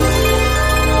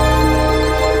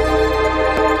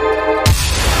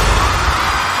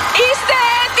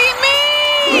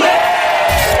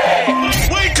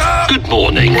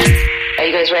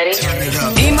Μεσβέρη.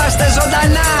 Είμαστε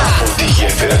ζωντανά από τη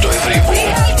γέφυρα του Ευρύπου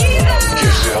και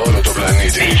σε όλο το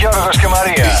πλανήτη. Γιώργος και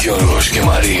Μαρία. Γιώργος και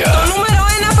Μαρία. Το νούμερο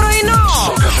 1 πρωινό.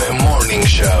 Στο καφέ Morning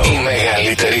Show. Οι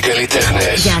μεγαλύτεροι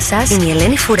καλλιτέχνες. Γεια σας, είμαι η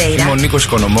Ελένη Φουρέιρα. Είμαι ο Νίκος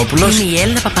Οικονομόπουλος. Είμαι η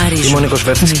Έλληνα Παπαρίζου. Είμαι ο Νίκος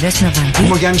Βέρτης. Είμαι η Δέσποινα Βανδύ.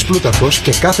 Είμαι ο Γιάννης Πλούταρχος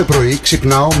και κάθε πρωί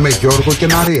ξυπνάω με Γιώργο και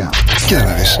Μαρία. Κοίτα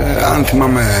να δεις, αν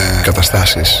θυμάμαι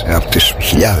καταστάσεις από τις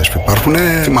χιλιάδες που υπάρχουν,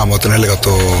 θυμάμαι όταν έλεγα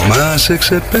το «Μα σε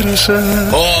ξεπέρασα».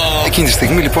 Εκείνη τη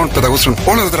στιγμή λοιπόν πεταγόντουσαν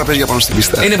όλα τα τραπέζια πάνω στην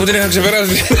πίστα. Είναι που την είχα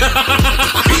ξεπεράσει.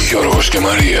 Γιώργος και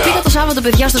Μαρία. Πήγα το Σάββατο,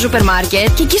 παιδιά, στο σούπερ μάρκετ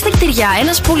και εκεί στα κτηριά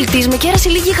ένας πολιτής με κέρασε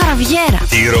λίγη χαραβιέρα.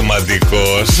 Τι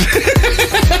ρομαντικός.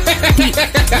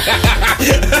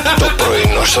 Το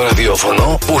πρωινό στο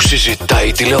ραδιόφωνο που συζητάει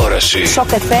η τηλεόραση. Σοκ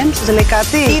FM, σας λέει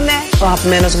κάτι. Είναι ο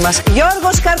αγαπημένος μας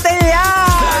Γιώργος Καρτελιά.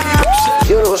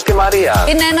 Γιώργος και Μαρία.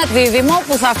 Είναι ένα δίδυμο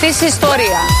που θα αφήσει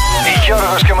ιστορία.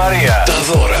 Γιώργος και Μαρία. Τα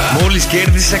δώρα. Μόλις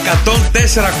κέρδισε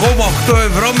 104,8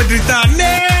 ευρώ μετρητά.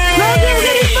 Ναι!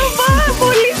 Ευχαριστώ πάρα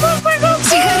πολύ.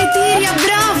 Συγχαρητήρια,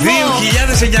 μπράβο.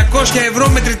 2.900 ευρώ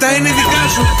μετρητά είναι δικά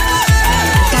σου.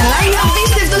 Καλά, είναι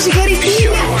απίστευτο, συγχαρητήρια.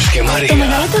 Γιώργος και Μαρία. Το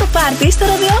μεγαλύτερο πάρτι στο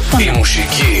ραδιόφωνο. Η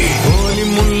μουσική. Όλοι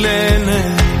μου λένε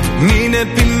μην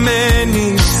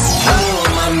επιμένεις.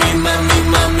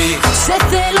 Μαμί. Σε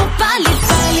θέλω πάλι.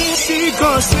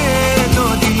 Σήκωσε το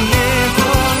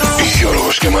τηλέφωνο.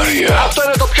 Γιώργος και Μαρία. Αυτό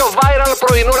είναι το πιο viral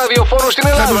πρωινό ραδιοφώνου στην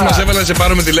Ελλάδα. Κάποιος μας έβαλε να σε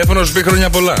πάρουμε τηλέφωνο, σου πει χρόνια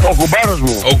πολλά. Ο κουμπάρος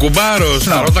μου. Ο κουμπάρος.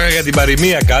 Θα ρώταγα για την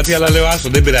παροιμία κάτι, αλλά λέω άστο,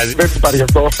 δεν πειράζει. Δεν υπάρχει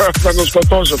αυτό. Θα τον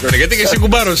σκοτώσω. Γιατί και εσύ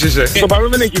κουμπάρος είσαι. Στο παρόν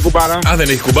δεν έχει κουμπάρα. Α, δεν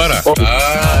έχει κουμπάρα. Α,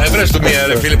 έβρες του μία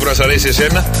ρε φίλη που να σ' αρέσει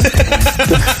εσένα.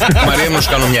 Μαρία, μου σου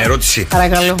κάνω μια ερώτηση.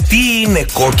 Παρακαλώ. Τι είναι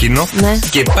κόκκινο Ναι.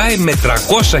 και πάει με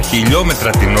 300 χιλιόμετρα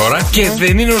την ώρα και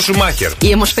δεν είναι ο Σουμάχερ?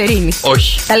 Η αιμοσφαιρίνη.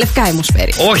 Όχι. Τα λευκά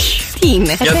αιμοσφαίρι. Όχι. Τι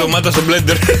είναι? Για ντομάτα στο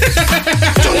μπλέντερ.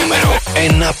 Το νούμερο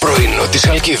 1 πρωινό της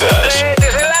Αλκίδας. Της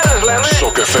Ελλάδας λέμε.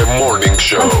 Στο καφέ Morning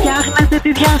Show. Φτιάχνετε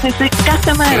τη διάθεση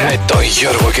κάθε μέρα. Με τον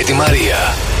Γιώργο και τη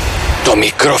Μαρία. Το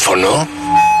μικρόφωνο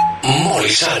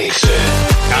μόλις άνοιξε.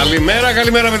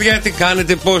 Καλημέρα παιδιά, τι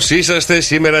κάνετε, πώς είσαστε?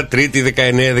 Σήμερα Τρίτη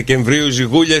 19 Δεκεμβρίου,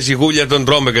 ζυγούλια τον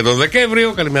τρώμε και τον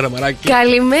Δεκέμβριο. Καλημέρα Μαράκι.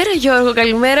 Καλημέρα, Γιώργο,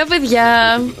 καλημέρα, παιδιά.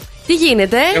 Τι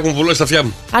γίνεται? Έχουν βουλώσει τα αυτιά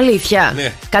μου. Αλήθεια.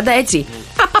 Ναι. Κάντα έτσι.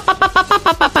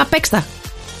 Παίξτα.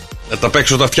 Να τα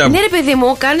παίξω τα αυτιά μου. Ναι, ρε παιδί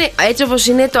μου, κάνε έτσι όπως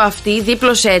είναι το αυτή,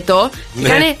 δίπλωσέ το. Ναι.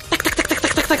 Κάνε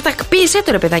τακ. Πίεσέ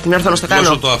το, ρε παιδάκι, να έρθω να στο κάνω.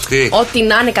 Διπλώσω το αυτή. Ό,τι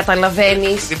να είναι,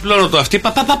 καταλαβαίνεις. Διπλώνω το αυτή.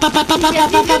 Γιατί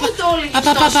δεν το όλη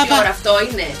τόση ώρα αυτό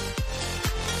είναι.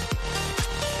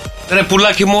 Ρε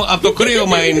πουλάκι μου, από το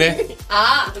κρύωμα είναι.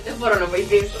 Α, δεν μπορώ να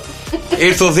βοηθήσω.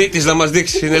 Ήρθε ο δίτης να μας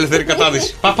δείξει την ελεύθερη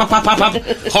κατάδυση.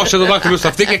 Χώσε το δάχτυλο στα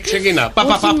αυτή και ξεκινά.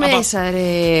 Όχι μέσα,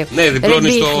 ρε. Ναι,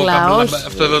 διπλώνεις το. όχι.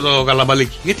 Αυτό εδώ το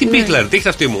καλαμπαλίκι. Γιατί πίχλα, ρε, τι έχεις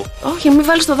αυτή μου? Όχι, μην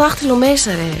βάλεις το δάχτυλο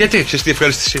μέσα, ρε. Γιατί, ξέρεις τι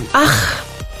ευχαριστησή μου. Αχ.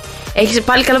 Έχεις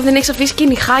πάλι καλό που δεν έχεις αφήσει και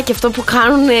νυχάκι αυτό που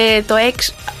κάνουν το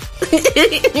έξω.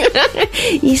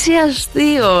 Είσαι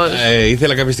αστείος.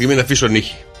 Ήθελα κάποια στιγμή να αφήσω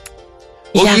νύχη.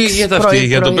 Για Όχι για τα αυτή, πρωί,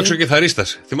 για τον πρωί. παίξω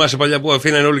κιθαρίστας. Θυμάσαι παλιά που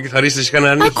αφήναν όλοι οι κιθαρίστες, είχαν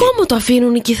ανοίξει. Ακόμα το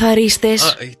αφήνουν οι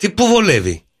κιθαρίστες. Τι που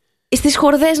βολεύει? Στις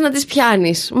χορδές να τις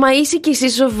πιάνεις. Μα είσαι κι εσύ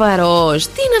σοβαρός.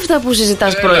 Τι είναι αυτά που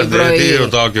συζητάς πρωί-πρωί? Τι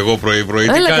ρωτάω κι εγώ πρωί-πρωί.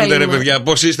 Τι Έλα, κάνετε καλή ρε μου. παιδιά,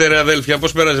 πώς είστε ρε αδέλφια,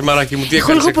 πώς πέρασε μαράκι μου, τι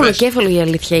Έχω έκανες λίγο εχθές? πονοκέφαλο, η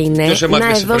αλήθεια είναι. Ποιος σε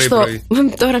μάτιασε πρωί-πρωί?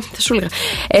 Τώρα θα σου έλεγα.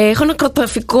 Έχω ένα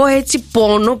κροταφικό έτσι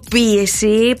πόνο,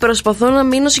 πίεση. Προσπαθώ να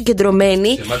μείνω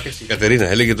συγκεντρωμένη. Σε μάτιασε η Κατερίνα,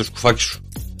 έλεγε το σκουφάκι σου.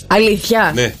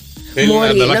 Αλήθεια. Ναι. Θέλει Μωρή,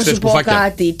 να ανταλλάξετε σου πω σκουφάκια.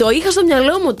 κάτι. Το είχα στο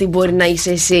μυαλό μου ότι μπορεί να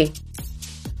είσαι εσύ.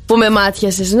 Που με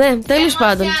μάτιασες, ναι, τέλος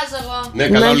πάντων. Ναι,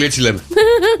 καλά, Ναι. όλοι έτσι λέμε.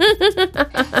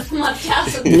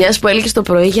 Μιας που έλεγες το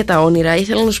πρωί για τα όνειρα,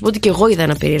 ήθελα να σου πω ότι και εγώ είδα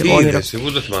ένα Τι περίεργο όνειρο. είδες,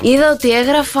 εγώ το θυμάμαι. Είδα ότι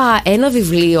έγραφα ένα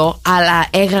βιβλίο, αλλά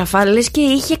έγραφα λες και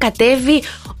είχε κατέβει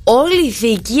όλη η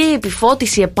θεϊκή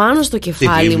επιφώτιση επάνω στο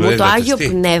κεφάλι βίβλο μου, το έγραφες, Άγιο τι?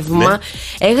 Πνεύμα.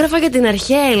 Έγραφα για την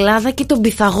αρχαία Ελλάδα και τον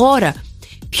Πυθαγόρα.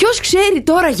 Ποιος ξέρει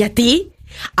τώρα γιατί,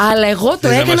 αλλά εγώ το Θες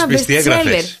να έκανα μας πεις τι best seller.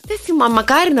 έγραφες? Δεν θυμάμαι,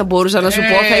 μακάρι να μπορούσα να σου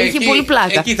πω, θα είχε πολύ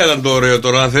πλάκα. Εκεί θα ήταν το ωραίο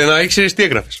τώρα, αν θέλει να ήξερες τι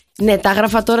έγραφες. Ναι, τα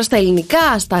έγραφα τώρα στα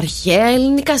ελληνικά, στα αρχαία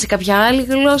ελληνικά, σε κάποια άλλη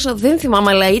γλώσσα. Δεν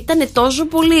θυμάμαι, αλλά ήταν τόσο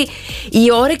πολύ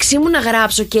η όρεξή μου να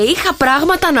γράψω και είχα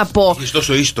πράγματα να πω. Είσαι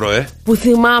τόσο ίστρο, Που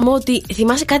θυμάμαι ότι.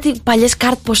 Θυμάσαι κάτι παλιές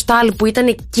κάρτ ποστάλ που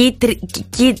ήταν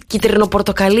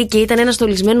κίτρινο-πορτοκαλί και ήταν ένα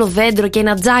στολισμένο δέντρο και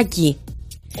ένα τζάκι.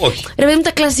 Όχι. Ρε παιδί μου,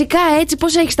 τα κλασικά έτσι,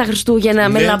 πώς έχεις τα Χριστούγεννα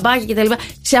με λαμπάκια και τα λοιπά.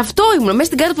 Σε αυτό ήμουν, μέσα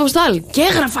στην κάρτα ποστάλ. Και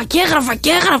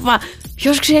έγραφα.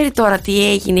 Ποιος ξέρει τώρα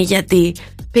τι έγινε, γιατί.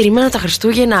 Περιμένω τα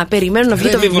Χριστούγεννα, περιμένω να βγει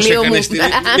το βιβλίο μου.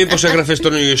 Μήπως έγραφες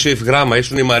τον Ιωσήφ γράμμα,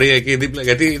 ήσουν η Μαρία εκεί δίπλα,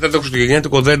 γιατί ήταν το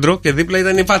χριστουγεννιάτικο δέντρο και δίπλα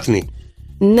ήταν η Πάτνη.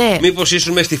 Ναι. Μήπως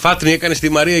ήσουν μες στη Φάτνη, έκανες τη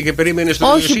Μαρία και περίμενες το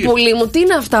Όχι, πουλί μου, τι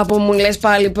είναι αυτά που μου λες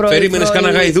πάλι πρωί? Περίμενες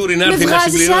κανένα γαϊδούρι να έρθει να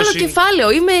συμπληρώσει. Με βγάζεις άλλο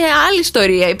κεφάλαιο, είμαι άλλη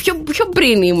ιστορία. Πιο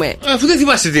πριν είμαι. Αφού δεν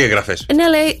θυμάσαι τι έγραφες. Ναι,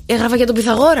 αλλά έγραφα για τον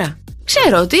Πυθαγόρα.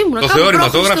 Ξέρω ότι ήμουν. Το θεώρημα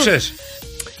το έγραψες?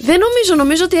 Δεν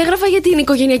νομίζω ότι έγραφα για την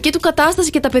οικογενειακή του κατάσταση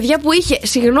και τα παιδιά που είχε.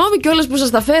 Συγγνώμη κιόλας που σας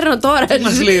τα φέρνω τώρα. Τι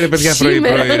μας λέει ρε παιδιά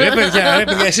πρωί-πρωί? Ρε παιδιά,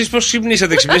 εσείς πώς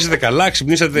ξυπνήσατε? Ξυπνήσατε καλά?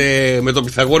 Ξυπνήσατε με το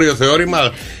Πυθαγόριο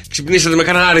θεώρημα? Ξυπνήσατε με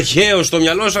κανένα αρχαίο στο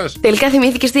μυαλό σας? Τελικά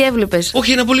θυμήθηκες τι έβλεπες?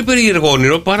 Όχι, ένα πολύ περίεργο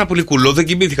όνειρο, πάρα πολύ κουλό. Δεν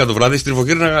κοιμήθηκα το βράδυ,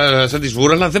 στριφοκύρινα σαν τη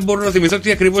σβούρα, αλλά δεν μπορώ να θυμηθώ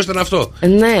τι ακριβώς ήταν αυτό.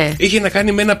 Ναι. Είχε να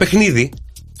κάνει με ένα παιχνίδι.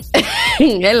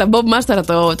 Έλα, Μπομπ Μάσταρα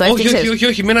το έφτιαξες.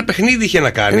 Όχι, με ένα παιχνίδι είχε να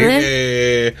κάνει. Ναι.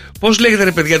 Πώς λέγεται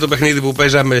ρε παιδιά το παιχνίδι που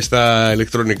παίζαμε στα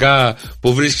ηλεκτρονικά,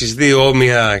 που βρίσκεις δύο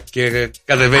όμοια και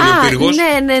κατεβαίνει ο πύργος?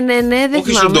 Ναι, δεν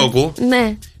όχι σουντόκου.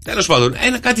 Ναι. Τέλος πάντων,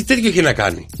 κάτι τέτοιο είχε να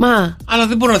κάνει. Μα. Αλλά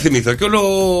δεν μπορώ να θυμηθώ. Και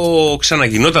όλο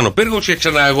ξαναγινόταν ο πύργος και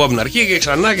ξανά εγώ από την αρχή και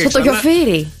ξανά και ξανά. Το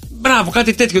γιοφύρι. Μπράβο,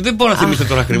 κάτι τέτοιο. Δεν μπορώ να θυμηθώ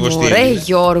τώρα ακριβώς τι. Ωραία,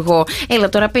 Γιώργο. Έλα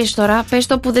τώρα, πες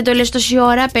το που δεν το λες τόση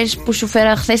ώρα. Πες που σου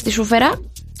φέρα χθες, τι σου φέρα.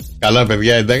 Καλά,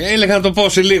 παιδιά, εντάξει. Έλεγα να το πω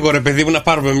σε λίγο, ρε παιδί μου, να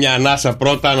πάρουμε μια ανάσα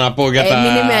πρώτα να πω για τα.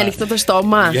 Έμεινε με ανοιχτό το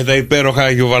στόμα. Για τα υπέροχα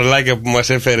γιουβαρλάκια που μας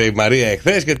έφερε η Μαρία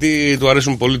εχθές, γιατί του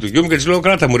αρέσουν πολύ του γιου μου. Και της λέω,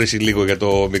 κράτα μου ρέσει λίγο για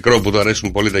το μικρό που του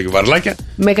αρέσουν πολύ τα γιουβαρλάκια.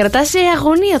 Με κρατάς σε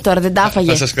αγωνία τώρα, δεν τα έφαγε?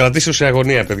 Θα σας κρατήσω σε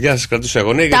αγωνία, παιδιά, θα σας κρατήσω σε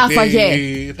αγωνία. Τα έφαγε.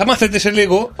 Θα μάθετε σε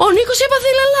λίγο. Ο Νίκος έπαθε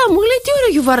λαλά μου, λέει τι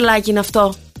ωραίο γιουβαρλάκι είναι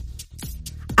αυτό.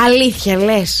 Αλήθεια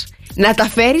λες? Να τα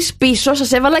φέρεις πίσω,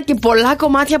 σας έβαλα και πολλά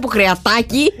κομμάτια από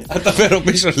κρεατάκι. Να τα φέρω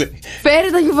πίσω, λέει. Φέρε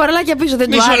τα γιουβαρλάκια πίσω,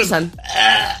 δεν του άρεσαν.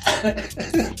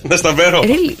 Να στα φέρω.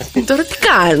 Τώρα τι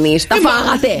κάνεις, τα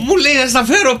φάγατε? Μου λέει να στα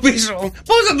φέρω πίσω.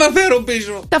 Πώς θα τα φέρω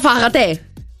πίσω? Τα φάγατε?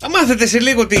 Θα μάθετε σε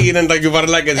λίγο τι γίνανε τα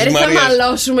γιουβαρλάκια της Μαρίας. Θα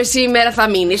μαλώσουμε σήμερα, θα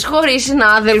μείνεις χωρίς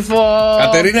συνάδελφο.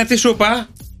 Κατερίνα, τι σου είπα?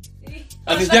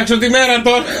 Θα τη φτιάξω τη μέρα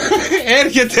τώρα.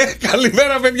 Έρχεται.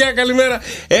 Καλημέρα, παιδιά, καλημέρα.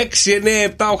 6, 9,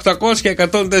 7, 800 και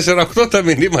 104,8 τα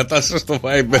μηνύματά σας στο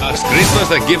Viber. Christmas,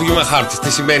 I give you my heart.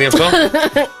 Τι σημαίνει αυτό?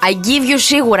 I give you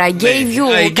σίγουρα. I gave you.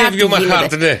 I give you my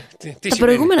heart, ναι. Τα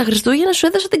προηγούμενα Χριστούγεννα σου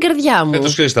έδωσα την καρδιά μου. Το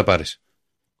ξέρεις, θα πάρεις.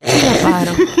 Τι θα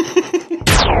πάρω?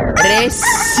 Ρε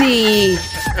εσύ.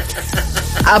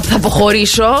 Θα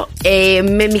αποχωρήσω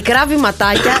με μικρά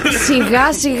βηματάκια,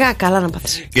 σιγά σιγά. Καλά να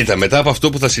πάθεις. Κοίτα, μετά από αυτό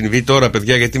που θα συμβεί τώρα,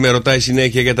 παιδιά, γιατί με ρωτάει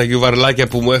συνέχεια για τα γιουβαρλάκια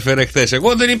που μου έφερε χθες.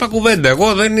 Εγώ δεν είπα κουβέντα.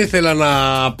 Εγώ δεν ήθελα να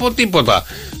πω τίποτα.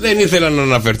 Δεν ήθελα να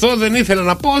αναφερθώ, δεν ήθελα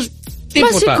να πω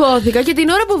τίποτα. Μα σηκώθηκα και την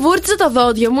ώρα που βούρτιζα τα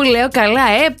δόντια μου λέω καλά,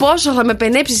 πόσο θα με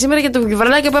πενέψει σήμερα για το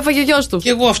γιουβαρλάκια που έφαγε ο γιος του. Και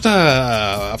εγώ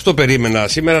αυτό περίμενα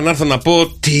σήμερα να έρθω να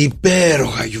πω τι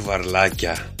υπέροχα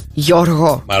γιουβαρλάκια.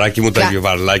 Γιώργο, μαράκι μου, τα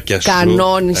γιουβαρλάκια σου.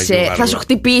 Κανόνισε. Θα σου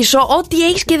χτυπήσω ό,τι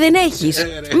έχεις και δεν έχεις.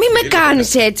 Μη με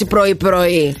κάνεις έτσι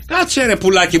πρωί-πρωί. Κάτσε ρε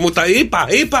πουλάκι μου, τα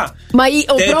είπα. Μα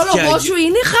ο πρόλογος σου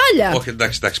είναι χάλια. Όχι,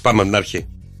 εντάξει, πάμε από την αρχή.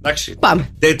 Εντάξει. Πάμε.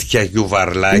 Τέτοια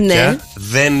γιουβαρλάκια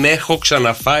δεν έχω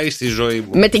ξαναφάει στη ζωή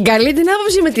μου. Με την καλή την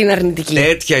άποψη ή με την αρνητική?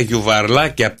 Τέτοια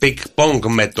γιουβαρλάκια πικ-πονγκ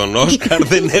με τον Όσκαρ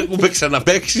δεν έχουμε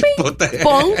ξαναπαίξει ποτέ.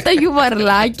 Πονγκ τα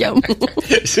γιουβαρλάκια μου.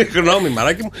 Συγγνώμη,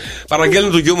 μαράκι μου. Παραγγέλνω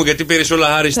του γιού μου γιατί πήρε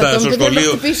όλα άριστα στο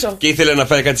σχολείο και ήθελε να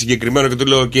φάει κάτι συγκεκριμένο και του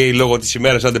λέω: OK, λόγω τη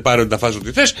ημέρα, αν δεν πάρει, ότι τα φας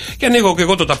ό,τι θες. Και ανοίγω και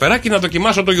εγώ το ταπεράκι να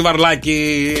δοκιμάσω το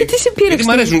γιουβαρλάκι. Και τι σε πήρε? Γιατί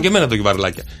μου αρέσουν και εμένα το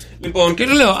γιουβαρλάκια. Λοιπόν, και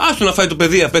λέω: άστο να φάει το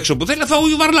παιδί απ' έξω που θέλει, να φάω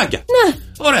γιουβαρλάκια. Ναι.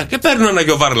 Ωραία, και παίρνω ένα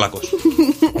γιουβαρλάκος.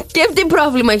 Και τι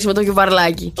πρόβλημα έχεις με το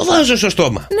γιουβαρλάκι? Το βάζω στο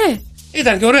στόμα. Ναι.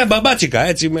 Ήταν και ωραία μπαμπάτσικα,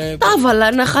 έτσι με. Τα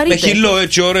έβαλα να χαρείτε. Με χυλό,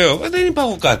 έτσι ωραίο. Δεν είπα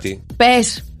εγώ κάτι.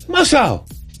 Πες. Μασάω.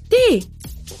 Τι?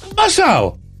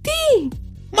 Μασάω. Τι?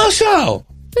 Μασάω.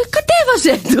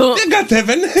 Κατέβασε το. Δεν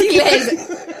κατέβαινε. Τι λες?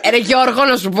 Ρε Γιώργο,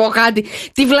 να σου πω κάτι.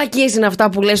 Τι βλακίες είναι αυτά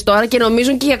που λες τώρα και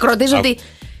νομίζουν και οι ακροατές ότι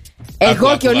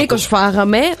εγώ και ο Νίκος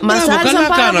φάγαμε. Μας άρεσαν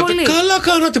πάρα πολύ. Καλά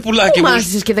κάνατε, πουλάκι μου. μου.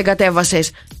 Μάσησες και δεν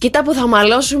κατέβασες. Κοίτα που θα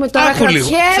μαλώσουμε τώρα. Θα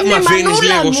μ' αφήνεις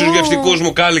λίγο στους γευστικούς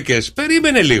μου κάλικες?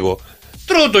 Περίμενε λίγο.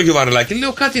 Τρώω το γιουβαρλάκι.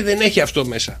 Λέω κάτι δεν έχει αυτό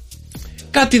μέσα.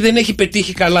 Κάτι δεν έχει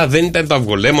πετύχει καλά. Δεν ήταν το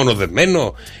αυγολέμονο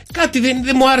δεμένο. Κάτι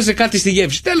δεν μου άρεσε κάτι στη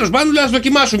γεύση. Τέλος πάντων, λέω: ας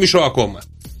δοκιμάσω μισό ακόμα.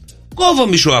 Κόβω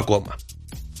μισό ακόμα.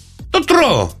 Το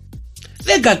τρώω.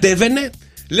 Δεν κατέβαινε.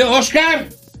 Λέω: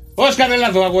 Όσκαρ, έλα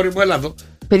εδώ, αγόρι μου, έλα εδώ.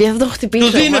 Παιδιά, θα το χτυπήσω.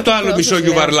 Του δίνω το άλλο μισό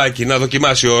γιουβαρλάκι να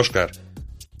δοκιμάσει ο Όσκαρ.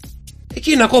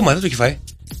 Εκεί είναι ακόμα, δεν το έχει φάει.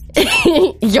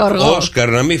 Γιώργο, Όσκαρ,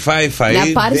 να μην φάει φαΐ.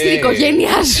 Να πάρεις την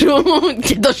οικογένειά σου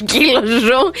και το σκύλο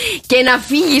σου και να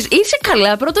φύγεις. Είσαι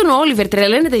καλά. Πρώτον, ο Όλιβερ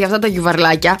τρελαίνεται για αυτά τα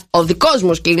γιουβαρλάκια. Ο δικός μου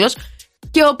ο σκύλος.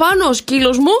 Και ο πάνω ο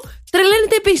σκύλος μου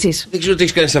τρελαίνεται επίσης. Δεν ξέρω τι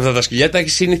έχεις κάνει σε αυτά τα σκυλιά. Τα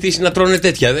έχεις συνηθίσει να τρώνε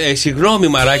τέτοια. Συγγνώμη,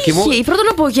 μαράκι μου. Η πρώτον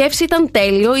απογεύση ήταν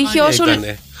τέλειο. Είχε όσο.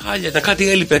 Χάλια, κάτι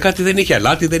έλειπε, κάτι δεν είχε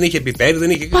αλάτι, δεν είχε πιπέρι, δεν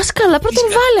είχε. Πας καλά, πρώτον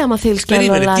βάλε άμα θέλεις κι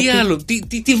άλλο αλάτι. Τι άλλο,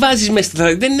 τι βάζεις μέσα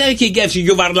στη. Δεν έχει γεύση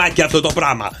γιουβαρλάκι αυτό το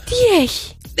πράγμα. Τι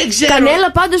έχει? Δεν ξέρω.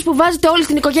 Κανέλα πάντως που βάζετε όλη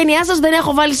στην οικογένειά σας δεν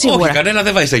έχω βάλει σίγουρα. Όχι, κανένα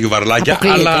δεν βάζει τα γιουβαρλάκια.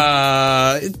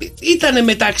 Αλλά ήτανε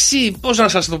μεταξύ. Πώς να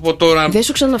σας το πω τώρα. Δεν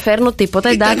σου ξαναφέρνω τίποτα,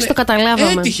 εντάξει, το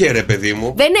καταλάβαμε. Έτυχε, ρε παιδί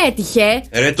μου. Δεν έτυχε.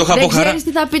 Δεν ξέρεις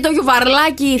τι θα πει το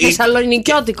γιουβαρλάκι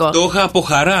θεσσαλονικιώτικο. Το είχα από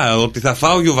χαρά ότι θα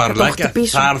φάω γιουβαρλάκια.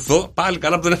 Θα έρθω. Πάλι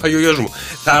καλά που δεν έφαγε ο γιος μου.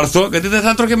 Θα έρθω γιατί δεν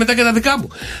θα τρώγε μετά και τα δικά μου.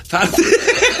 Θα έρθω.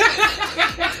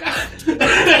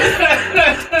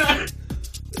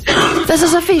 Θα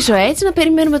σας αφήσω έτσι να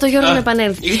περιμένουμε τον Γιώργο να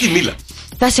επανέλθει. Γιατί μίλα.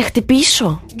 Θα σε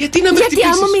χτυπήσω. Γιατί να με χτυπήσεις?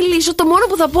 Γιατί άμα μιλήσω, το μόνο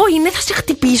που θα πω είναι θα σε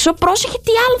χτυπήσω. Πρόσεχε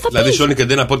τι άλλο θα πει. Δηλαδή, Σόνι και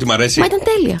δεν να πω ότι μ' αρέσει. Μα ήταν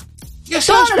τέλεια.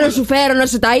 Τώρα να σου φέρω να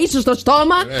σε ταΐσω στο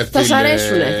στόμα. Θα σ'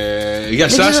 αρέσουνε. Για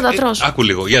σας. Άκου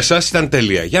λίγο. Για σας ήταν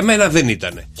τέλεια. Για μένα δεν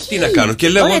ήτανε. Τι να κάνω. Και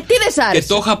λέω. Τι δεν σ' άρεσε? Και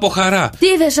το είχα από χαρά.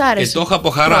 Τι δεν σ' άρεσε? Και το είχα από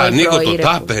χαρά. Ανοίγω το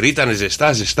τάπερ. Ήταν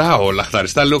ζεστά όλα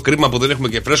χταριστά. Λέω κρίμα που δεν έχουμε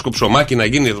και φρέσκο ψωμάκι να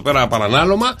γίνει εδώ πέρα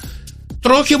παρανάλωμα.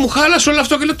 Τρώω και μου χάλασε όλο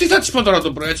αυτό και λέω τι θα της πω τώρα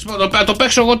το πρωί. Θα το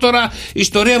παίξω εγώ τώρα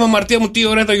ιστορία με αμαρτία μου, τι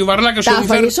ωραία τα γιουβαρλάκια σου. Τα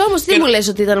φάγες όμως, τι μου λες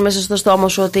ότι ήταν μέσα στο στόμα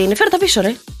σου ότι είναι? Φέρ τα πίσω,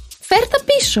 ρε. Φέρ τα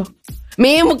πίσω. Μη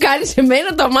μου κάνεις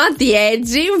εμένα το μάτι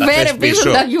έτσι. Φέρε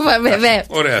πίσω τα γιουβαρλάκια.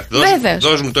 Ωραία.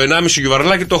 Δώσ' μου το 1,5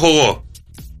 γιουβαρλάκι, το έχω εγώ.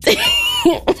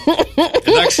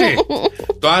 Εντάξει.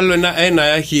 Το άλλο ένα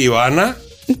έχει η Ιωάννα.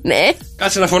 Ναι.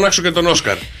 Κάτσε να φωνάξω και τον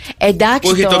Όσκαρ.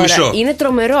 Εντάξει τώρα, είναι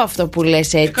τρομερό αυτό που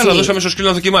λες έτσι. Καλά, δώσαμε στο σκύλο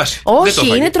να δοκιμάσει.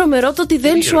 Όχι, είναι τρομερό το ότι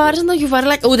δεν σου άρεσαν τα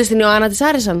γιουβαρλάκια. Ούτε στην Ιωάννα της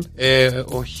άρεσαν.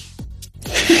 Όχι.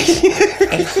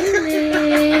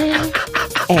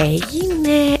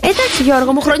 Έγινε. Εντάξει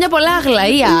Γιώργο μου, χρόνια πολλά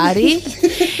αγλαή Άρη.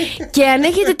 Και αν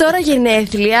έχετε τώρα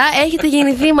γενέθλια, έχετε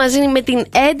γεννηθεί μαζί με την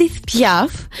Edith Piaf,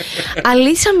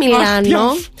 Αλίσσα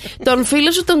Μιλάνο, τον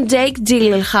φίλο σου τον Jake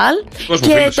Gyllenhaal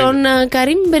και τον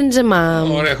Καρίμ Μπεντζεμά.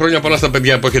 Ωραία, χρόνια πολλά στα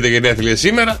παιδιά που έχετε γενέθλια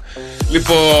σήμερα.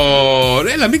 Λοιπόν,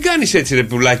 έλα μην κάνεις έτσι ρε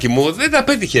πουλάκι μου. Δεν τα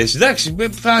πέτυχες, εντάξει.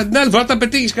 Την άλλη φορά τα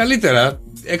πετύχεις καλύτερα.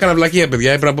 Έκανα βλακεία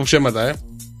παιδιά, έπρεπε να πω ψέματα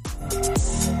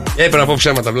Έπρεπε να πω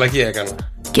ψέματα, βλακεία έκανα.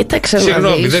 Κοίταξε να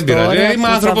συγγνώμη, δεν πειράζει. Είμαι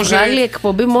άνθρωπος. Θα βγάλει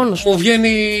εκπομπή μόνος. Μου βγαίνει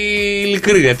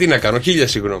ειλικρίνεια, τι να κάνω, 1000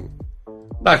 συγγνώμη.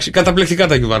 Εντάξει, καταπληκτικά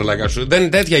τα γιουβαρλάκια σου. Δεν είναι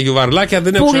τέτοια γιουβαρλάκια,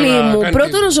 δεν έχω ξανακάνει. Πουλί μου,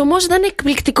 πρώτον ο ζωμός ήταν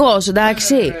εκπληκτικός,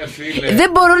 εντάξει.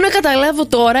 Δεν μπορώ να καταλάβω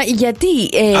τώρα γιατί.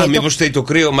 Μήπως θέλει το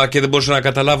κρύωμα και δεν μπορούσα να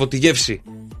καταλάβω τη γεύση.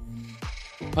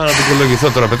 Πάω να δικαιολογηθώ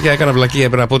τώρα, παιδιά, έκανα βλακεία,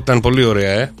 έπρεπε να πω ότι ήταν πολύ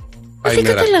ωραία, Δεν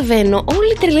καταλαβαίνω.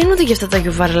 Όλοι τρελαίνονται για αυτά τα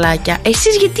γιουβαρλάκια.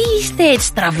 Εσείς γιατί είστε έτσι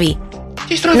στραβοί?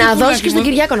 Να δώσει και στον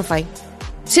Κυριάκο να φάει.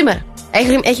 Σήμερα.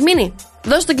 Έχει μείνει.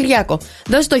 Δώσε τον Κυριάκο.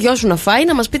 Δώσε το γιο σου να φάει,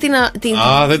 να μας πει την.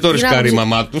 Δεν το ρισκάρει η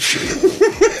μαμά του.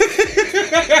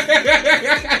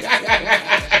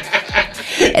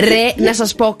 Ρε, να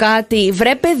σας πω κάτι.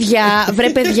 Βρε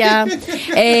παιδιά.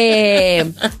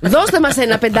 Δώστε μας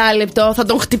ένα 5 λεπτό. Θα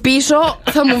τον χτυπήσω,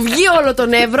 θα μου βγει όλο τον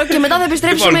νεύρο και μετά θα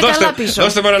επιστρέψουμε καλά πίσω.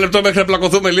 Δώστε με ένα λεπτό μέχρι να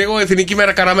πλακωθούμε λίγο. Εθνική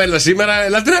μέρα καραμέλα σήμερα.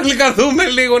 Ελάτε να γλυκαθούμε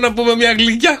λίγο, να πούμε μια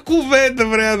γλυκιά κουβέντα,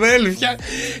 βρε αδέλφια.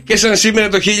 Και σαν σήμερα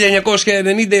το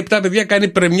 1997, παιδιά, κάνει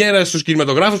πρεμιέρα στους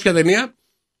κινηματογράφους. Ποια ταινία?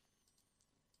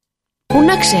 Πού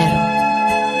να ξέρω.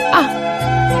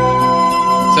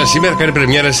 Σήμερα κάνει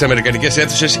πρεμιέρα στις αμερικανικές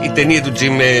αίθουσες η ταινία του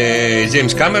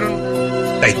James Cameron,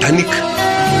 Titanic.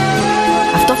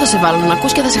 Αυτό θα σε βάλω να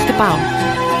ακούς και θα σε χτυπάω.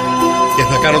 Και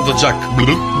θα κάνω το Jack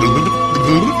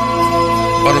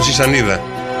πάνω στη σανίδα.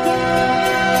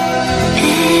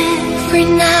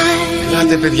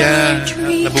 Ελάτε παιδιά,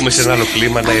 να πούμε σε ένα άλλο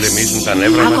κλίμα, να ηρεμήσουν τα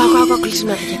νεύρα μας. Άκου,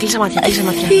 κλείσε μάτια.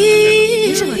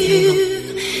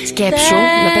 Σκέψου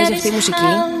να παίζει αυτή η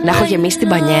μουσική, να έχω γεμίσει την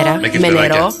μπανιέρα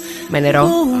με νερό.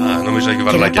 Νομίζω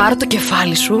και να πάρω το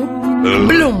κεφάλι σου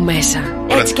μπλουμ μέσα.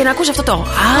 Έτσι και να ακούς αυτό το.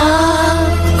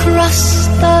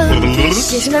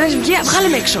 Και εσύ να λες βγάλε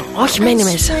με έξω. Όχι, μένει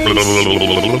μέσα.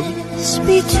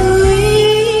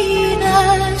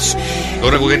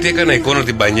 Τώρα εγώ γιατί έκανα εικόνα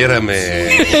την μπανιέρα με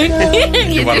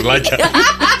γιουβαρλάκια.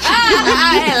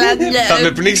 Θα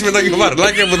με πνίξει με τα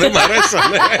γιουβαρλάκια που δεν μ'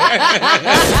 αρέσανε.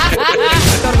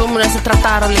 Γιώργο μου, να σε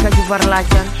τρατάρω λίγα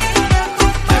γιουβαρλάκια.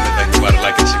 Τα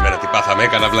γιουβαρλάκια σήμερα τι πάθαμε,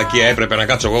 έκανα βλακεία. Έπρεπε να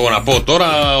κάτσω εγώ να πω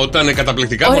τώρα ότι ήταν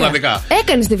καταπληκτικά μοναδικά.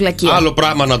 Έκανες τη βλακεία. Άλλο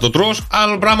πράγμα να το τρως,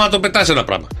 άλλο πράγμα να το πετάς ένα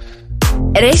πράγμα.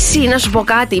 Ρε εσύ, να σου πω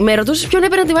κάτι. Με ρωτούσες ποιον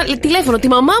έπαιρνα τηλέφωνο. Τη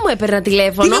μαμά μου έπαιρνα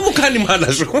τηλέφωνο. Τι να μου κάνει η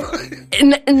μάνα σου?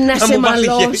 Να σε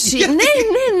μαλώσει.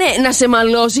 Ναι, να σε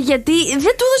μαλώσει γιατί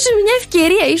δεν του έδωσε μια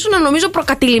ευκαιρία. Ήσουν νομίζω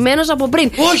προκατηλημένος από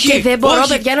πριν. Όχι. Και δεν μπορώ,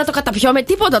 παιδιά, να το καταπιώ με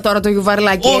τίποτα τώρα το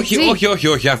γιουβαρλάκι.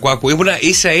 Όχι. Άκου. Ήμουνα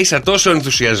ίσα τόσο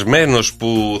ενθουσιασμένος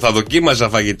που θα δοκίμαζα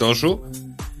φαγητό σου.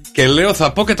 Και λέω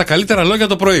θα πω και τα καλύτερα λόγια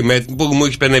το πρωί που μου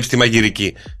έχει πενέψει τη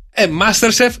μαγειρική.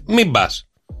 Masterchef, μην πας.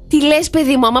 Τι λες,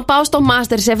 παιδί μου, άμα πάω στο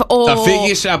Masterchef. Θα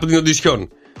φύγεις από την οντισιόν.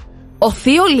 Ο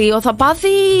Θείο Λίο θα πάθει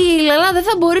λαλά, δεν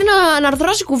θα μπορεί να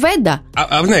αρθρώσει κουβέντα.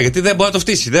 Ναι, γιατί δεν μπορεί να το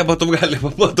φτύσει, δεν μπορεί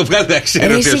να το βγάλει.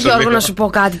 Εσύ, Γιώργο, να σου πω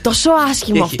κάτι. Τόσο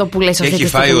άσχημο αυτό που λες αυτή τη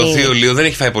στιγμή. Έχει φάει ο Θείο Λίο, δεν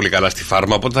έχει φάει πολύ καλά στη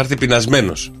φάρμα, οπότε θα έρθει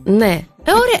πεινασμένος. Ναι.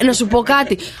 Ωραία, να σου πω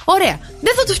κάτι. Ωραία,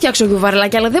 δεν θα το φτιάξω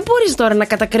γιουβαρλάκι, αλλά δεν μπορείς τώρα να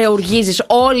κατακρεουργίζεις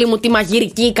όλη μου τη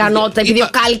μαγειρική ικανότητα επειδή ο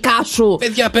κάλικά σου.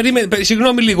 Παιδιά,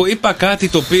 συγγνώμη λίγο, είπα κάτι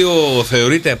το οποίο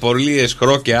θεωρείται πολύ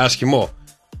εσχρό και άσχημο.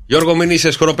 Γιώργο, μην είσαι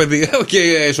εσχρό παιδί,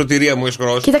 και σωτηρία μου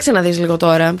εσχρός. Κοίταξε να δεις λίγο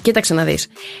τώρα. Κοίταξε να δεις.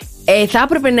 Θα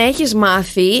έπρεπε να έχεις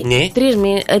μάθει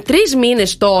 3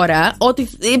 μήνες τώρα ότι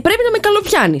πρέπει να με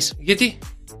καλοπιάνεις. Γιατί?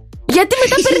 Γιατί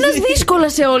μετά περνάς δύσκολα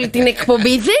σε όλη την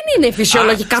εκπομπή. Δεν είναι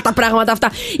φυσιολογικά τα πράγματα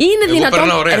αυτά. Είναι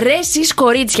δυνατόν, ρε εσείς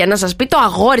κορίτσια, να σας πει το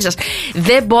αγόρι σας.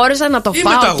 Δεν μπόρεσα να το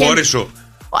φάω. Είναι το αγόρι σου.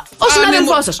 Ο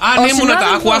συνάδελφός σας. Αν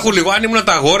ήμουν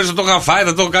τα αγόρι, θα το είχα φάει,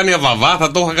 θα το είχα κάνει αβαβά,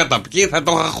 θα το είχα καταπιεί, θα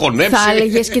το είχα χωνέψει. Θα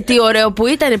έλεγες και τι ωραίο που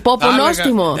ήταν, πόπο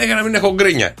νόστιμο. Για να μην έχω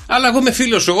γκρίνια. Αλλά εγώ είμαι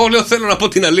φίλος σου, εγώ λέω θέλω να πω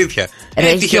την αλήθεια.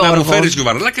 Έτυχε να μου φέρεις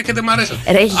γιουβαρλάκια και δεν μ' αρέσαν.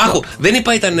 Άκου, δεν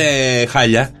είπα ήταν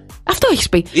χάλια. Αυτό έχεις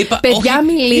πει. Παιδιά,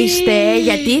 μιλήστε,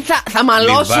 γιατί θα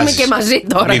μαλώσουμε και μαζί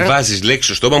τώρα. Μην βάζεις λέξεις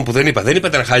στο στόμα που δεν είπα. Δεν είπα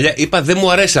ήταν χάλια, είπα δεν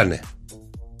μου αρέσανε.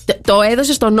 Το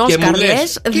έδωσε στον Όσκαρ,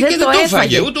 λες, δεν το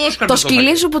έφαγε. Το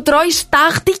σκυλί σου που τρώει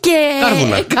στάχτη και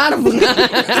κάρβουνα.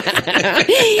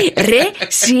 Ρε,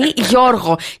 συ,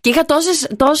 Γιώργο. Και είχα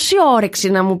τόση όρεξη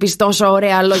να μου πεις τόσα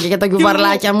ωραία λόγια για τα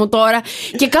γιουβαρλάκια μου τώρα.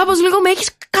 Και κάπως λίγο με έχεις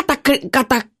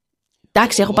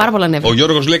εντάξει, έχω πάρα πολλά νεύρα. Ο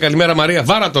Γιώργος λέει καλημέρα Μαρία.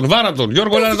 Βάρα τον.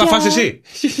 Γιώργο, έλα να τα φας εσύ.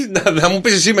 Να μου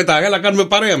πεις εσύ μετά, έλα κάνουμε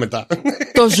παρέα μετά.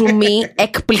 Το ζουμί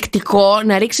εκπληκτικό,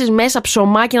 να ρίξεις μέσα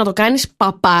ψωμάκι να το κάνεις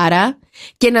παπάρα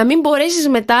και να μην μπορέσεις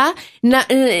μετά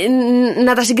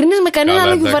να τα συγκρίνεις με κανένα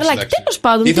άλλο γιουβαρλάκι. Τέλος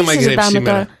πάντων, τι συζητάμε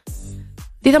τώρα.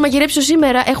 Τι θα μαγειρέψω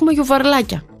σήμερα, έχουμε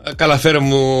γιουβαρλάκια. Καλά, φέρε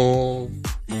μου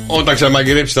όταν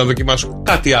ξαναμαγειρέψεις θα δοκιμάσω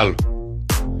κάτι άλλο.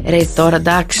 Ρε τώρα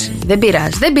εντάξει, δεν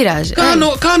πειράζει.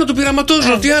 Κάνω το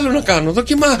πειραματόζω, τι άλλο να κάνω,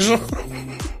 δοκιμάζω.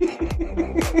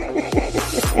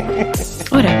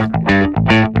 Ωραία.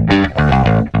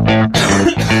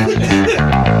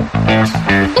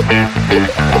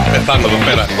 Πεθάνω εδώ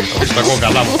πέρα, αφήσω τα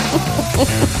κόκαλά μου.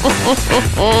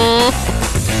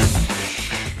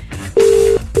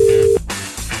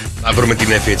 Να βρούμε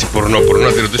την Εφη έτσι πορνό,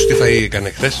 να τη ρωτήσω τι θα έκανε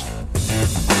χθες.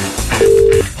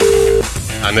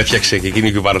 Αν έφτιαξε και εκείνη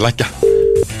γιουβαρλάκια.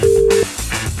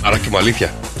 Αράκι μου,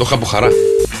 αλήθεια. Το είχα από χαρά.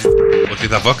 Ότι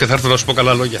θα πάω και θα έρθω να σου πω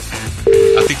καλά λόγια.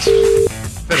 Ατύχησες.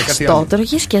 Στο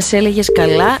τρώγες και ας έλεγες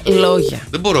καλά λόγια.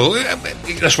 Δεν μπορώ.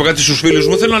 Να σου πω κάτι στους φίλους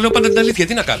μου. Θέλω να λέω πάντα την αλήθεια.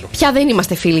 Τι να κάνω. Πια δεν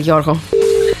είμαστε φίλοι, Γιώργο.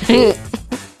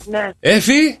 Ναι.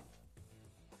 Εφη.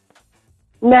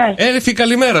 Ναι. Εφη,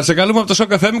 καλημέρα. Σε καλούμε από το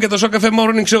Σοκαφέ μου και το Σοκαφέ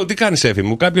Morning Show. Τι κάνεις, Εφη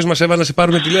μου? Κάποιος μας έβαλε να σε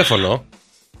πάρουμε τηλέφωνο.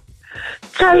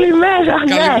 Καλημέρα,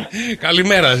 ναι.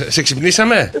 Καλημέρα. Σε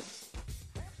ξυπνήσαμε?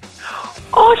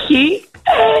 Όχι.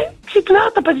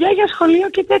 Ξυπνάω τα παιδιά για σχολείο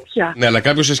και τέτοια. Ναι, αλλά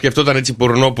κάποιος σε σκεφτόταν έτσι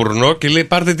πουρνό και λέει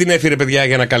πάρτε την Εφη ρε παιδιά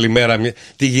για ένα καλημέρα.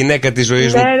 Τη γυναίκα της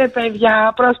ζωής μου. Ναι ρε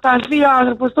παιδιά, προσπαθεί ο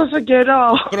άνθρωπος τόσο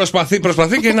καιρό.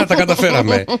 Προσπαθεί και να τα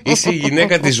καταφέραμε. Είσαι η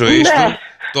γυναίκα της ζωής του.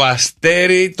 Το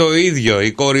αστέρι το ίδιο.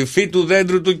 Η κορυφή του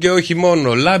δέντρου του και όχι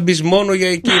μόνο. Λάμπεις μόνο για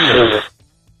εκείνο.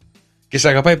 Και σε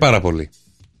αγαπάει πάρα πολύ.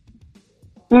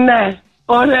 Ναι,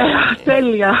 ωραία,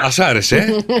 τέλεια. Ας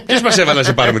άρεσε. Ποιος μας έβαλε να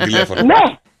σε πάρουμε τηλέφωνο?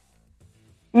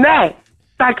 Ναι,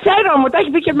 τα ξέρω, μου τα έχει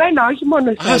πει και εμένα, όχι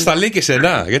μόνο εσένα. Στα λέει και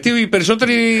εσένα, γιατί οι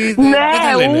περισσότεροι δεν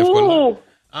τα λένε εύκολα.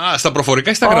 Στα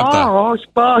προφορικά ή στα γραπτά? Όχι,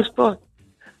 πώς.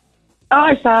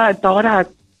 Όχι, τώρα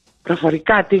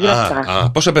προφορικά, τι γραπτά.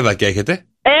 Πόσα παιδάκια έχετε?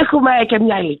 Έχουμε και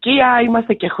μια ηλικία,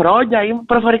 είμαστε και χρόνια,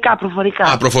 προφορικά.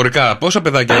 Προφορικά, πόσα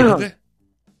παιδάκια έχετε?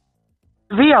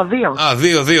 2.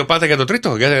 2. Πάτε για το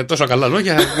τρίτο, για τόσο καλά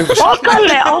λόγια.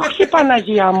 Όχι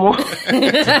Παναγία μου.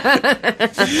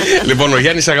 Λοιπόν, ο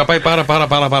Γιάννης αγαπάει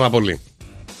πάρα πολύ.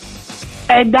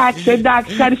 Εντάξει,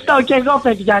 ευχαριστώ και εγώ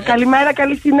παιδιά. Καλημέρα,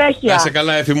 καλή συνέχεια. Να σε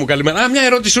καλά Εφη μου, καλημέρα. Μια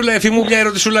ερωτησούλα Εφη μου, μια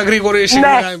ερωτησούλα γρήγορη.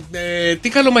 Τι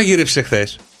καλό μαγείρεψε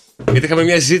χθες? Γιατί είχαμε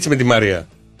μια συζήτηση με τη Μαρία.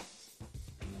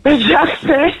 Παιδιά,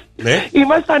 χθες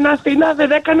ήμασταν Αθήνα,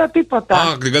 δεν έκανα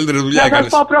τίποτα. Την καλύτερη δουλειά έκανες. Να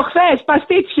σας πω προχθές,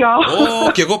 παστίτσιο.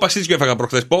 Και εγώ παστίτσιο έφαγα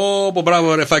προχθές. Πω,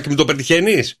 μπράβο ρε Φάκη, μου το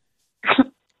πετυχαίνεις?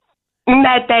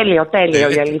 Ναι, τέλειο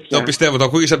η αλήθεια. Το πιστεύω, το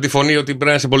ακούγεις από τη φωνή ότι πρέπει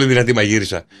να είσαι πολύ δυνατή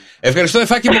μαγείρισα. Ευχαριστώ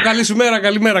Εφάκη μου, καλή σου μέρα.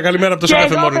 Καλημέρα από το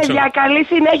Σοκαφέ Morning Show. Παιδιά, καλή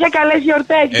συνέχεια, καλές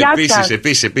γιορτές. Γεια σας.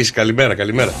 Επίσης,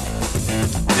 καλημέρα.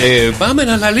 Πάμε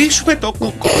να αναλύσουμε το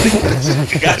κοκόρι.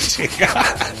 Σιγά.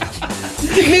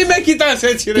 Μη με κοιτάς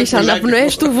έτσι, ρε. Τις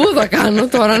αναπνοές του Βούδα κάνω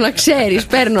τώρα, να ξέρεις.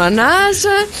 Παίρνω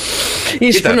ανάσα,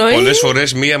 εισπνοή. Πολλές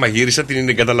φορές μία μαγείρισα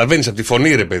την καταλαβαίνεις από τη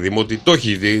φωνή, ρε παιδί μου, ότι το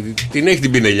έχει, την έχει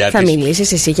την πινελιά της. Θα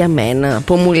μιλήσεις εσύ για μένα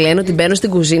που μου λένε ότι μπαίνω στην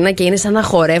κουζίνα και είναι σαν να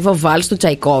χορεύω βάλς του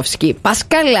Τσαϊκόφσκι. Πας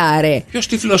καλά, ρε. Ποιος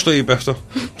τυφλός το είπε αυτό?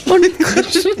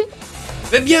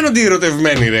 Δεν πιάνονται οι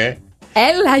ερωτευμένοι, ρε.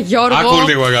 Έλα, Γιώργο. Άκου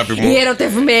λίγο, αγάπη μου. Η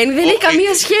ερωτευμένη δεν έχει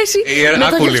καμία σχέση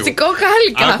με το γευστικό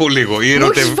χάλικα. Άκου λίγο. Μου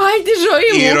έχεις φάει τη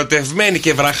ζωή μου. Οι ερωτευμένοι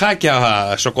και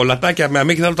βραχάκια, σοκολατάκια με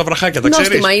αμύγδαλα τα βραχάκια, τα ξέρεις?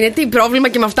 Νόστιμα είναι, τι πρόβλημα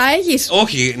και με αυτά έχεις?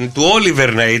 Όχι, του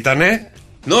Όλιβερ να ήτανε,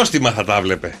 νόστιμα θα τα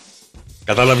βλέπε.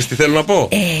 Κατάλαβες τι θέλω να πω?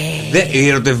 Οι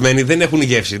ερωτευμένοι δεν έχουν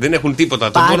γεύση, δεν έχουν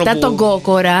τίποτα. Πάτα τον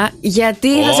κόκορα, γιατί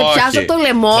θα σε πιάσω το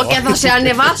λαιμό και θα σε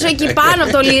ανεβάσω εκεί πάνω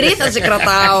από το λυρί, θα σε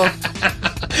κρατάω.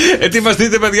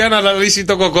 Ετοιμαστείτε, παιδιά, να αναλύσει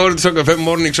το κοκόρι του καφέ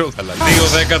Morning Show. 2,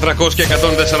 10, 300 και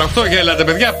 104,8. Για ελάτε,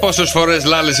 παιδιά, πόσες φορές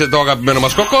λάλεσε το αγαπημένο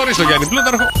μας κοκόρι στο Γιάννη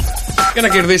Πλούταρχο. Και να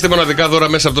κερδίσετε μοναδικά δώρα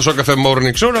μέσα από το Σοκαφέ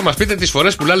Morning Show. Να μας πείτε τις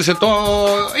φορές που λάλεσε το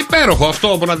υπέροχο αυτό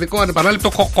μοναδικό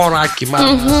ανεπανάληπτο κοκοράκι μας.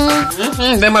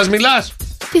 Δεν μας μιλάς?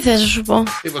 Τι θες να σου πω?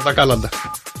 Τίποτα, κάλαντα.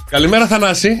 Καλημέρα,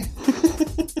 Θανάση.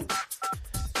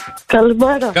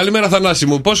 Καλημέρα. Καλημέρα, Θανάση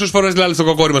μου. Πόσες φορές λάλεσε το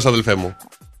κοκόρι μας, αδελφέ μου?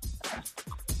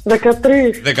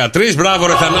 13. 13, μπράβο,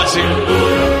 ρε Θανάση.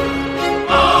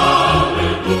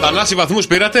 Θανάση, βαθμούς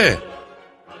πήρατε?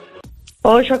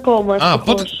 Όχι ακόμα. Α,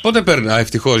 πότε παίρνει? Α,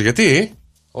 ευτυχώς. Γιατί?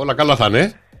 Όλα καλά θα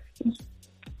είναι.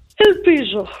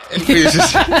 Ελπίζω.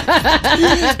 Ελπίζεις.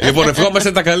 Λοιπόν,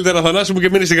 ευχόμαστε τα καλύτερα, Θανάση μου, και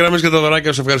μείνει στη γραμμή και τα δωράκια.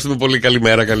 Σας ευχαριστούμε πολύ.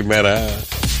 Καλημέρα, καλημέρα.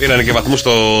 Πήρανε και βαθμούς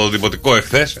στο δημοτικό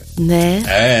εχθές. Ναι.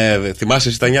 Θυμάσαι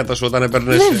εσύ τα νιάτα σου όταν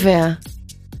έπαιρνες? Βέβαια.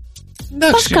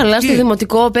 Πας καλά στο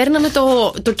δημοτικό, παίρναμε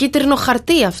το κίτρινο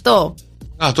χαρτί αυτό.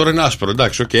 Α, τώρα είναι άσπρο,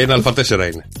 εντάξει, οκ, ένα Α4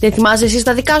 είναι. Δεν θυμάσαι εσύ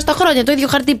τα δικά σου τα χρόνια, το ίδιο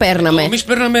χαρτί παίρναμε. Εμείς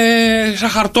παίρναμε σαν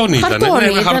χαρτόνι. Ήταν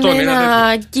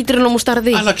ένα κίτρινο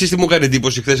μουσταρδί. Αλλά ξέρεις τι μου έκανε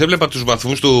εντύπωση χθες? Έβλεπα τους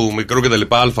βαθμούς του μικρού κτλ.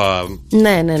 Α.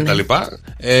 Ναι.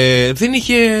 Δεν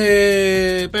είχε.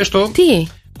 Πες το. Τι?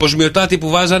 Ποσμιωτάτη που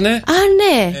βάζανε. Α,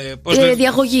 ναι.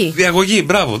 Διαγωγή. Διαγωγή,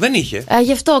 μπράβο, δεν είχε.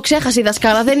 Γι' αυτό ξέχασε η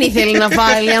δασκάλα. Δεν ήθελε να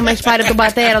βάλει, άμα έχει πάρει από τον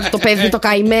πατέρα του το παιδί το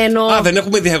καημένο. Α, δεν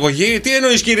έχουμε διαγωγή. Τι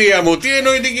εννοείς, κυρία μου? Τι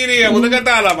εννοεί την κυρία μου? Δεν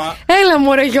κατάλαβα. Έλα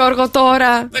μου, ρε Γιώργο,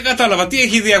 τώρα. Δεν κατάλαβα. Τι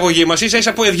έχει η διαγωγή μας?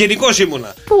 Ίσα που ευγενικός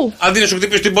ήμουνα. Πού? Αντί να σου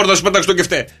χτυπήσει την πόρτα, σου πέταξε το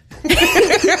κεφτέ. Δεν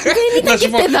ήταν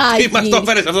κεφτεδάκι. Τι μας το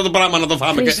έφερες αυτό το πράγμα να το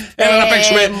φάμε? Έλα να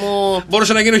παίξουμε.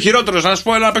 Μπορούσε να γίνει ο χειρότερος. Να σου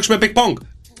πω, έλα να παίξουμε πικ-πονγκ.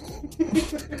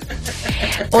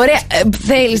 Ωραία,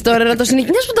 θέλεις τώρα να το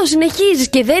συνεχίσεις, που το συνεχίζεις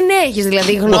και δεν έχεις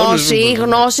δηλαδή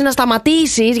γνώση να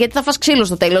σταματήσεις, γιατί θα φας ξύλο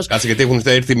στο τέλος. Κάτσε, γιατί έχουν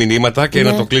έρθει μηνύματα και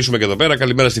να το κλείσουμε και εδώ πέρα.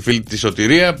 Καλημέρα στη φίλη τη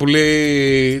Σωτηρία που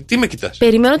λέει: τι με κοιτάς?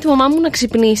 Περιμένω τη μαμά μου να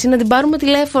ξυπνήσει, να την πάρουμε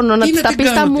τηλέφωνο, να της τα πει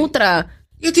στα μούτρα.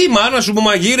 Γιατί η μάνα σου μου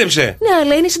μαγείρεψε? Ναι,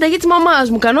 αλλά είναι η συνταγή της μαμάς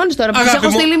μου. Κανόνες τώρα που της έχω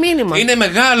στείλει μήνυμα. Είναι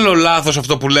μεγάλο λάθος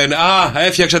αυτό που λένε. Α,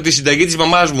 έφτιαξα τη συνταγή της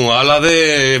μαμάς μου, αλλά δεν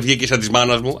βγήκε σαν της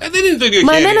μάνας μου. Δεν είναι το ίδιο.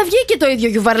 Μα εμένα βγήκε το ίδιο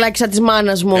γιουβαρλάκι σαν της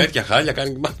μάνας μου. Τέτοια χάλια κάνει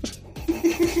η μάνα.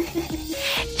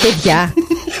 Παιδιά,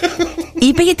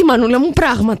 είπε για τη μανούλα μου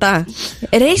πράγματα.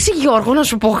 Ρε εσύ Γιώργο, να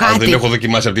σου πω κάτι. Δεν έχω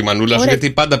δοκιμάσει από τη μανούλα σου,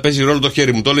 γιατί πάντα παίζει ρόλο το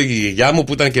χέρι μου. Το έλεγε η γιαγιά μου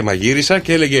που ήταν και μαγείρισα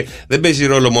και έλεγε: δεν παίζει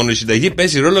ρόλο μόνο η συνταγή,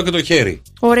 παίζει ρόλο και το χέρι.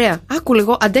 Ωραία. Άκου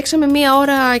λίγο, αντέξαμε μία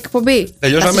ώρα εκπομπή.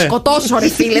 Τελειώσαμε. Θα σε σκοτώσω, ρε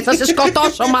φίλε, θα σε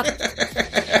σκοτώσω,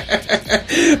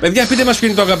 Παιδιά, πείτε μας ποιο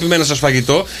είναι το αγαπημένο σας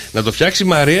φαγητό. Να το φτιάξει η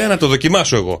Μαρία, να το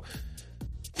δοκιμάσω εγώ.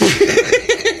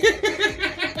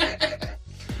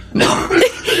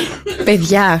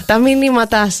 Παιδιά, τα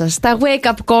μηνύματά σας, τα wake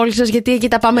up calls σας, γιατί εκεί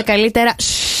τα πάμε καλύτερα.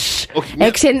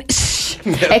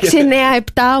 6, 9,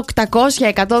 7, 800,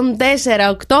 104,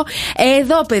 8.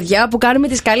 Εδώ, παιδιά, που κάνουμε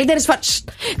τις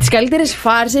καλύτερες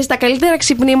φάρσες, τα καλύτερα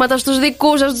ξυπνήματα στους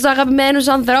δικούς σας, στους αγαπημένους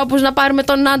ανθρώπους, να πάρουμε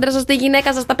τον άντρα σας, τη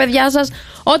γυναίκα σας, τα παιδιά σας,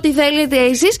 ό,τι θέλετε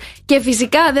εσείς. Και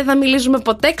φυσικά δεν θα μιλήσουμε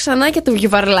ποτέ ξανά για το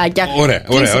γιουβαρλάκια. Ωραία.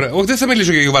 Όχι, δεν θα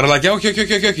μιλήσω για γιουβαρλάκια.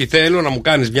 Όχι. Θέλω να μου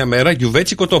κάνεις μια μέρα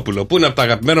γιουβέτσι κοτόπουλο, που είναι από τα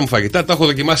αγαπημένα μου φαγητά. Τα έχω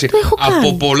δοκιμάσει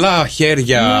από πολλά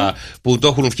χέρια που το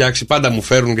έχουν φτιάξει. Πάντα μου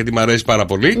φέρουν γιατί μου αρέσει πάρα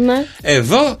πολύ. Ναι.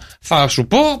 Εδώ θα σου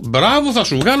πω μπράβο, θα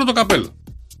σου βγάλω το καπέλο.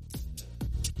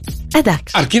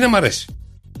 Εντάξει. Αρκεί να μ' αρέσει.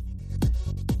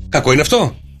 Κακό είναι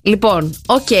αυτό? Λοιπόν,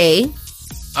 οκ.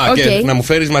 Και να μου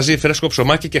φέρεις μαζί φρέσκο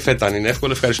ψωμάκι και φέτα, αν είναι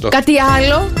εύκολο, ευχαριστώ. Κάτι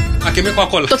άλλο? Α, και μια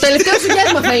κοκακόλα. Το τελευταίο σου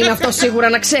γεύμα θα είναι αυτό, σίγουρα,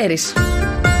 να ξέρεις.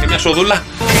 Και μια σοδούλα.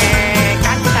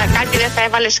 Κάτι δεν θα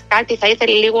έβαλες, κάτι θα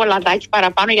ήθελε λίγο λαδάκι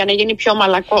παραπάνω για να γίνει πιο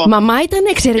μαλακό. Μαμά, ήταν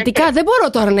εξαιρετικά. Δεν μπορώ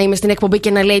τώρα να είμαι στην εκπομπή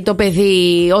και να λέει το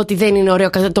παιδί ότι δεν είναι ωραίο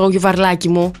το γιουβαρλάκι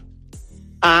μου.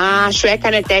 Α, σου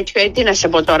έκανε τέτοιο, τι να σε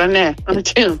πω τώρα, ναι.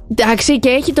 Εντάξει, και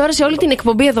έχει τώρα σε όλη την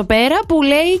εκπομπή εδώ πέρα που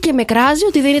λέει και με κράζει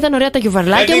ότι δεν ήταν ωραία τα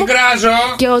γιουβαρλάκια μου.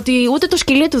 Και ότι ούτε το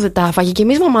σκυλί του δεν τα έφαγε. Και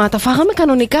εμείς, μαμά, τα φάγαμε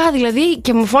κανονικά, δηλαδή.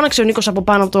 Και μου φώναξε ο Νίκος από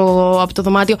πάνω από το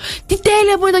δωμάτιο. Τι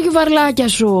τέλεια που είναι τα γιουβαρλάκια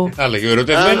σου. Θα έλεγε ο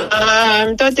ερωτευμένος.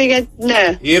 Τότε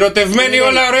ναι. Οι ερωτευμένοι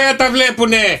όλα ωραία τα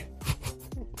βλέπουνε.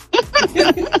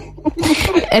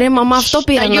 Ρε μαμά, αυτό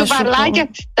πήρα να σου πω.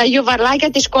 Τα γιουβαρλάκια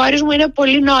της κόρης μου είναι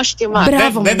πολύ νόστιμα.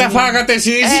 Δεν τα φάγατε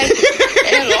εσείς?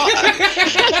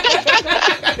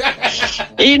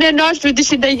 Είναι νόστιμη, τη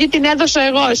συνταγή την έδωσα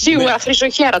εγώ. Σίγουρα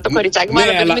χρυσοχέρα το κοριτσάκι.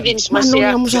 Μάλλον μην δίνει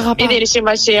σημασία. Μην δίνει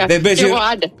σημασία. Εγώ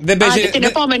άντε την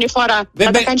επόμενη φορά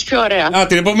να τα κάνεις πιο ωραία. Α,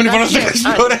 την επόμενη φορά θα τα κάνεις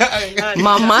πιο ωραία.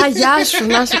 Μαμά, γεια σου,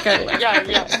 να είσαι καλά.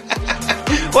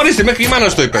 Ορίστε, μέχρι η μάνα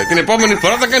σου το είπε. Την επόμενη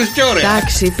φορά θα κάνεις πιο ωραία.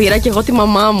 Εντάξει, πήρα κι εγώ τη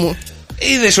μαμά μου.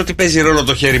 Είδες ότι παίζει ρόλο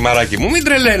το χέρι, μαράκι μου. Μην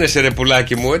τρελαίνεσαι, ρε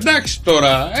πουλάκι μου. Εντάξει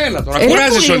τώρα, έλα τώρα.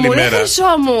 Κουράζεσαι όλη μέρα.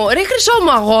 Ρε χρυσό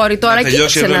μου αγόρι τώρα. Να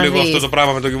τελειώσει εδώ λίγο αυτό το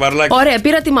πράγμα με το γιουβαρλάκι. Ωραία,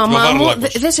 πήρα τη μαμά μου.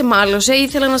 Δεν σε μάλωσε,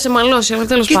 ήθελα να σε μαλώσει. Αλλά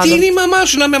τέλος πάντων. Και τι είναι η μαμά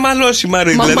σου να με μαλώσει,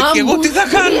 Μαρή? Δηλαδή, και εγώ τι θα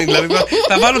κάνω? Δηλαδή,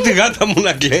 θα βάλω τη γάτα μου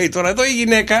να κλαίει τώρα. Εδώ η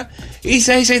γυναίκα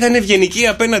ίσα ίσα ήταν ευγενική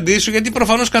απέναντί σου, γιατί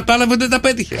προφανώς κατάλαβε ότι δεν τα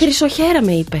πέτυχε. Χρυσοχέρα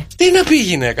με είπε. Τι να πει η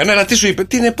γυναίκα? Ναι, αλλά τι σου είπε?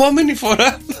 Την επόμενη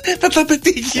φορά θα τα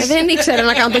πετύχεις. Δεν ήξερα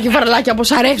να κάνω το γιουβαρλάκια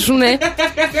όπως αρέσουνε.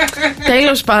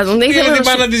 Τέλος πάντων. Δεν ήθελα να την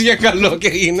πάνε για καλό και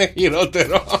είναι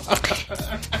χειρότερο.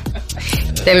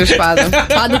 Τέλος πάντων.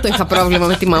 Πάντα το είχα πρόβλημα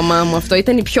με τη μαμά μου αυτό.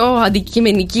 Ήταν η πιο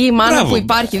αντικειμενική μάνα που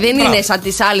υπάρχει. Δεν είναι σαν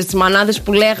τις άλλες τις μανάδες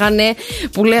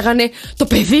που λέγανε το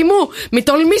παιδί μου, μη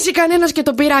τολμήσει κανένας και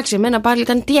το πειράξει. Εμένα πάλι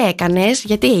ήταν τι έκανες,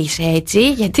 γιατί είσαι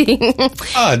έτσι, γιατί.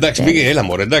 Α, εντάξει, πήγε, έλα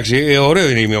μωρέ, εντάξει, ωραίο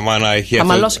είναι η μάνα. Θα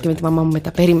μαλώσω και με τη μαμά μου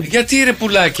μετά, περίμενε. Γιατί ρε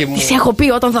πουλάκι μου? Της έχω πει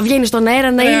όταν θα βγαίνει στον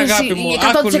αέρα να είναι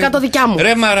 100% δικιά μου.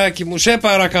 Ρε μαράκι μου, σε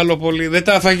παρακαλώ πολύ, δεν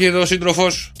τα έφαγε ο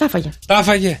σύντροφός? Τα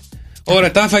έφαγε.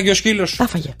 Ωραία, τα έφαγε ο σκύλος.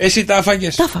 Εσύ τα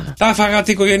έφαγες? Τα έφαγα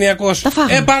τι οικογενειακός?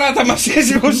 Παράτα μας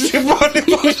εσύ εγώ στους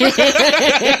υπόλοιπους.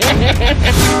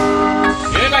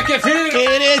 Έλα κεφίρ.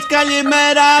 Κυρίες,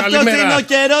 καλημέρα. Αυτός είναι ο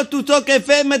καιρός του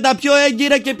Σοκεφέ με τα πιο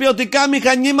έγκυρα και ποιοτικά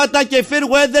μηχανήματα.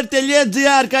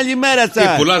 Kefirweather.gr. Καλημέρα σας. Τι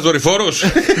πουλάς δορυφόρους?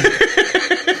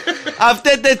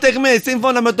 Αυτές τις στιγμές,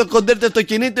 σύμφωνα με το κοντέρ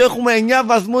αυτοκινήτου, έχουμε 9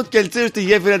 βαθμούς Κελσίου στη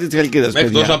γέφυρα της Χαλκίδας. Μέχρι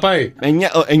τόσο πάει.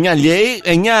 9 λέει,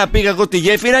 9 πήγα εγώ στη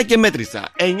γέφυρα και μέτρησα.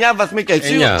 9 βαθμοί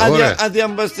Κελσίου,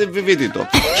 αδιαμφισβήτητο.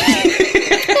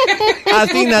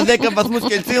 Αθήνα 10 βαθμούς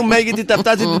Κελσίου, μέγιστη θα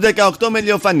φτάσει του 18 με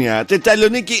ηλιοφάνεια.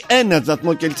 Θεσσαλονίκη 1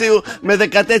 βαθμό Κελσίου με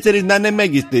 14 να είναι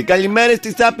μέγιστη. Καλημέρες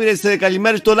στις άπειρες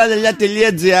καλημέρες στο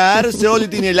lalala.gr σε όλη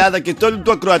την Ελλάδα και σε όλους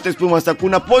τους ακροατές που μας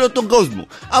ακούν από όλο τον κόσμο.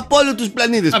 Από όλους τους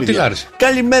πλανήτες.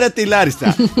 Καλημέρα τη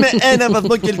Λάρισα με 1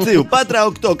 βαθμό Κελσίου.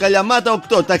 Πάτρα 8, Καλιαμάτα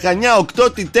 8, τα Χανιά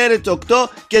 8, τη Τέρετς 8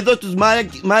 και εδώ στους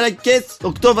Μάρακες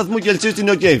 8 βαθμού Κελσίου στην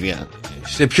Οκέβια.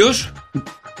 Σε ποιους?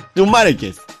 Του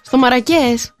Μάρακες. Στο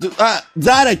Μαρακές.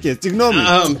 Τζάρακες, συγγνώμη.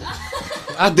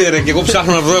 Άντε ρε, και εγώ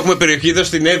ψάχνω να βρω. Έχουμε περιοχή εδώ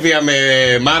στην Εύβοια με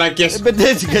Μάρακες.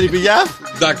 Έτσι, καλή πηγιά.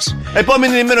 Εντάξει.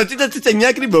 Επόμενη ημεροτήτα στις 9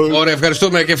 ακριβώς. Ωραία,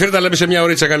 ευχαριστούμε. Και φύρτα λέμε σε μια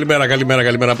ωρίτσα.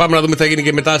 Καλημέρα. Πάμε να δούμε τι θα γίνει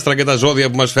και με τα άστρα και τα ζώδια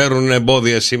που μας φέρουν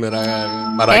εμπόδια σήμερα.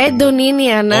 Έντονη είναι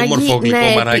η ανάγκη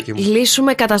να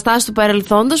λύσουμε καταστάσεις του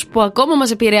παρελθόντος που ακόμα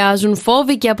μας επηρεάζουν.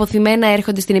 Φόβοι και αποθυμένα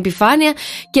έρχονται στην επιφάνεια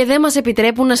και δεν μας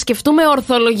επιτρέπουν να σκεφτούμε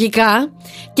ορθολογικά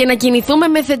και να κινηθούμε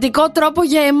με θετικό τρόπο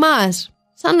για εμάς.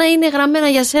 Σαν να είναι γραμμένα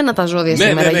για σένα τα ζώδια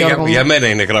σήμερα, Γιώργο. Για μένα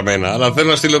είναι γραμμένα. Αλλά θέλω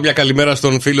να στείλω μια καλημέρα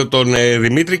στον φίλο τον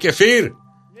Δημήτρη και Φύρ.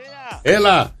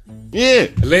 Έλα.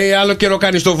 Λέει άλλο καιρό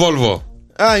κάνει στο Βόλβο.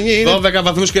 12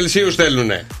 βαθμούς Κελσίου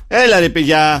στέλνουνε. Έλα ρε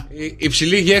παιδιά.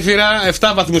 Υψηλή γέφυρα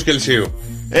 7 βαθμούς Κελσίου.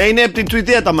 Είναι από την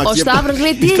Τουητία τα μάτια. Ο Σταύρος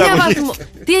λέει τι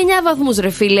 9 βαθμούς ρε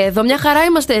φίλε. Εδώ μια χαρά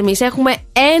είμαστε εμείς. Έχουμε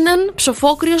έναν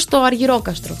ψοφόκριο στο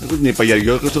Αργυρόκαστρο. Εγώ δεν είπα για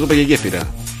Αργυρόκαστρο, εγώ είπα για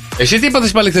γέφυρα. Εσύ τι είπατε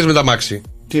πάλι χθες με τα μάξι?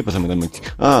 Τι είπα με τα μάξι?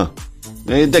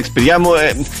 Εντάξει παιδιά μου,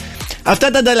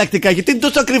 αυτά τα ανταλλακτικά γιατί είναι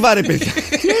τόσο ακριβά ρε παιδιά?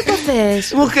 Τι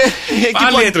έπαθες?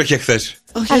 Πάλι έτρεχε χθες.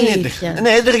 Ναι,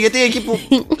 έτρεχε γιατί εκεί που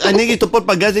ανοίγει το πορ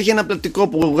παγκάζ έχει ένα πλαστικό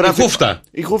που γράφει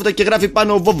η χούφτα και γράφει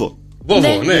πάνω Βόβο.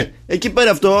 Βόβο, ναι. Εκεί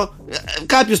πέρα αυτό,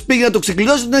 κάποιος πήγε να το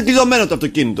ξεκλειδώσει, είναι κλειδωμένο το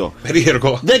αυτοκίνητο.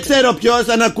 Περίεργο. Δεν ξέρω ποιος,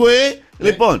 αν ακούει.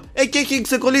 Λοιπόν, και έχει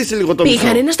ξεκολλήσει λίγο το μισό.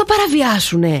 Πήγανε να στο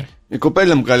παραβιάσουνε. Η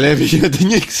κοπέλα μου καλεύει να την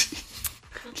ανοίξει.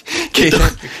 Και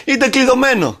ήταν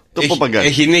κλειδωμένο το ποπαγκάζ.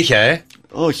 Έχει νύχια,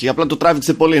 Όχι, απλά το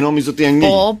τράβηξε πολύ, νόμιζε ότι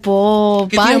ανοίγει.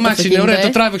 Και τι αμάξι είναι, ωραία, το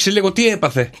τράβηξε λίγο, τι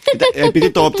έπαθε?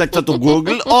 Επειδή το έψαξα το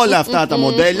Google, όλα αυτά τα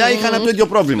μοντέλα είχαν το ίδιο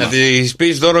πρόβλημα. Να τη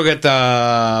πει δώρο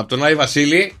από τον Άι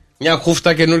Βασίλη Μια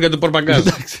χούφτα καινούργια του πορπαγκάζ.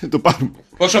 Εντάξει, το πάρουμε.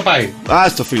 Πόσο πάει?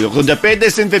 Άστο φίλο. 85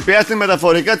 συνθεπιάστε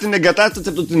μεταφορικά την εγκατάσταση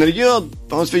από το συνεργείο.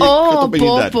 Θα μας φύγει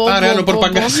 150. Άρα ένα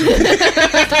πορπαγκάζ.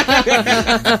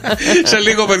 Σε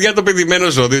λίγο, παιδιά, το πηδημένο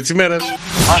ζώδιο της ημέρας.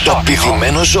 Το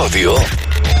πηδημένο ζώδιο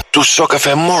του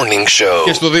Σοκαφέ Morning Show.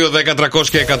 Και στο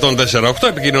 210-300-1048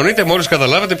 επικοινωνείτε μόλις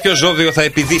καταλάβετε ποιο ζώδιο θα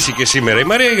επιδύσει και σήμερα η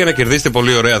Μαρία για να κερδίσετε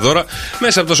πολύ ωραία δώρα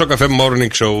μέσα από το Σοκαφέ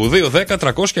Morning Show.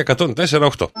 210-300-1048.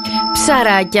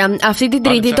 Ψαράκια, αυτή την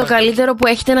Τρίτη το καλύτερο που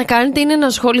έχετε να κάνετε είναι να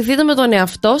ασχοληθείτε με τον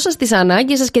εαυτό σας, τις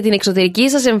ανάγκες σας και την εξωτερική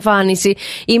σας εμφάνιση.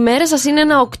 Η μέρα σας είναι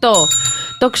ένα 8.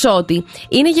 Τοξότη,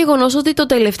 είναι γεγονός ότι το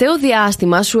τελευταίο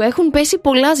διάστημα σου έχουν πέσει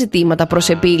πολλά ζητήματα προς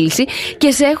επίλυση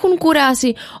και σε έχουν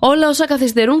κουράσει. Όλα όσα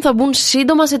καθυστερούν θα μπουν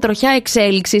σύντομα σε τροχιά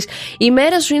εξέλιξης. Η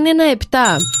μέρα σου είναι ένα 7.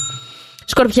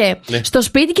 Σκορπιέ, στο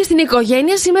σπίτι και στην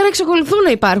οικογένεια σήμερα εξακολουθούν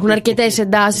να υπάρχουν αρκετές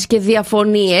εντάσεις και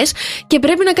διαφωνίες και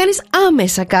πρέπει να κάνεις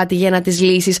άμεσα κάτι για να τις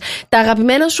λύσεις. Τα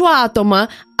αγαπημένα σου άτομα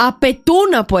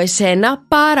απαιτούν από εσένα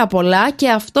πάρα πολλά και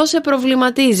αυτό σε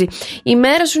προβληματίζει. Η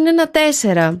μέρα σου είναι ένα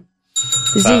 4.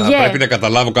 Ζυγέ. Πρέπει να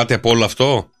καταλάβω κάτι από όλο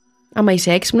αυτό. Άμα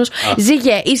είσαι έξυπνος.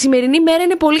 Ζυγέ, η σημερινή μέρα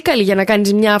είναι πολύ καλή για να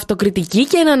κάνεις μια αυτοκριτική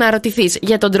και να αναρωτηθείς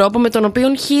για τον τρόπο με τον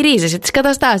οποίο χειρίζεσαι τις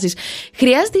καταστάσεις.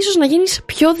 Χρειάζεται ίσως να γίνεις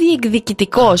πιο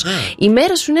διεκδικητικός. Η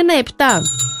μέρα σου είναι ένα 7.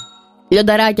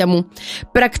 Λιονταράκια μου,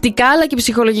 πρακτικά αλλά και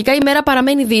ψυχολογικά η μέρα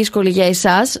παραμένει δύσκολη για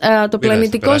εσάς. Το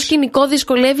πλανητικό σκηνικό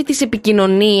δυσκολεύει τις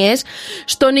επικοινωνίες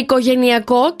στον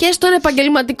οικογενειακό και στον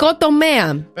επαγγελματικό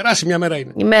τομέα. Περάσει μια μέρα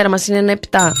είναι. Η μέρα μας είναι ένα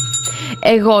 7.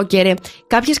 Εγώ και ρε,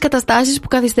 κάποιες καταστάσεις που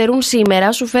καθυστερούν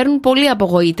σήμερα σου φέρνουν πολύ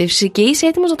απογοήτευση και είσαι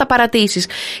έτοιμος να τα παρατήσεις.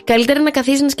 Καλύτερα να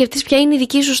καθίσεις να σκεφτείς ποια είναι η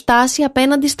δική σου στάση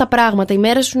απέναντι στα πράγματα. Η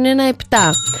μέρα σου είναι ένα 7.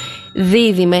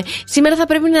 Δίδυμε, σήμερα θα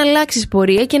πρέπει να αλλάξεις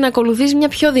πορεία και να ακολουθείς μια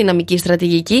πιο δυναμική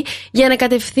στρατηγική για να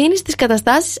κατευθύνεις τις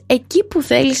καταστάσεις εκεί που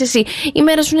θέλεις εσύ. Η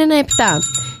μέρα σου είναι ένα 7.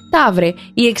 Ταύρε,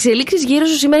 οι εξελίξεις γύρω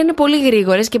σου σήμερα είναι πολύ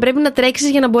γρήγορες και πρέπει να τρέξεις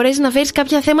για να μπορέσεις να φέρεις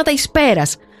κάποια θέματα εις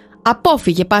πέρας.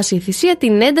 Απόφυγε πάση θυσία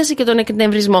την ένταση και τον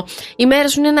εκνευρισμό. Η μέρα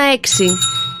σου είναι ένα 6.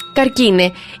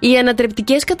 Καρκίνε, οι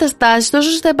ανατρεπτικές καταστάσεις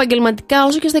τόσο στα επαγγελματικά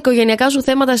όσο και στα οικογενειακά σου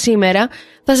θέματα σήμερα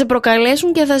θα σε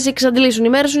προκαλέσουν και θα σε εξαντλήσουν. Η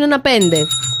μέρα σου είναι ένα 5.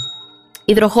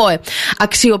 Υδροχόε,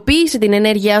 αξιοποίησε την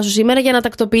ενέργειά σου σήμερα για να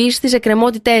τακτοποιήσεις τις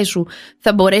εκκρεμότητές σου.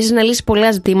 Θα μπορέσεις να λύσεις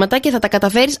πολλά ζητήματα και θα τα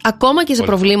καταφέρεις ακόμα και σε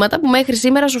προβλήματα που μέχρι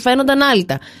σήμερα σου φαίνονταν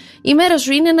άλυτα. Η μέρα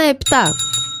σου είναι ένα 7.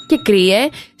 Και Κρύε,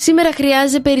 σήμερα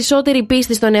χρειάζεται περισσότερη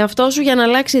πίστη στον εαυτό σου για να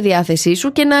αλλάξει η διάθεσή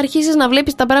σου και να αρχίσεις να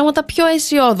βλέπεις τα πράγματα πιο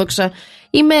αισιόδοξα.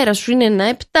 Η μέρα σου είναι ένα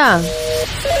 7.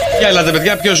 Για έλατε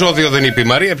παιδιά, ποιο ζώδιο δεν είπε η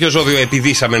Μαρία, ποιο ζώδιο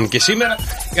επιδύσαμε και σήμερα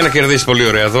για να κερδίσει πολύ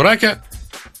ωραία δωράκια.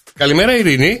 Καλημέρα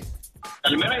Ειρήνη.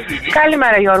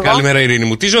 Καλημέρα Γιώργο. Καλημέρα Ειρήνη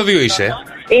μου, τι ζώδιο είσαι?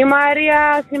 Η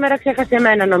Μαρία σήμερα ξέχασε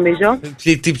εμένα νομίζω.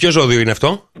 Ποιο ζώδιο είναι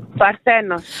αυτό?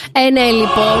 Παρθένος. Ναι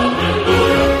λοιπόν.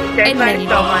 Σε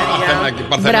ευχαριστώ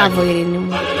Μαρία. Μπράβο Ειρήνη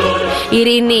μου.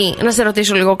 Ειρήνη, να σε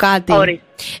ρωτήσω λίγο κάτι.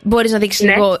 Μπορείς να δείξεις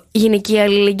λίγο γυναική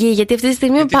αλληλεγγύη, γιατί αυτή τη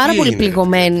στιγμή είμαι πάρα πολύ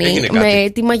πληγωμένη με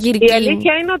τη μαγειρική. Η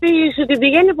αλήθεια είναι ότι σου την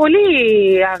πηγαίνει πολύ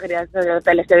άγρια τα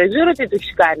τελευταία. Δεν ξέρω τι του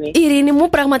έχει κάνει. Ειρήνη μου,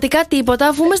 πραγματικά τίποτα,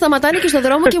 αφού με σταματάνε και στο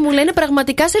δρόμο και μου λένε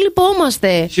πραγματικά σε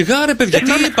λυπόμαστε. Σιγά ρε παιδιά,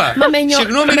 τι είπα?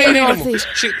 Συγγνώμη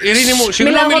Ειρήνη μου,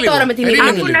 συγγνώμη λίγο. Μιλάω τώρα με την Ειρήνη.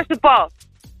 Άκου να σου πω.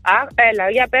 Έλα,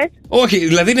 για πες. Όχι,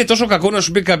 δηλαδή είναι τόσο κακό να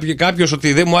σου πει κάποιος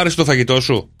ότι δεν μου άρεσε το φαγητό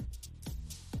σου?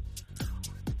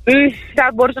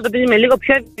 Θα μπορούσα να το πεις με λίγο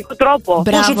πιο ευγενικό τρόπο.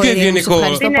 Πόσο πιο ευγενικό?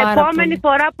 Την επόμενη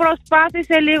φορά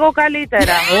προσπάθησε λίγο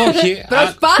καλύτερα. Όχι.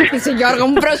 Προσπάθησε Γιώργο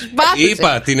μου, προσπάθησε.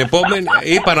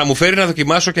 Είπα να μου φέρει να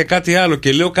δοκιμάσω και κάτι άλλο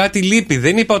και λέω κάτι λείπει.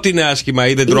 Δεν είπα ότι είναι άσχημα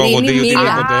ή δεν τρώγονται ή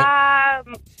οτιδήποτε.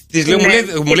 Της λέω,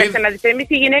 μου λέει. Εμείς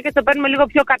οι γυναίκες το παίρνουμε λίγο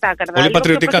πιο κατάκαρδα. Πολύ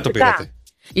πατριωτικά το πήρατε.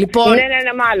 Λοιπόν,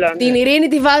 μάλλον. Την Ειρήνη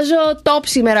τη βάζω top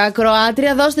σήμερα,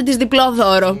 ακροάτρια. Δώστε της διπλό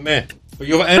δώρο. Ναι.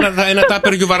 Ένα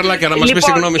τάπερ γιουβαρλάκια να μας πει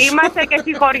συγγνώμη σου. Είμαστε και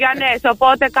συγχωριανές,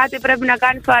 οπότε κάτι πρέπει να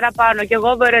κάνεις παραπάνω. Και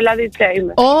εγώ βερελαδίτσα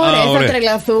είμαι. Ωραία, θα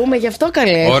τρελαθούμε, γι' αυτό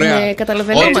καλέ.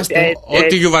 Καταλαβαίνόμαστε.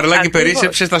 Ό,τι γιουβαρλάκι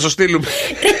περίσσεψες θα σου στείλουμε.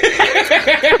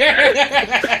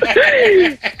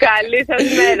 Καλή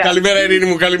σας μέρα. Καλημέρα Ειρήνη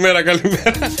μου, καλημέρα.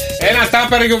 Ένα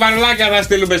τάπερ γιουβαρλάκια να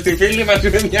στείλουμε στη φίλη μας,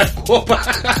 είναι μια κόπα.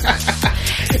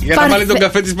 Για να βάλει τον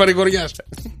καφέ της παρηγοριάς.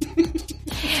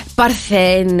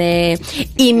 Παρθένε,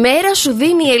 η μέρα σου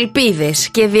δίνει ελπίδες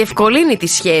και διευκολύνει τη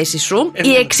σχέση σου.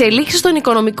 Οι εξελίξεις των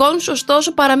οικονομικών σου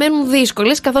ωστόσο παραμένουν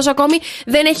δύσκολες, καθώς ακόμη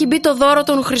δεν έχει μπει το δώρο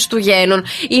των Χριστουγέννων.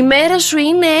 Η μέρα σου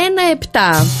είναι ένα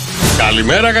 7.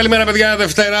 Καλημέρα παιδιά,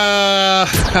 Δευτέρα.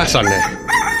 Χάσανε.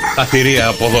 Τα θηρία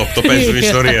από εδώ, το παίζουν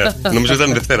ιστορία. Νομίζω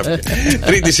ήταν Δευτέρα.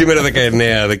 Τρίτη σήμερα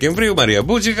 19 Δεκεμβρίου, Μαρία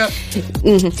Μπούτσικα.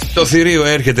 Το θηρίο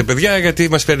έρχεται, παιδιά, γιατί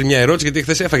μας φέρνει μια ερώτηση. Γιατί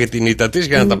χθες έφαγε την ήττα της,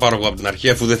 για να τα πάρω εγώ από την αρχή,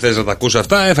 αφού δεν θες να τα ακούσει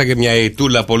αυτά. Έφαγε μια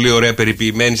ητούλα πολύ ωραία,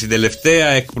 περιποιημένη στην τελευταία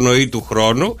εκπνοή του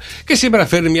χρόνου. Και σήμερα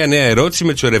φέρνει μια νέα ερώτηση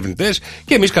με τους ερευνητές.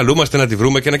 Και εμείς καλούμαστε να τη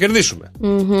βρούμε και να κερδίσουμε.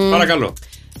 Παρακαλώ.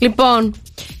 Λοιπόν.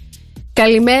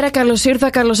 Καλημέρα, καλώς ήρθα,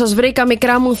 καλώς σας βρήκα,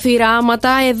 μικρά μου θηράματα.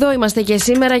 Εδώ είμαστε και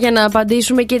σήμερα για να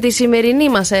απαντήσουμε και τη σημερινή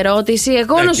μας ερώτηση.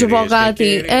 Εγώ να σου πω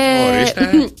κάτι.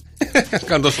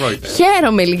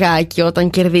 Χαίρομαι λιγάκι όταν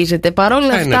κερδίζετε. Παρ'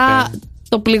 όλα αυτά,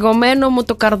 το πληγωμένο μου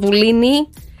το καρδουλίνι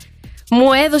μου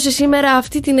έδωσε σήμερα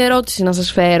αυτή την ερώτηση να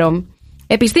σας φέρω.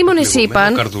 Επιστήμονες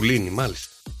είπαν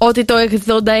ότι το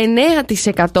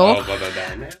 89%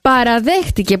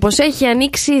 παραδέχτηκε πως έχει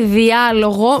ανοίξει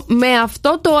διάλογο με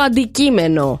αυτό το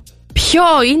αντικείμενο. Ποιο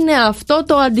είναι αυτό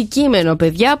το αντικείμενο,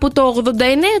 παιδιά, που το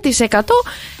 89%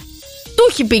 του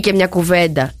έχει πει και μια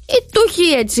κουβέντα ή του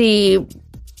έχει έτσι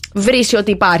βρήσει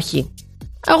ότι υπάρχει.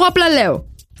 Εγώ απλά λέω.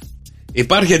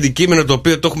 Υπάρχει αντικείμενο το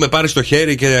οποίο το έχουμε πάρει στο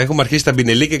χέρι και έχουμε αρχίσει τα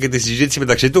μπινελίκια και τη συζήτηση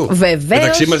μεταξύ του. Βεβαίως.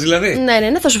 Μεταξύ μας δηλαδή.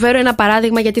 Ναι. Θα σου φέρω ένα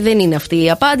παράδειγμα γιατί δεν είναι αυτή η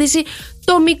απάντηση.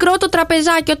 Το μικρό το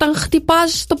τραπεζάκι όταν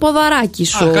χτυπάς το ποδαράκι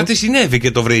σου. Κάτι συνέβη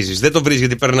και το βρίζεις. Δεν το βρίζεις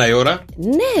γιατί περνάει η ώρα.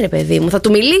 Ναι, ρε παιδί μου, θα του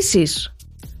μιλήσεις.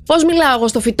 Πώς μιλάω εγώ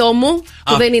στο φυτό μου,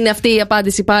 που δεν είναι αυτή η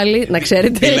απάντηση πάλι, να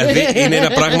ξέρετε. Δηλαδή είναι ένα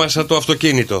πράγμα σαν το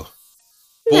αυτοκίνητο.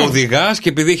 Που οδηγάς και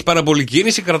επειδή έχει πάρα πολύ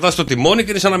κίνηση, κρατάς το τιμόνι και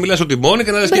είναι σαν να μιλάς στο τιμόνι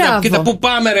και να λες: κοίτα, πού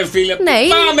πάμε, ρε φίλε. Ναι,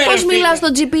 πώς μιλάς στο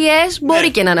GPS,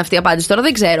 μπορεί και να είναι αυτή η απάντηση τώρα,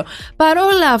 δεν ξέρω.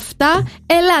 Παρόλα αυτά,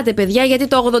 ελάτε, παιδιά, γιατί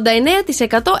το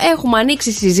 89% έχουμε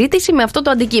ανοίξει συζήτηση με αυτό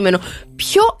το αντικείμενο.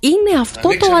 Ποιο είναι αυτό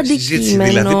το αντικείμενο?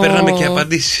 Δηλαδή, παίρναμε και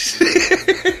απαντήσεις.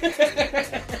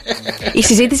 Η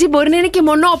συζήτηση μπορεί να είναι και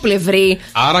μονόπλευρη.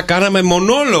 Άρα, κάναμε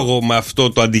μονόλογο με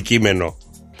αυτό το αντικείμενο.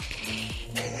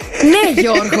 Ναι,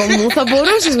 Γιώργο μου, θα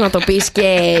μπορούσες να το πεις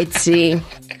και έτσι.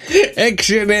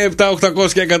 6, 9, 7,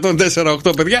 800 και 104,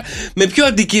 8, παιδιά. Με ποιο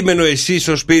αντικείμενο εσείς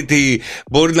στο σπίτι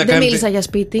μπορεί να κάνετε? Δεν μίλησα για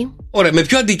σπίτι. Ωραία, με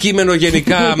ποιο αντικείμενο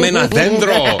γενικά? Με ένα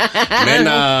δέντρο?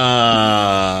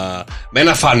 με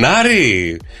ένα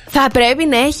φανάρι? Θα πρέπει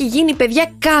να έχει γίνει,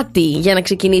 παιδιά, κάτι για να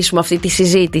ξεκινήσουμε αυτή τη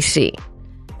συζήτηση.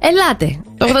 Ελάτε.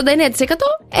 Το 89%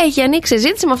 έχει ανοίξει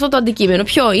συζήτηση με αυτό το αντικείμενο.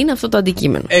 Ποιο είναι αυτό το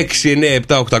αντικείμενο? 6, 9,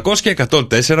 7, 800 και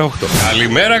 104, 8.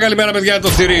 Καλημέρα, παιδιά. Το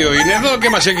θηρίο είναι εδώ και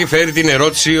μας έχει φέρει την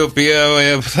ερώτηση, η οποία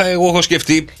εγώ έχω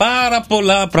σκεφτεί πάρα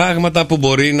πολλά πράγματα που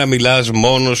μπορεί να μιλάς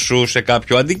μόνος σου σε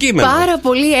κάποιο αντικείμενο. Πάρα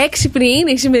πολύ έξυπνη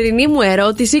είναι η σημερινή μου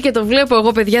ερώτηση και το βλέπω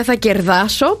εγώ, παιδιά, θα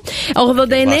κερδάσω.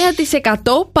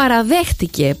 89%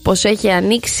 παραδέχτηκε πως έχει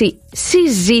ανοίξει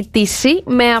συζήτηση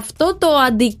με αυτό το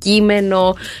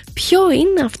αντικείμενο. Ποιο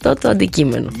είναι αυτό το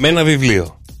αντικείμενο? Με ένα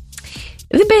βιβλίο.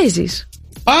 Δεν παίζεις.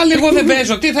 Πάλι εγώ δεν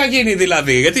παίζω. Τι θα γίνει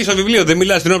δηλαδή? Γιατί στο βιβλίο δεν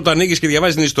μιλάς την ώρα που το ανοίγεις και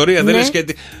διαβάζεις την ιστορία? Δεν λες και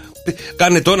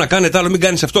κάνε το ένα, κάνε το άλλο, μην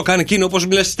κάνεις αυτό, κάνε εκείνο, όπως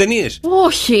μιλάς στις ταινίες.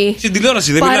 Όχι. Στην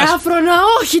τηλεόραση δεν μιλάς? Παράφρονα,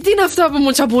 όχι. Τι είναι αυτό που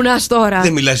μου τσαπουνάς τώρα?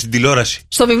 Δεν μιλάς στην τηλεόραση?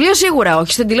 Στο βιβλίο σίγουρα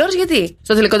όχι. Στην τηλεόραση γιατί?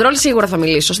 Στο τηλεκοντρόλ σίγουρα θα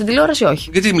μιλήσω. Στην τηλεόραση όχι.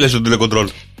 Γιατί μιλάς στο τηλεκοντρόλ?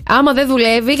 Άμα δεν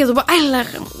δουλεύει και του πω, έλα,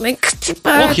 με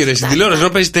χτυπά. Όχι, ρε, στην τηλεόραση να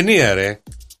παίζει ταινία, ρε.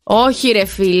 Όχι, ρε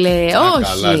φίλε,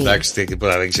 όχι. Καλά, εντάξει,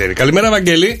 τίποτα δεν ξέρει. Καλημέρα,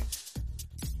 Βαγγέλη.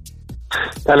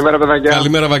 Καλημέρα, παιδάκια.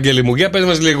 Καλημέρα, Βαγγέλη μου. Για πες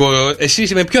μας λίγο,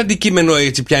 εσύ με ποιο αντικείμενο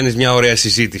έτσι πιάνεις μια ωραία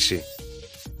συζήτηση?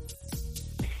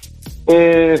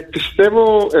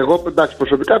 Πιστεύω, εγώ εντάξει,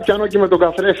 προσωπικά πιάνω και με τον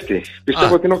καθρέφτη.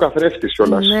 Πιστεύω ότι είναι ο καθρέφτης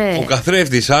κιόλας. Ναι. Ο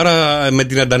καθρέφτης, άρα με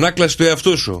την αντανάκλαση του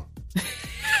εαυτού σου.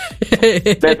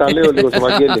 Ναι, τα λέω λίγο στο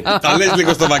Βαγγέλη. Τα λες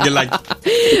λίγο στο Βαγγελάκι.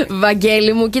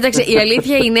 Βαγγέλη μου, κοίταξε, η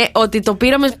αλήθεια είναι ότι το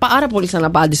πήραμε πάρα πολύ σαν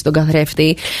απάντηση τον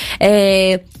καθρέφτη.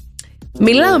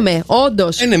 Μιλάμε,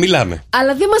 όντως. Ναι, μιλάμε.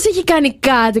 Αλλά δεν μας έχει κάνει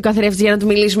κάτι ο καθρέφτης για να του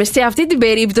μιλήσουμε. Σε αυτή την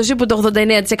περίπτωση που το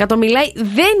 89% μιλάει,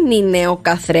 δεν είναι ο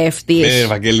καθρέφτης.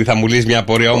 Βαγγέλη, θα μου λύσεις μια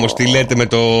απορία όμως. Τι λέτε με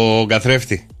τον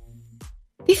καθρέφτη?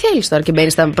 Τι θέλεις τώρα και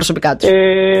μπαίνεις στα προσωπικά του?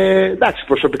 Εντάξει,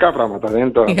 προσωπικά πράγματα. Δεν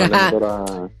είναι τώρα.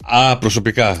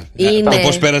 Προσωπικά. Είναι.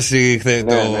 Πώς πέρασε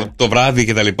το βράδυ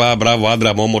και τα λοιπά. Μπράβο,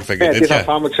 άντρα μου, όμορφε και τέτοια. Τι θα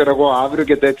φάμε, ξέρω εγώ, αύριο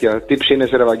και τέτοια. Τι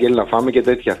ψήνεσαι, ρε Βαγγέλη, να φάμε και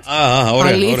τέτοια.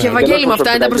 Ωραία. Αλήθεια, Βαγγέλη, με αυτά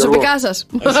είναι τα προσωπικά σας.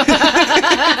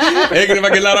 Έγινε,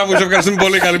 Βαγγελάρα μου, σε ευχαριστούμε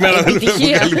πολύ.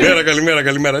 Καλημέρα.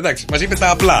 Καλημέρα. Εντάξει, μας είπε τα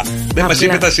απλά. Δεν μας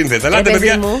είπε τα σύνθετα. Ελάτε,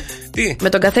 παιδιά. Τι? Με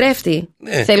τον καθρέφτη.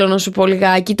 Θέλω να σου πω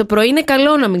λιγάκι. Το πρωί είναι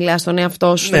καλό να μιλάς στον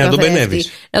εαυτό σου. Ναι, να τον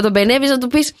πενεύεις. Να τον πενεύεις, να του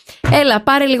πεις, έλα,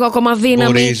 πάρε λίγο ακόμα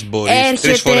δύναμη. Μπορείς.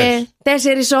 Έρχεται.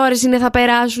 4 ώρες είναι, θα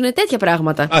περάσουν. Τέτοια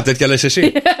πράγματα. Τέτοια λες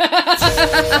εσύ.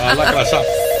 Αλλά κρασά.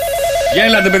 Για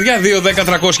ελάτε, παιδιά,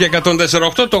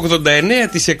 2-10-300-1048. Το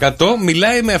 89%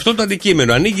 μιλάει με αυτό το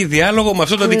αντικείμενο. Ανοίγει διάλογο με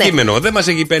αυτό το αντικείμενο. Δεν μας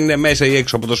έχει παίρνει μέσα ή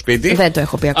έξω από το σπίτι. Δεν το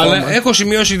έχω πει ακόμα. Αλλά έχω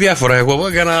σημειώσει διάφορα εγώ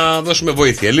για να δώσουμε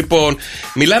βοήθεια. Λοιπόν,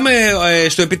 μιλάμε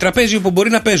στο επιτραπέζιο που μπορεί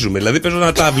να παίζουμε. Δηλαδή, παίζω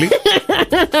ένα τάβλι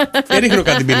και ρίχνω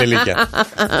κάτι πινελίκια.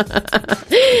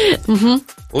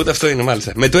 Ούτε αυτό είναι,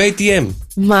 μάλιστα. Με το ATM.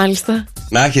 Μάλιστα.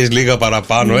 Να έχεις λίγα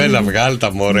παραπάνω, έλα βγάλε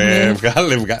τα μωρέ.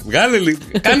 Βγάλε λίγο.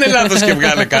 Κάνε λάθος και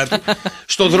βγάλε κάτι.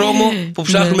 Στο δρόμο που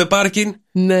ψάχνουμε πάρκινγκ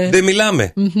δεν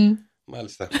μιλάμε.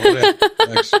 Μάλιστα, ωραία.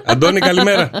 Αντώνη,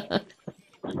 καλημέρα.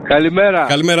 Καλημέρα.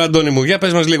 Καλημέρα, Αντώνη μου. Για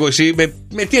πες μας λίγο εσύ,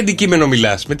 με τι αντικείμενο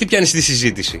μιλάς, με τι πιάνεις τη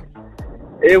συζήτηση?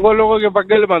 Εγώ λόγω για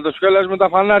επαγγέλματος κιόλας με τα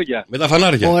φανάρια. Με τα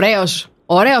φανάρια.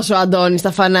 Ωραίος ο Αντώνης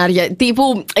στα φανάρια.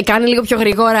 Τύπου κάνει λίγο πιο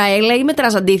γρήγορα, έλα, ή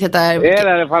μετράς αντίθετα?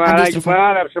 Έλα ρε φαναράκι που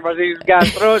άναψε, μας έχεις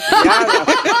γκαστρώσει.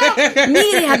 Μη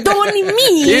ρε Αντώνη,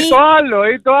 μη. Ή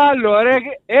το άλλο, ρε,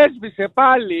 έσβησε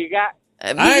πάλι.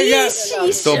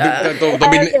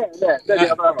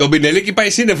 Το πινελίκι πάει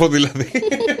σύννεφο δηλαδή.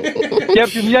 Και από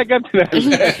τη μια και από την άλλη.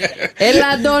 Έλα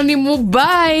Αντώνη μου,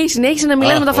 bye. Συνέχισε να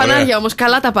μιλάς με τα φανάρια όμως,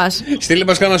 καλά τα πας. Στείλε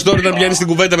μας κάνα story να πιάνεις την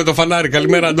κουβέντα με το φανάρι.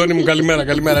 Καλημέρα Αντώνη μου,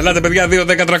 καλημέρα. Ελάτε παιδιά,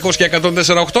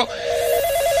 2-10-300-1048.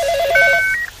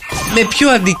 Με ποιο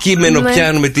αντικείμενο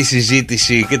πιάνουμε τη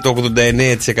συζήτηση και το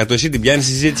 89%? Εσύ την πιάνεις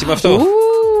τη συζήτηση με αυτό?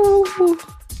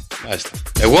 Μάλιστα.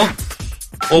 Εγώ?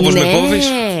 Όπως με κόβεις?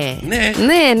 Ναι.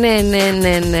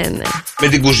 Με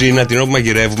την κουζίνα, την ώρα που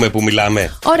μαγειρεύουμε, που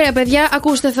μιλάμε. Ωραία παιδιά,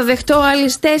 ακούστε, θα δεχτώ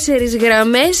άλλες 4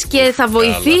 γραμμές και θα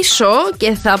βοηθήσω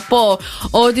και θα πω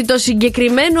ότι το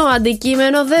συγκεκριμένο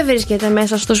αντικείμενο δεν βρίσκεται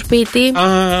μέσα στο σπίτι.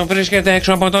 Βρίσκεται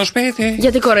έξω από το σπίτι.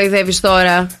 Γιατί κοροϊδεύεις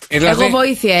τώρα? Δηλαδή, εγώ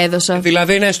βοήθεια έδωσα.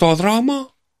 Δηλαδή είναι στο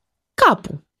δρόμο?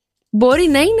 Κάπου. Μπορεί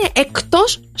να είναι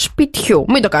εκτός σπιτιού.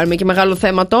 Μην το κάνουμε και μεγάλο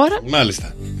θέμα τώρα.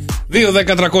 Μάλιστα.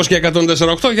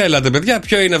 2-10-300-1048. Για ελάτε παιδιά,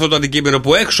 ποιο είναι αυτό το αντικείμενο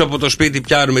που έξω από το σπίτι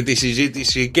πιάνουμε τη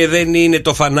συζήτηση και δεν είναι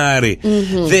το φανάρι,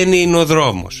 δεν είναι ο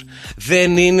δρόμος,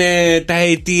 δεν είναι τα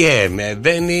ATM,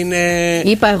 δεν είναι...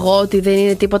 Είπα εγώ ότι δεν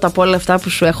είναι τίποτα από όλα αυτά που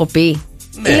σου έχω πει.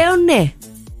 Λέω ναι.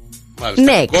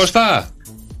 Μάλιστα. Κώστα.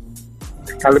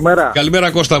 Καλημέρα.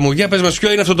 Καλημέρα Κώστα μου. Για πες μας,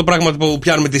 ποιο είναι αυτό το πράγμα που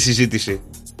πιάνουμε τη συζήτηση?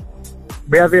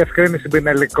 Μια διευκρίνηση,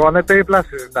 πινελικώνεται ή απλά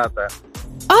συζητάτε?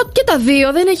 Και τα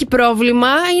δύο, δεν έχει πρόβλημα,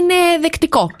 είναι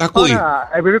δεκτικό. Ακούει.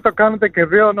 Επειδή το κάνετε και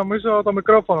δύο, νομίζω το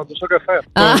μικρόφωνο του Σοκαφέ.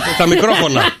 Τα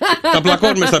μικρόφωνα. Τα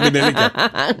πλακώνουμε στα πινελίκια.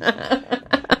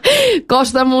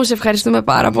 Κώστα μου, σε ευχαριστούμε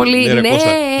πάρα πολύ. Ναι,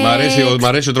 Κώστα, μ'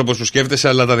 αρέσει ο τρόπος που σκέφτεσαι,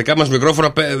 αλλά τα δικά μας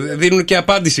μικρόφωνα δίνουν και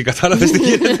απάντηση. Κατάλαβες τι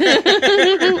γίνεται?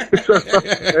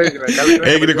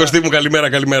 Έγινε Κωστή μου,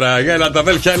 καλημέρα. Για ελάτε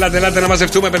αδέλφια, ελάτε να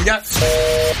μαζευτούμε παιδιά.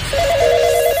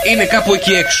 Είναι κάπου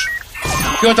εκεί έξω.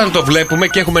 Και όταν το βλέπουμε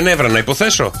και έχουμε νεύρα, να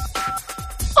υποθέσω.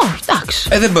 Εντάξει.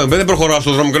 Δεν προχωράω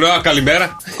στον δρόμο και λέω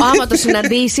καλημέρα. Άμα το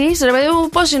συναντήσεις, ρε παιδί μου,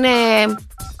 πώς είναι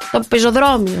το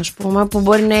πεζοδρόμιο, ας πούμε, που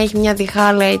μπορεί να έχει μια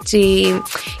διχάλα έτσι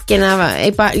και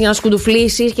να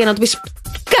σκουντουφλήσεις και να του πεις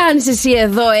κάνεις εσύ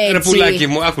εδώ έτσι? Ρε πουλάκι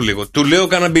μου, άκου λίγο. Του λέω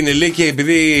κάνα πινελίκι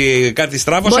επειδή κάτι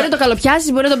στράβωσα. Μπορεί να το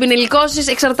καλοπιάσεις, μπορεί να το πινελικώσεις,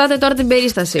 εξαρτάται τώρα την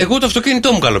περίσταση. Εγώ το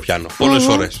αυτοκίνητό μου καλοπιάνω πολλές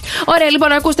φορές. Ωραία,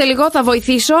 λοιπόν, ακούστε λίγο, θα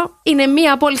βοηθήσω. Είναι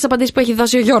μία από όλες τις απαντήσεις που έχει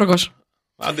δώσει ο Γιώργος.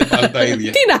 Άντε πάλι τα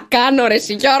ίδια. Τι να κάνω, ρε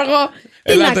εσύ Γιώργο?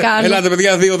 Ελάτε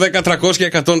παιδιά,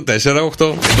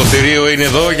 2-10-300-1048. Το θηρίο είναι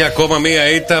εδώ για ακόμα μία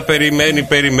ήττα.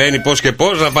 Περιμένει πώς και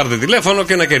πώς να πάρετε τηλέφωνο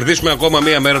και να κερδίσουμε ακόμα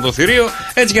μία μέρα το θηρίο.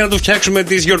 Έτσι για να του φτιάξουμε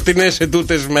τις γιορτινές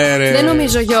ετούτες μέρες. Δεν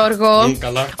νομίζω, Γιώργο.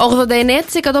 Καλά.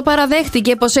 89%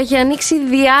 παραδέχτηκε πως έχει ανοίξει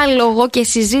διάλογο και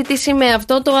συζήτηση με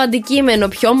αυτό το αντικείμενο.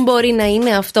 Ποιον μπορεί να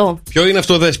είναι αυτό? Ποιο είναι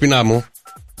αυτό, Δέσποινα μου?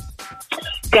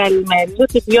 Καλημέρα,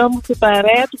 τη πιο όμορφη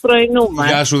παρέα του πρωινού μας.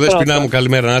 Γεια σου, Δέσποινα μου,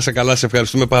 καλημέρα. Να είσαι καλά, σε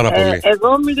ευχαριστούμε πάρα πολύ. Εγώ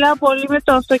μιλάω πολύ με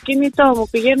το αυτοκίνητό μου.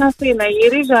 Πηγαίνω Αθήνα,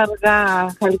 γυρίζω αργά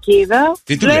Χαλκίδα.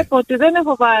 Βλέπω ότι δεν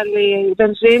έχω βάλει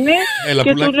βενζίνη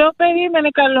και του λέω περίμενε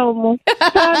καλό μου.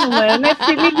 Κάνουμε, είναι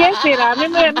ψηλή γέφυρα, μην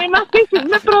με αφήσεις,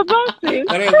 με προδώσεις.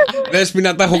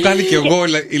 Δέσποινα, τα έχω κάνει κι εγώ,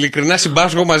 ειλικρινά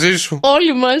συμπάσχω μαζί σου.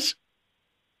 Όλοι μας.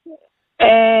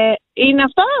 Είναι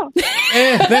αυτό?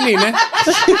 Δεν είναι.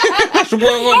 Σου πω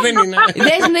εγώ, δεν είναι.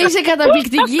 Δες να είσαι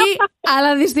καταπληκτική, αλλά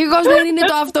δυστυχώς δεν είναι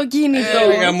το αυτοκίνητο.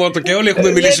 Γαμώτο, και όλοι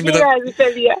έχουμε μιλήσει με τα...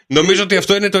 Νομίζω ότι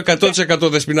αυτό είναι το 100%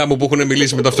 Δεσποινά μου που έχουν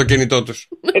μιλήσει με το αυτοκίνητό τους.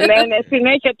 Ναι,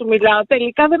 συνέχεια του μιλάω.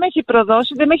 Τελικά δεν με έχει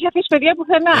προδώσει, δεν με έχει αφήσει παιδιά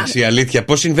πουθενά. Εσύ αλήθεια,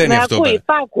 πώς συμβαίνει αυτό? Ακούει.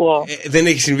 Δεν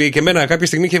έχει συμβεί και εμένα. Κάποια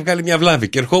στιγμή είχε βγάλει μια βλάβη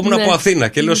και ερχόμουν από Αθήνα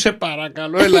και λέω σε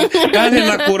παρακαλώ, έλα, κάνε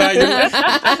ένα κουράγιο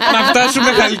να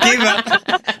φτάσουμε Χαλκίδα.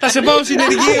 Θα σε πάω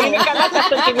συνεργείο. Είναι καλά τα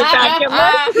αυτοκινητάκια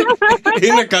μας.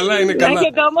 Είναι καλά, είναι καλά.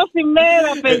 Έχετε όμως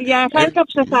ημέρα, παιδιά. Χάρηκα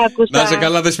που σας άκουσα. Να σε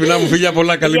καλά, Δεσποινά μου, φίλια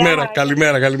πολλά.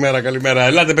 Καλημέρα.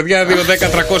 Ελάτε, παιδιά,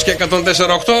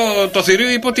 2-10-300-1048. Το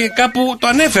θηρίο είπε ότι κάπου το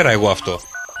ανέφερα εγώ αυτό.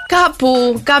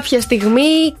 Κάπου, κάποια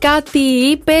στιγμή, κάτι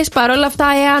είπες. Παρόλα αυτά,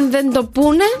 εάν δεν το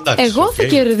πούνε, εντάξει, εγώ θα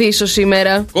κερδίσω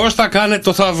σήμερα. Κώστα, κάνε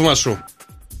το θαύμα σου.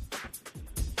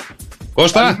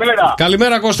 Κώστα,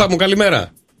 καλημέρα Κώστα μου, καλημέρα.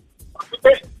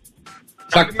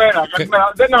 Καλημέρα.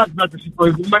 Δεν άκουσα τις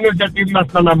προηγούμενες γιατί ήμουν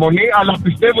στην αναμονή, αλλά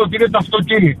πιστεύω ότι είναι το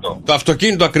αυτοκίνητο. Το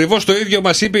αυτοκίνητο, ακριβώς το ίδιο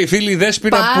μας είπε η φίλη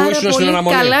Δέσποινα που ήσουν στην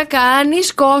αναμονή. Πάρα πολύ καλά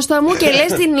κάνεις, Κώστα μου, και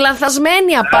λες την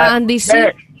λαθασμένη απάντηση.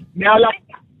 Ναι, αλλά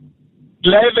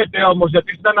κλέβετε όμως,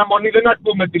 γιατί στην αναμονή δεν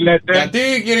ακούμε τι λέτε. Γιατί,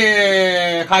 κύριε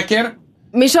Hacker?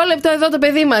 Μισό λεπτό εδώ το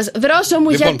παιδί μας. Δρόσο μου,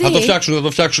 λοιπόν, γιατί. Θα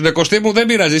το φτιάξουν. Κωστή μου, δεν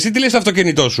πειράζει. Εσύ τι λες στο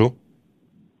αυτοκίνητό σου?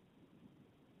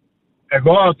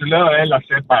 Εγώ του λέω, έλα,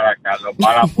 σε παρακαλώ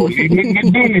πάρα πολύ.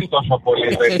 Μην πίνεις τόσο πολύ,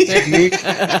 παιδί.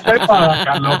 Σε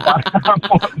παρακαλώ πάρα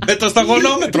πολύ. Με το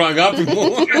σταγονόμετρο, αγάπη μου.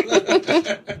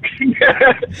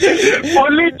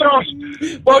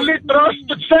 Πολύ τρως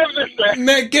και ψεύδεσαι.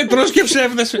 Ναι, και τρως και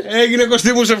ψεύδεσαι. Έγινε,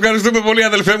 Κωστή μου, σε ευχαριστούμε πολύ,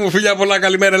 αδελφέ μου. Φίλια πολλά,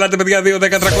 καλημέρα. Ελάτε, παιδιά,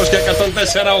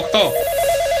 2-10-300-1048.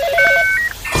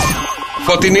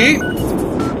 Φωτεινή.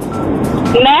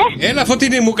 Ναι. Έλα,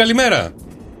 Φωτεινή μου, καλημέρα.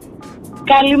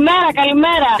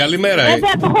 Καλημέρα.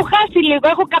 Βέβαια το έχω χάσει λίγο,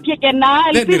 έχω κάποια κενά.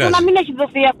 Ελπίζω να μην έχει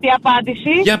δοθεί αυτή η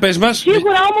απάντηση. Για πες μας.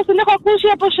 Σίγουρα όμως την έχω ακούσει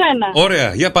από σένα. Ωραία,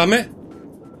 για πάμε.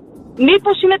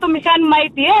 Μήπως είναι το μηχάνημα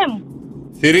ATM?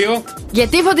 Θηρίο.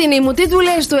 Γιατί, Φωτεινή μου, τι του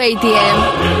λες του ATM?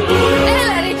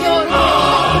 Έλα ρε Γιώργο.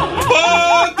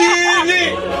 Φωτεινή.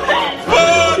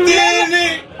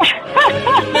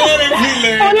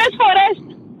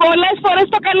 Πολλές φορές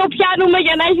το καλοπιάνουμε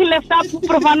για να έχει λεφτά που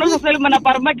προφανώς θα θέλουμε να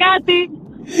πάρουμε κάτι.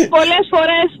 Πολλές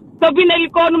φορές το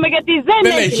πινελικώνουμε γιατί δεν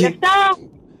έχει λεφτά.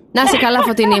 Να είσαι καλά,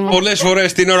 Φωτεινή μου. Πολλές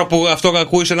φορές την ώρα που αυτό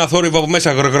ακούεις ένα θόρυβο από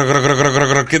μέσα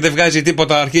και δεν βγάζει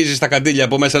τίποτα, αρχίζει στα καντήλια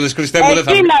από μέσα. Λες, Χριστέ μου, δεν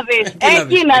θα βγει.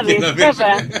 Εκεί να δεις.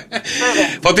 Βέβαια.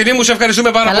 Φωτεινή μου, σε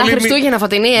ευχαριστούμε πάρα πολύ. Καλά Χριστούγεννα,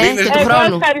 Φωτεινή, και του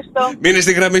χρόνου. Μείνε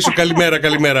στη γραμμή σου,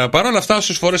 καλημέρα. Παρ' όλα αυτά,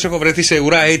 όσες φορές έχω βρεθεί σε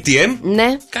ουρά ATM,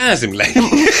 ναι, κανένας δεν μιλάει.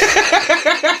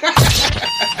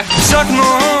 Ψάχνω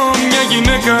μια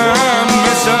γυναίκα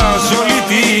μέσα σε όλη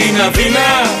την Αθήνα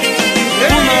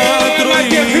που να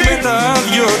τρώει με τα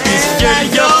δυο της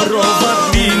χέρια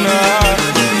προβατίνα.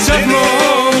 Ψάχνω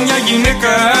μια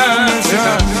γυναίκα μέσα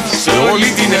σε όλη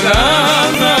την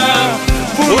Ελλάδα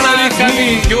που να κάνει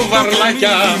δυο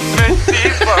βαρλάκια με τη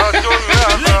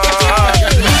φατολάδα.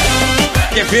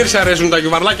 Και φύρς αρέσουν τα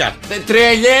γιουβαρλάκια.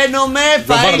 Τρελαίνομαι,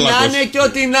 πάει να είναι και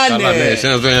ό,τι να είναι. Καλά, ναι,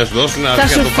 εσένα το να σου δώσουν.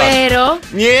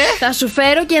 Θα σου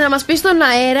φέρω και να μας πεις στον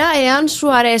αέρα εάν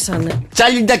σου αρέσανε.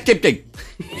 Τσάλιντα κέπτεκ.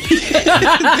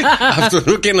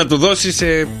 Αυτό και να του δώσεις.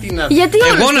 Γιατί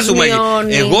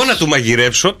εγώ να του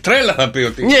μαγειρέψω, τρέλα θα πει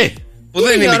ότι. Που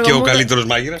δεν είμαι και ο καλύτερος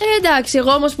μάγειρας. Εντάξει,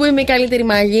 εγώ όμως που είμαι η καλύτερη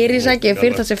μαγείριζα και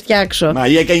φύρ θα σε φτιάξω. Μα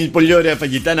η έκανε πολύ ωραία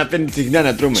φαγητά να παίρνει συχνά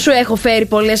να τρώμε. Σου έχω φέρει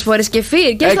πολλές φορές και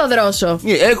φύρ και στο δρόσο.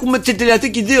 Έχουμε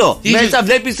τσιτηλιατήκη 2. Μέσα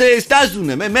βλέπεις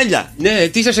στάζουνε με μέλια. Ναι,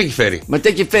 τι σας έχει φέρει? Μα τι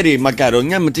έχει φέρει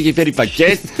μακαρόνια, μα τι έχει φέρει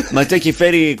πακέτ, μα τι έχει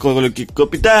φέρει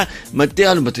κολοκυκόπιτα, μα τι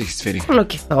άλλο μα τι έχει φέρει.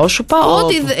 Κολοκυθό σου πάω.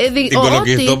 Ό,τι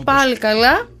πάλι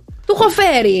καλά του έχω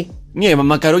φέρει. Ναι,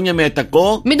 μακαρόνια με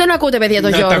ατακό. Μην τον ακούτε, παιδιά,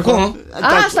 τον Γιώργο.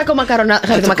 Άστακο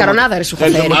μακαρονάδα, ρε σου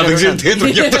φέρει. Δεν ξέρω τι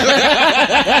έτρωγε αυτό.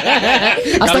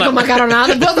 Άστακο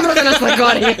μακαρονάδα, πού το πρώτο να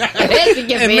στακόρει.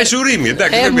 Με σουρίμι,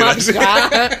 εντάξει, δεν πειράζει.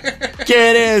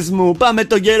 Κερές μου, πάμε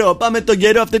τον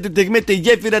καιρό αυτή τη στιγμή. Τη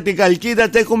γέφυρα, τη Χαλκίδα,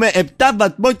 έχουμε 7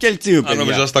 βαθμό Κελσίου. Αν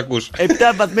νομίζω να τα ακούς. 7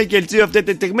 βαθμοί Κελσίου αυτή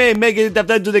τη στιγμή. Η μέγιστη θα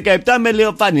φτάνει του 17 με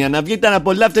ηλιοφάνεια. Να βγείτε να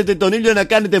απολαύσετε τον ήλιο, να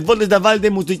κάνετε βόλτες, να βάλετε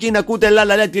μουσική, να ακούτε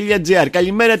lalala.gr.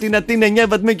 Καλημέρα την Αθήνα, 9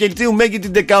 βαθμοί Κελσίου,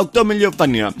 μέγιστη 18 με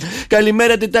ηλιοφάνεια.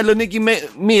 Καλημέρα την Θεσσαλονίκη με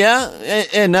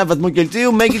 1 βαθμό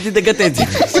Κελσίου, μέγιστη 14.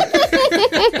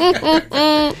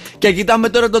 Και κοιτάμε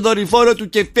τώρα το δορυφόρο του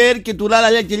Κεφέρ και του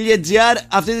lalala.gr.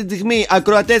 Αυτή τη στιγμή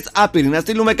ακροατές άπειροι. Να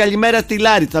στείλουμε καλημέρα στη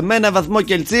Λάρισα με 1 βαθμό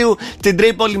Κελσίου, στην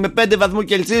Τρίπολη με 5 βαθμού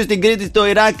Κελσίου, στην Κρήτη στο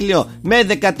Ηράκλειο με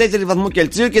 14 βαθμού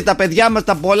Κελσίου και στα παιδιά μας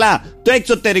τα πολλά το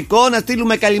εξωτερικό να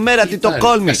στείλουμε καλημέρα στη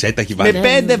Στοκχόλμη με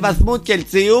 5 βαθμού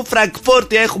Κελσίου.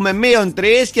 Φραγκφούρτη έχουμε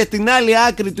 -3 και στην άλλη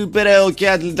άκρη του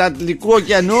Υπερατλαντικού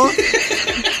ωκεανού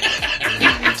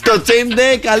στο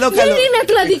Τσίντε, καλό. Δεν είναι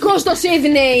Ατλαντικό στο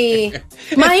Σίδνεϊ.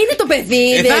 Μα είναι το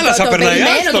παιδί. Θάλασσα περνάει.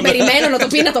 Το περιμένω να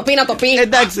το πει.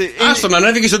 Εντάξει. Άστον,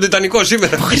 ανέβηκε στον Τιτανικό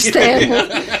σήμερα. Χριστέ μου.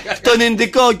 Στον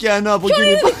Ινδικό ωκεανό από εκεί.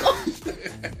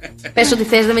 Πες ό,τι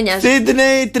θες, δεν με νοιάζει.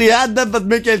 Σίδνεϊ, 30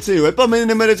 βαθμοί Κελσίου. Επόμενη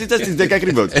ενημέρωσή σας στις 10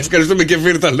 ακριβώς. Ευχαριστούμε και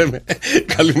Βίρτα, λέμε.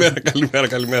 Καλημέρα.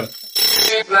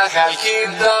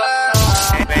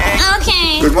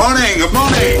 Good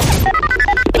morning.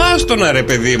 Άστονα ρε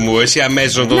παιδί μου, εσύ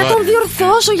αμέσως να τον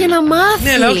διορθώσω για να μάθει.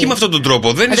 Ναι, αλλά όχι με αυτόν τον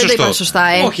τρόπο, δεν είναι σωστό. Δεν το είπα σωστά,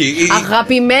 Όχι,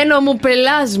 αγαπημένο μου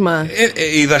πελάσμα.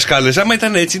 Οι δασκάλες, άμα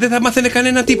ήταν έτσι, δεν θα μάθαινε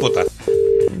κανένα τίποτα.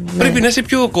 Ναι. Πρέπει να είσαι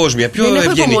πιο κόσμια, πιο ευγενική.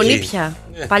 Δεν έχω υπομονή πια.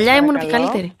 Ναι. Παλιά ήμουν πιο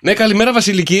καλύτερη. Ναι, καλημέρα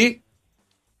Βασιλική.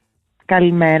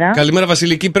 Καλημέρα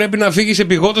Βασιλική, πρέπει να φύγεις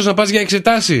επειγόντως να πας για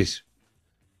εξετάσεις.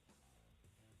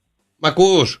 Μ'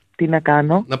 ακούς? Τι να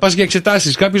κάνω? Να πας για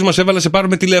εξετάσεις. Κάποιος μας έβαλε σε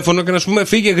πάρουμε τηλέφωνο και να σου πούμε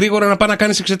φύγε γρήγορα να πάει να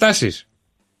κάνεις εξετάσεις.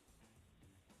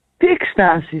 Τι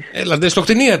εξετάσεις? Έλατε στο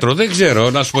κτηνίατρο, δεν ξέρω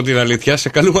να σου πω την αλήθεια. Σε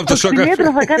καλούμε από το σοκ. Στο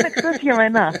κτηνίατρο θα κάνει εξετάσεις για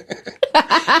μένα.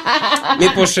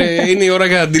 Μήπως είναι η ώρα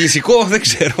για αντιλησικό, δεν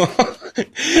ξέρω.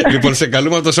 Λοιπόν, σε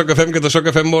καλούμε από το Σοκ FM και το Σοκ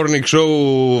FM Morning Show,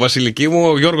 Βασιλική μου.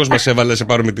 Ο Γιώργος μας έβαλε σε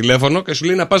πάρουμε τηλέφωνο και σου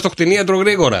λέει να πας στο κτηνίατρο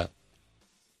γρήγορα.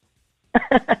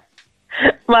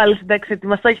 Μάλιστα, εντάξει,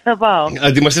 ετοιμαστώ και θα πάω.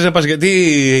 Ετοιμαστείς να πας, γιατί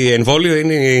εμβόλιο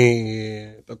είναι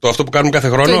το αυτό που κάνουμε κάθε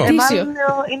χρόνο. Μάλλον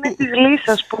είναι της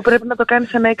λύσας που πρέπει να το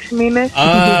κάνεις ανά 6 μήνες.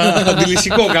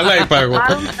 Αντιλησικό, καλά είπα εγώ.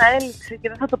 Μάλλον θα έλειξε και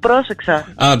δεν θα το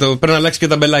πρόσεξα. Πρέπει να αλλάξει και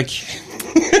τα μπελάκι.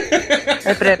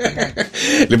 Πρέπει.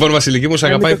 Λοιπόν, Βασιλική μου, σ'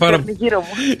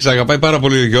 αγαπάει πάρα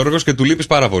πολύ ο Γιώργος και του λείπεις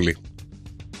πάρα πολύ.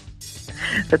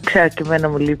 Το ξέρω και εμένα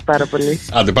μου λείπει πάρα πολύ.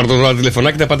 Άντε, πάρ' το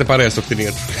τηλεφωνάκι να πάτε παρέα στο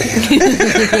κτηνίατρο.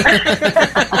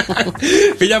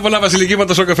 Φιλιά πολλά, Βασιλική, με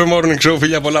το Σοκ FM Morning Show.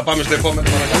 Φιλιά πολλά, πάμε στο επόμενο,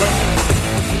 παρακαλώ.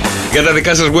 Για τα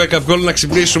δικά σας wake up call, να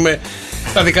ξυπνήσουμε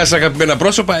τα δικά σας αγαπημένα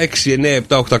πρόσωπα. 6, 9,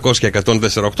 7, 800 και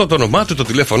 104,8. Το όνομά του, το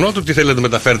τηλέφωνό του, τι θέλετε να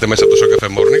μεταφέρετε μέσα από το Σοκ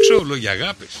FM Morning Show. Λόγια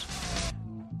αγάπης.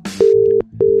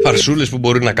 Φαρσούλες που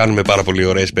μπορεί να κάνουμε πάρα πολύ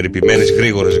ωραίες, περιποιημένες,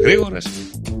 γρήγορες.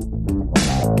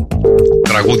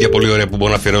 Τραγούδια πολύ ωραία που μπορούμε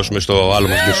να αφιερώσουμε στο άλλο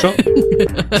μας μισό.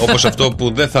 Όπως αυτό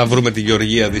που δεν θα βρούμε τη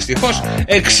Γεωργία δυστυχώς.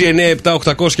 6, 9, 7,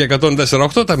 800 και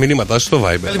 104,8. Τα μηνύματά σου στο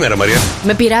Viber. Καλημέρα, Μαρία.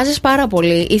 Με πειράζεις πάρα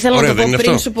πολύ. Ήθελα ωραία, να το πω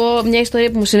πριν σου πω μια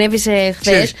ιστορία που μου συνέβησε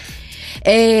χθες.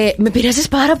 Με πειράζεις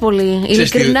πάρα πολύ.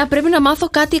 Ειλικρινά πρέπει να μάθω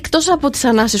κάτι εκτός από τις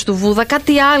ανάσες του Βούδα,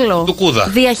 κάτι άλλο. Του Κούδα.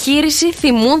 Διαχείριση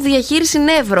θυμού, διαχείριση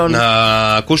νεύρων.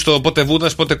 Να ακούς το πότε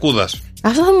Βούδας, πότε Κούδας.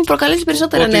 Αυτό θα μου προκαλέσει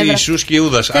περισσότερα νεύρα. Ότι Ιησούς και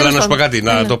Ιούδας. Αλλά να σου πω κάτι,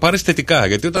 να το πάρεις θετικά.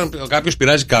 Γιατί όταν κάποιος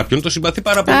πειράζει κάποιον, το συμπαθεί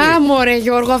πάρα πολύ. Μωρέ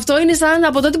Γιώργο, αυτό είναι σαν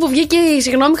από τότε που βγήκε,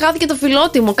 συγγνώμη, χάθηκε το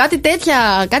φιλότιμο.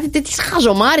 Κάτι τέτοιες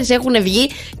χαζομάρες έχουν βγει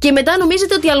και μετά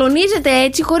νομίζετε ότι αλωνίζετε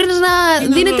έτσι χωρίς να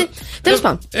δίνετε. Τέλος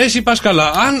πάντων. Εσύ πας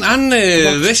καλά. Αν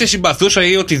δεν σε συμπαθούσα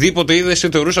ή οτιδήποτε ή δεν σε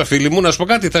θεωρούσα φίλη μου, να σου πω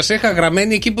κάτι, θα σε είχα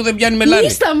γραμμένη εκεί που δεν πιάνει μελάνι.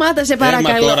 Μη σταμάτα, σε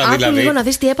παρακαλώ. Άκου λίγο να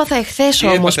δεις τι έπαθα εχθές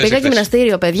όμως. Πήγα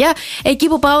γυμναστήριο, παιδιά. Εκεί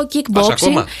που πάω kickboxing.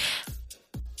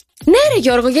 Ναι, ρε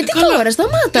Γιώργο, γιατί τώρα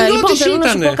σταμάτα. Λοιπόν, θέλω να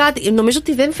σου πω κάτι. Νομίζω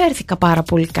ότι δεν φέρθηκα πάρα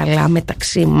πολύ καλά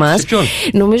μεταξύ μας.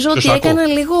 Νομίζω ότι έκανα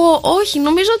λίγο. Όχι,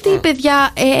 νομίζω ότι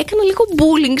παιδιά έκανα λίγο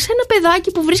bullying σε ένα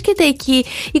παιδάκι που βρίσκεται εκεί,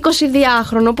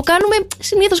 22χρονο, που κάνουμε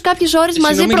συνήθως κάποιες ώρες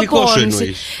μαζί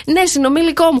προπόνηση. Ναι,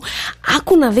 συνομιλικό μου.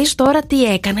 Άκου να δεις τώρα τι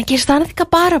έκανα και αισθάνθηκα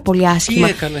πάρα πολύ άσχημα.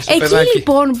 Εκεί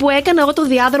λοιπόν που έκανα εγώ το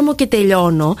διάδρομο και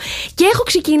τελειώνω και έχω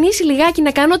ξεκινήσει λιγάκι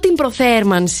να κάνω την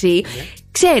προθέρμανση.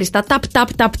 Ξέρεις, τα ταπ.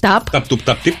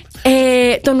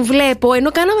 Τον βλέπω,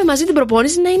 ενώ κάναμε μαζί την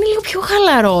προπόνηση, να είναι λίγο πιο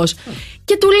χαλαρός.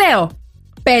 Και του λέω,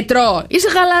 Πέτρο, είσαι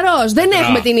χαλαρός. Δεν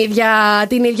έχουμε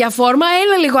την ίδια φόρμα.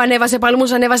 Έλα λίγο,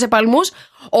 ανέβασε παλμούς.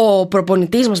 Ο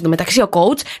προπονητής μας, μεταξύ ο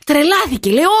coach, τρελάθηκε.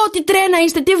 Λέει: ό,τι τρένα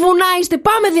είστε, τι βουνά είστε,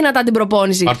 πάμε δυνατά την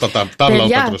προπόνηση.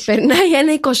 Παιδιά, περνάει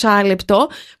ένα 20 λεπτό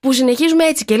που συνεχίζουμε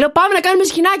έτσι και λέω: πάμε να κάνουμε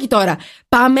σχοινάκι τώρα.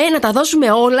 Πάμε να τα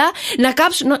δώσουμε όλα,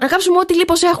 να κάψουμε ό,τι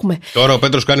λίπος έχουμε. Τώρα ο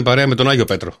Πέτρος κάνει παρέα με τον Άγιο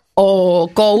Πέτρο. Ο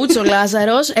coach, ο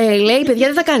Λάζαρος, λέει: παιδιά,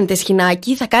 δεν θα κάνετε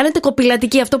σχοινάκι, θα κάνετε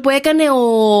κοπηλατική. Αυτό που έκανε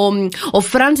ο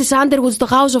Francis Underwood στο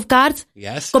House of Cards.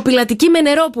 Yes. Κοπηλατική με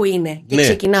νερό που είναι. Και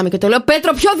ξεκινάμε και το λέω: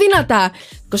 Πέτρο, πιο δυνατά.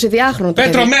 22χρονο.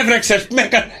 Πέτρο, με έβρεξες.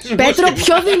 Πέτρο,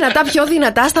 πιο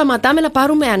δυνατά. Σταματάμε να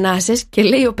πάρουμε ανάσες. Και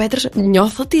λέει ο Πέτρος: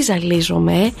 νιώθω ότι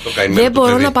ζαλίζομαι. Δεν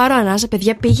μπορώ να πάρω ανάσα.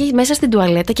 Παιδιά, πήγε μέσα στην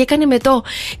τουαλέτα και έκανε μετό.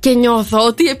 Και νιώθω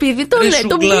ότι επειδή τον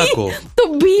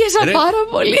πίεσα πάρα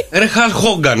πολύ. Ρε Χαλ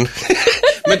Χόγκαν.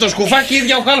 Με το σκουφάκι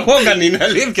ίδια ο Χαλ Χόγκαν είναι,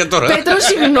 αλήθεια τώρα. Πέτρο,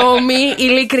 συγγνώμη,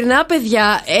 ειλικρινά,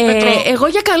 παιδιά. Εγώ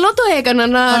για καλό το έκανα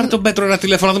να. Πάρε τον Πέτρο ένα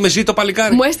τηλέφωνο να δούμε, ζει το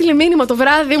παλικάρι. Μου έστειλε μήνυμα το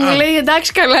βράδυ, μου λέει: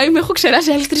 εντάξει, καλά είμαι, έχω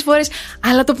ξεράσει άλλες 3 φορές.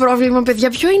 Αλλά το πρόβλημα, παιδιά,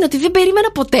 ποιο είναι? Ότι δεν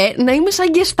περίμενα ποτέ να είμαι σαν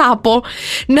Γκεστάπο,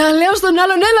 να λέω στον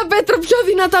άλλον: έλα, Πέτρο, πιο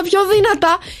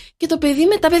δυνατά. Και το παιδί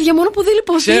με τα παιδιά μόνο που δεν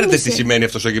λιποθύμησε. Ξέρετε τι σημαίνει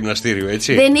αυτό στο γυμναστήριο,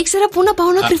 έτσι. Δεν ήξερα πού να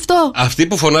πάω να κρυφτώ. Αυτοί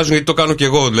που φωνάζουν, γιατί το κάνω κι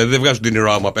εγώ, δηλαδή δεν βγάζουν την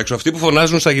ηρωά μου απ' έξω. Αυτοί που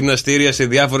φωνάζουν στα γυμναστήρια σε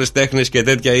διάφορες τέχνες και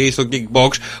τέτοια ή στο kickbox,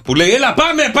 που λέει έλα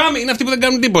πάμε, είναι αυτοί που δεν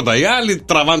κάνουν τίποτα. Οι άλλοι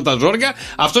τραβάνε τα ζόρια.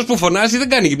 Αυτός που φωνάζει δεν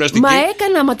κάνει γυμναστική.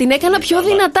 Μα την έκανα πιο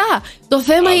δυνατά. Το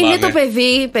θέμα είναι το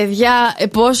παιδί, παιδιά,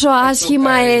 πόσο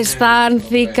άσχημα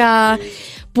αισθάνθηκα.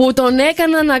 Που τον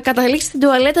έκανα να καταλήξει στην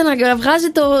τουαλέτα να βγάζει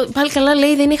το. Πάλι καλά,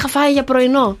 λέει, δεν είχα φάει για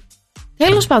πρωινό.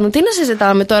 Τέλος πάντων, τι να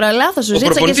συζητάμε τώρα, λάθος σου. Ο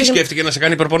προπονητής σκέφτηκε να σε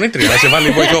κάνει προπονήτρια, να σε βάλει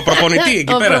βοηθό προπονητή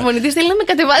εκεί πέρα. Ο προπονητής θέλει να με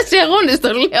κατεβάσει αγώνες, το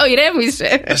λέω,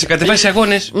 ηρέμησε. Να σε κατεβάσει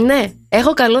αγώνες. Ναι,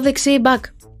 έχω καλό δεξί μπακ.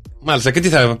 Μάλιστα, και τι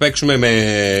θα παίξουμε με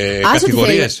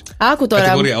κατηγορίες. Άκου τώρα.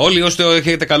 Κατηγορία. Όλοι όσοι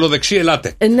έχετε καλό δεξί,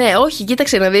 ελάτε. Ναι, όχι,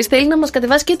 κοίταξε να δεις. Θέλει να μας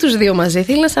κατεβάσει και τους δύο μαζί.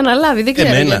 Θέλει να σε αναλάβει. Δεν ξέρω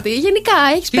γιατί. Γενικά,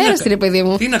 έχεις πέρασει την παιδί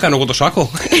μου. Τι να κάνω εγώ το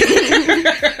σάκο.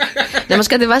 Να μας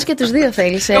κατεβάσει και τους δύο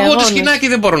θέλει. Εγώ το σκηνάκι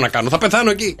δεν μπορώ να κάνω. Θα πεθάνω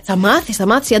εκεί. Θα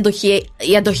μάθεις η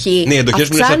αντοχή. Ναι, οι αντοχές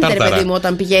μου είναι σαν τάρταρα. Παιδί μου,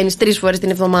 όταν πηγαίνεις 3 φορές την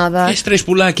εβδομάδα. Έχεις 3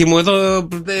 πουλάκι μου. Εδώ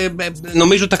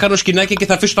νομίζω ότι θα κάνω σκηνάκι και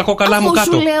θα αφήσω τα κόκαλά μου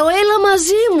κάτω. Σου λέω, έλα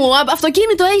μαζί μου.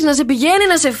 Αυτοκίνητο έχεις να σε πηγαίνει,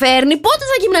 να σε φέρνει. Πότε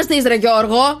θα γυμναστείς, ρε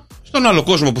Γιώργο? Στον άλλο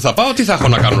κόσμο που θα πάω, τι θα έχω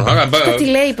να κάνω. Τι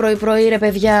λέει πρωί-πρωί, ρε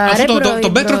παιδιά. Αυτό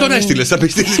τον Πέτρο τον έστειλε, θα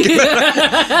πιστείς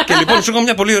και λοιπόν, σου έχω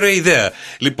μια πολύ ωραία ιδέα.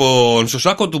 Λοιπόν, στο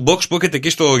σάκο του box που έχετε εκεί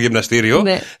στο γυμναστήριο,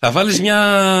 θα βάλεις μια.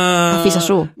 Αφίσα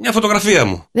σου. Μια φωτογραφία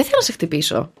μου. Δεν θέλω να σε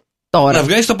χτυπήσω. Τώρα. Να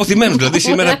βγάλεις το αποθυμένο. Δηλαδή,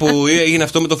 σήμερα που έγινε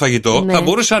αυτό με το φαγητό, θα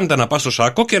μπορούσε άνετα να πας στο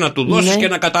σάκο και να του δώσεις και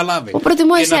να καταλάβει. Που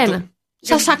προτιμώ εσένα.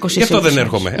 Σαν σάκο εσύ. Γι' αυτό δεν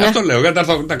έρχομαι. Αυτό λέω. Γιατί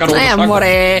θα κάνω εγώ το σάκο.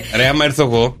 Ρε, άμα έρθω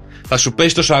εγώ, θα σου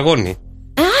πέσει το σαγόνι.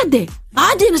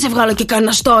 Άντε να σε βγάλω και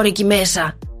κανένα story εκεί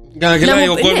μέσα. Για να γελάει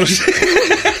ο κόσμος.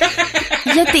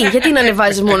 Γιατί να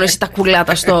ανεβάζεις μόνο εσύ τα κουλά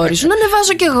τα story σου, να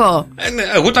ανεβάζω κι εγώ.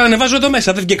 Εγώ τα ανεβάζω εδώ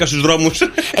μέσα, δεν βγήκα στους δρόμους.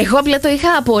 Εγώ απλά το είχα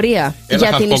απορία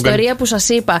για την ιστορία που σας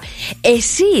είπα.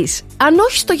 Εσείς, αν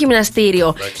όχι στο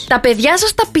γυμναστήριο, τα παιδιά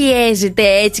σας τα πιέζετε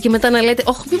έτσι και μετά να λέτε,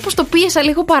 όχι, μήπως το πίεσα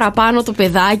λίγο παραπάνω το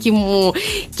παιδάκι μου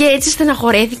και έτσι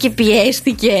στεναχωρέθηκε,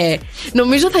 πιέστηκε.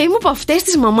 Νομίζω θα είμαι από αυτές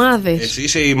τις μαμάδες. Εσύ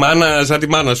είσαι η μάνα σαν τη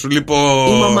μάνα σου, λοιπόν.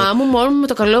 Η μαμά μου μόνο με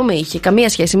το καλό με είχε. Καμία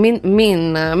σχέση.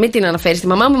 Μην την αναφέρεις. Τη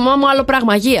μαμά μου άλλο πράγμα.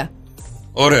 Μαγεία.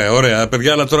 Ωραία.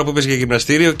 Παιδιά, αλλά τώρα που πες για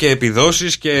γυμναστήριο και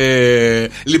επιδόσεις και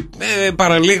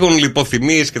παραλίγων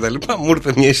λιποθυμίες και τα λοιπά, μου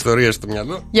ήρθε μια ιστορία στο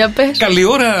μυαλό. Για πες. Καλή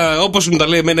ώρα, όπως μου τα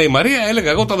λέει εμένα η Μαρία,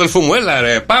 έλεγα εγώ το αδελφό μου, έλα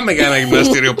ρε, πάμε για ένα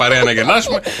γυμναστήριο παρέα να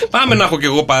γελάσουμε. Πάμε να έχω κι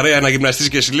εγώ παρέα να γυμναστείς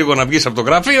και εσύ λίγο να βγεις από το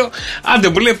γραφείο. Άντε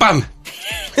μου λέει, πάμε.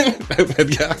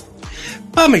 Παιδιά,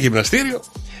 πάμε γυμναστήριο.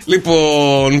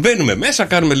 Λοιπόν, μπαίνουμε μέσα,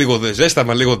 κάνουμε λίγο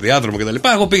ζέσταμα, λίγο διάδρομο κτλ.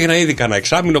 Εγώ πήγαινα ήδη κανένα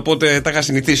εξάμηνο, οπότε τα είχα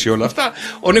συνηθίσει όλα αυτά.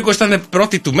 Ο Νίκος ήταν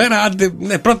πρώτη του μέρα,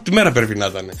 πρώτη του μέρα πρέπει να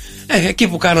ήταν. Εκεί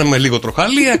που κάναμε λίγο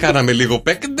τροχαλία, κάναμε λίγο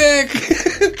πεκντεκ.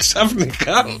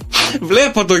 Ξαφνικά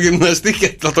βλέπω το γυμναστή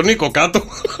και τον Νίκο κάτω.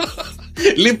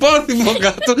 Λιπόθυμο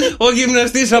κάτω, ο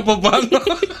γυμναστής από πάνω.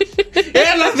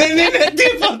 Έλα, δεν είναι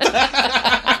τίποτα.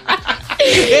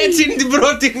 Έτσι είναι την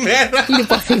πρώτη μέρα.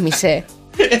 Λιποθύμησε.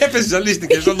 Έπεσε,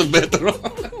 ζαλίστηκε σαν τον Πέτρο.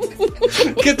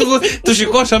 Και του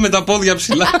σηκώσαμε τα πόδια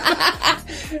ψηλά.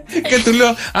 Και του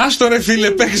λέω, άστο ρε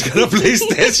φίλε, παίξε ένα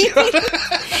PlayStation.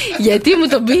 Γιατί μου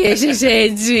τον πίεσες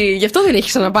έτσι? Γι' αυτό δεν έχει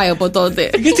ξαναπάει από τότε.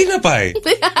 Γιατί να πάει?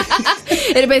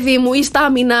 Ρε παιδί μου, η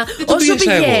στάμινα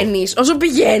όσο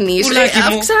πηγαίνεις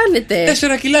αυξάνεται.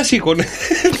 4 κιλά σήκωνε.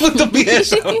 Πού το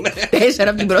πιέσαμε? 4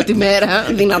 από την πρώτη μέρα.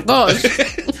 Δυνατός.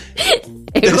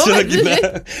 4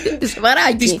 κιλά.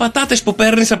 Τις πατάτες που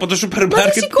παίρνεις από το σούπερ μάρκετ. Μα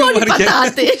δεν σηκώνει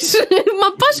πατάτες. Μα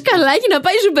πας καλά, έχει να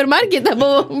πάει σούπερ μάρκετ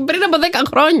πριν από 10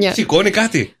 χρόνια. Σηκώνει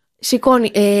κάτι?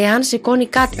 Σηκώνει, αν σηκώνει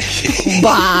κάτι.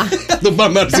 Μπα. Τον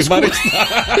πάμε Άρση Μαρίστα.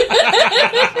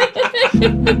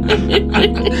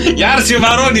 Για Άρση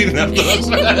Βαρώνη είναι αυτός.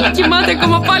 Κοιμάται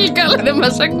ακόμα πάλι καλά, δεν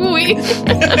μας ακούει.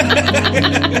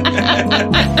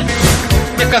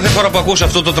 Και κάθε φορά που ακούς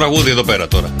αυτό το τραγούδι εδώ πέρα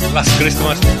τώρα, Last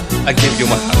Christmas, I gave you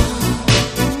my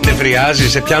heart. Νευριάζει,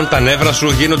 σε πιάνουν τα νεύρα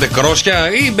σου, γίνονται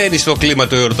κρόσια ή μπαίνεις στο κλίμα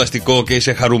το εορταστικό και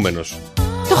είσαι χαρούμενος?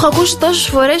 Το έχω ακούσει τόσες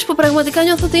φορές που πραγματικά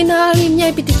νιώθω ότι είναι άλλη μια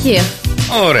επιτυχία.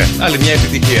 Ωραία, άλλη μια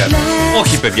επιτυχία.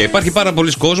 Όχι, παιδιά, υπάρχει πάρα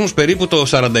πολλοί κόσμος, περίπου το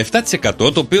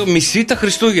 47%, το οποίο μισεί τα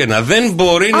Χριστούγεννα. Δεν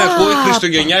μπορεί να ακούει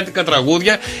χριστουγεννιάτικα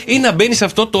τραγούδια ή να μπαίνει σε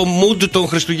αυτό το mood των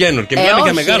Χριστουγέννων. Και μιλάμε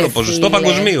για μεγάλο ποσοστό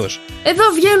παγκοσμίως. Εδώ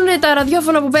βγαίνουν τα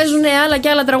ραδιόφωνα που παίζουν άλλα και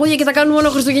άλλα τραγούδια και τα κάνουν μόνο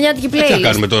χριστουγεννιάτικη playlist. Τι θα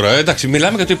κάνουμε τώρα, εντάξει,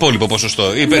 μιλάμε για το υπόλοιπο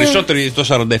ποσοστό. Οι περισσότεροι, το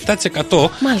 47%,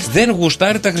 δεν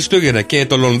γουστάρει τα Χριστούγεννα. Και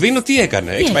το Λονδίνο τι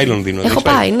έκανε? Έχεις πάει Λονδίνο? Έχω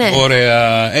πάει, ναι.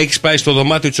 Ωραία, έχεις πάει στο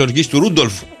δωμάτιο της οργής του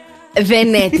Ρούντολφ?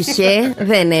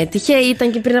 Δεν έτυχε,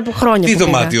 ήταν και πριν από χρόνια. Τι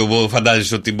δωμάτιο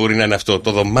φαντάζεσαι ότι μπορεί να είναι αυτό?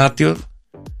 Το δωμάτιο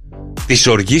της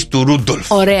οργής του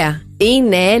Ρούντολφ. Ωραία.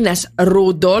 είναι ένας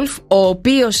Ρούντολφ, ο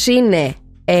οποίος είναι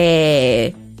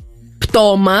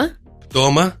πτώμα.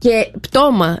 Και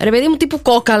πτώμα, ρε παιδί μου, τύπου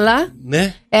κόκαλα.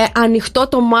 Ναι. Ανοιχτό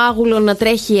το μάγουλο να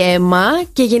τρέχει αίμα.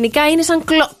 Και γενικά είναι σαν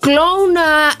κλόουν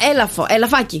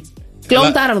ελαφάκι.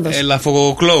 Κλόουν τάρανδος.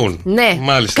 Ελαφοκλόουν. Ναι,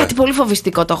 μάλιστα. Κάτι πολύ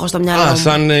φοβιστικό το έχω στο μυαλό μου.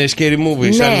 Σαν scary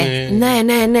movie. Ναι.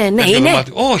 Είναι.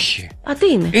 Όχι.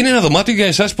 Τι είναι? Είναι ένα δωμάτιο για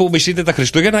εσάς που μισείτε τα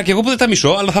Χριστούγεννα και εγώ που δεν τα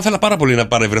μισώ, αλλά θα ήθελα πάρα πολύ να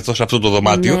παρευρεθώ σε αυτό το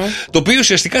δωμάτιο. Ναι. Το οποίο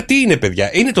ουσιαστικά τι είναι, παιδιά?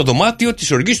 Είναι το δωμάτιο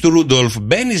της οργής του Ρούντολφ.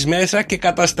 Μπαίνεις μέσα και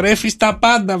καταστρέφεις τα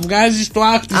πάντα. Βγάζεις το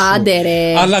άχτι σου. Άντε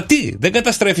ρε. Αλλά τι, δεν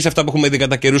καταστρέφεις αυτά που έχουμε δει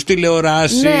κατά καιρούς,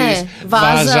 τηλεοράσεις, ναι,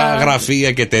 βάζα,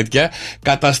 γραφεία και τέτοια.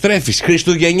 Καταστρέφεις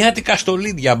χριστουγεννιάτικα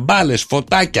στολίδια, μπάλες,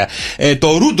 φωτάκια.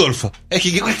 Το Ρούντολφ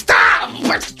έχει και.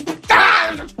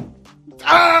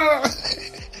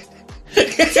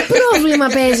 Τι πρόβλημα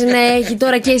παίζει να έχει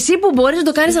τώρα? Και εσύ που μπορείς να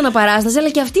το κάνεις αναπαράσταση, αλλά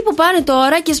και αυτοί που πάνε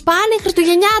τώρα και σπάνε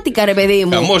χριστουγεννιάτικα, ρε παιδί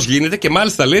μου. Χαμός γίνεται και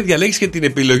μάλιστα λέει διαλέγεις και την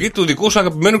επιλογή του δικού σου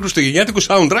αγαπημένου χριστουγεννιάτικου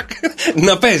soundtrack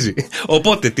να παίζει.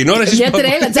 Οπότε την ώρα εσείς. Για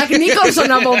τρέλα, Τζακ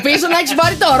Νίκολσον από πίσω να έχεις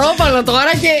πάρει το ρόπαλο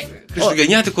τώρα και.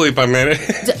 Χριστουγεννιάτικο είπαμε, ρε.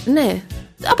 Ναι.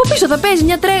 Από πίσω θα παίζει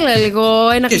μια τρέλα λίγο,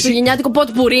 ένα χριστουγεννιάτικο ποτ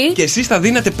πουρί. Και εσείς θα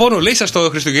δίνετε πόνο, λέει σας, στο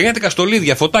χριστουγεννιάτικα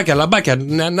στολίδια, φωτάκια, λαμπάκια,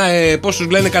 πώς τους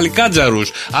λένε,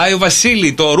 καλικάτζαρους, Άιο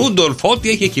Βασίλη, το Ρούντολφ, ό,τι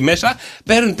έχει εκεί μέσα.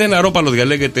 Παίρνετε ένα ρόπαλο,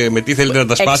 διαλέγετε με τι θέλετε να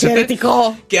τα σπάσετε.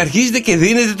 Εξαιρετικό. Και αρχίζετε και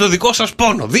δίνετε το δικό σας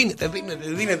πόνο. Δίνετε.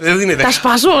 Τα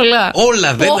σπάζω όλα.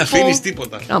 Όλα, δεν αφήνεις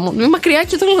τίποτα. Με μακριά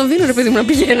και το Λονδίνο, ρε παιδί μου, να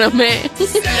πηγαίναμε.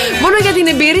 Μόνο για την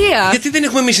εμπειρία. Γιατί δεν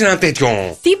έχουμε εμείς ένα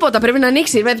τέτοιο? Τίποτα, πρέπει να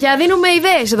ανοίξει. Παιδιά, δίνουμε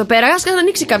ιδέες εδώ πέρα. Να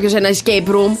ανοίξει κάποιος ένα escape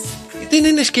room. Τι είναι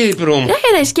ένα escape room?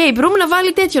 Ένα escape room να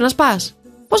βάλει τέτοιο, να σπάς.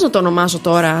 Πώς να το ονομάσω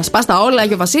τώρα? Σπάς τα όλα,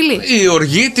 Άγιο Βασίλη? Η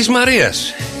οργή της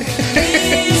Μαρίας.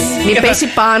 Μην πέσει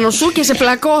πάνω σου και σε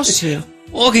πλακώσει.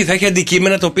 Όχι, θα έχει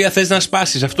αντικείμενα τα οποία θες να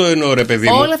σπάσεις. Αυτό εννοώ, ρε παιδί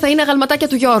μου. Όλα θα είναι γαλματάκια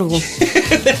του Γιώργου.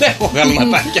 Δεν έχω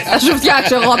γαλματάκια. Θα σου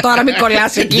φτιάξω εγώ τώρα, μην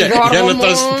κολλάς εκεί, Γιώργο. Για να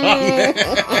τα σπάνε.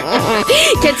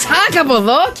 Και τσάκα από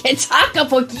εδώ και τσάκα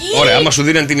από εκεί. Ωραία, άμα σου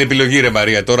δίναν την επιλογή, ρε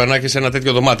Μαρία, τώρα να έχεις ένα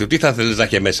τέτοιο δωμάτιο, τι θα θέλεις να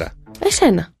έχει μέσα?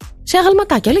 Εσένα. Σε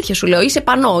αγαλματάκια, αλήθεια σου λέω. Είσαι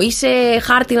πανό, είσαι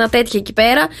χάρτινα τέτοια εκεί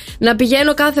πέρα. Να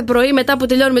πηγαίνω κάθε πρωί μετά που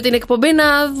τελειώνουμε την εκπομπή να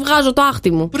βγάζω το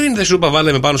άχτι μου. Πριν δεν σου είπα,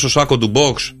 βάλε με πάνω στο σάκο του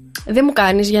box. Δεν μου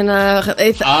κάνεις για να.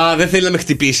 Α, δεν θέλει να με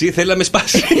χτυπήσει, θέλει να με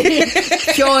σπάσει.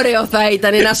 Πιο ωραίο θα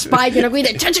ήταν να σπάει και να ακούγεται.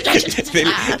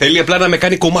 Θέλει απλά να με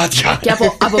κάνει κομμάτια. Και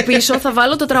από πίσω θα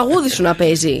βάλω το τραγούδι σου να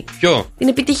παίζει. Ποιο? Την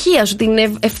επιτυχία σου, την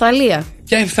ευθαλία.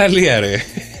 Ποια ευθαλία, ρε?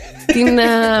 Την.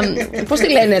 Πώς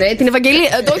τη λένε, ρε? Την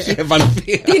Ευαγγελία. Όχι.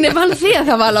 Την Ευανθία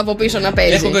θα βάλω από πίσω να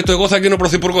παίζει. Έχω και το εγώ θα γίνω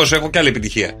πρωθυπουργός. Έχω και άλλη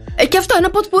επιτυχία. Και αυτό, ένα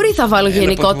ποτπουρί θα βάλω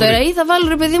γενικότερα. Ή θα βάλω,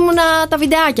 ρε παιδί μου, τα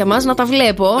βιντεάκια μας να τα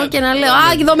βλέπω και να λέω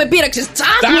α, εδώ με πείραξες.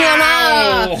 Τσάκμια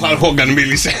να. Ο Χαλχόγκαν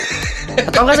μίλησε.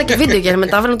 Θα το έβγαζα και βίντεο για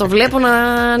μετά να το βλέπω να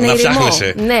ηρεμώ.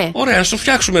 Ναι. Ωραία, να σου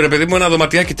φτιάξουμε, ρε παιδί μου, ένα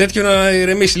δωματιάκι τέτοιο να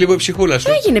ηρεμήσει λίγο η ψυχούλα σου.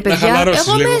 Έγινε, παιδιά.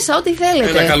 Εγώ λίγο. Μέσα, ό,τι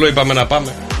θέλετε. Ένα καλό είπαμε να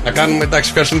πάμε. Να κάνουμε, εντάξει,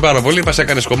 ευχαριστούμε πάρα πολύ. Μας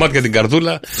έκανες κομμάτι για την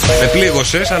καρδούλα. Με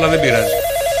πλήγωσες, αλλά δεν πειράζει.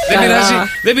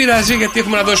 Δεν πειράζει, γιατί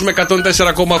έχουμε να δώσουμε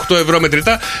 104,8 ευρώ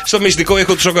μετρητά στο μυστικό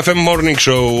ήχο του Shock FM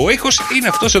Morning Show. Ο ήχος είναι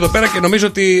αυτός εδώ πέρα και νομίζω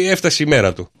ότι έφτασε η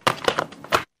μέρα του.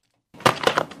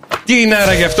 Τι είναι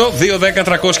άρα γι' αυτό?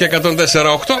 2-10-300 και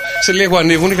 104,8. Σε λίγο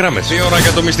ανοίγουν οι γραμμές. Η ώρα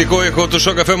για το μυστικό ήχο του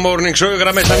Shock FM Morning Show. Οι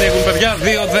γραμμές ανοίγουν, παιδιά.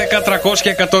 2-10-300 και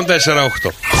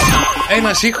 104,8.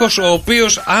 Ένας ήχος ο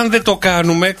οποίος, αν δεν το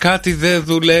κάνουμε, κάτι δεν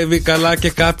δουλεύει καλά και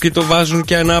κάποιοι το βάζουν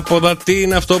και ανάποδα. Τι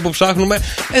είναι αυτό που ψάχνουμε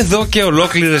εδώ και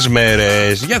ολόκληρες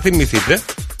μέρες? Για θυμηθείτε.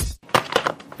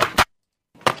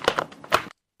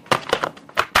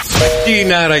 Τι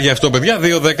είναι άραγε αυτό, παιδιά?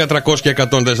 2-10-300 και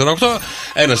 104,8.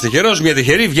 Ένας τυχερός, μια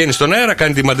τυχερή βγαίνει στον αέρα,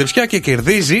 κάνει τη μαντεψιά και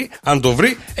κερδίζει, αν το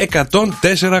βρει,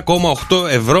 104,8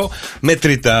 ευρώ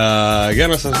μετρητά. Για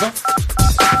να σας δω.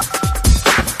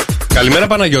 Καλημέρα,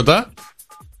 Παναγιώτα.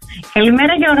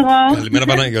 Καλημέρα, Γιώργο. Καλημέρα,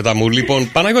 Παναγιώτα μου.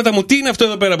 Λοιπόν, Παναγιώτα μου, τι είναι αυτό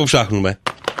εδώ πέρα που ψάχνουμε?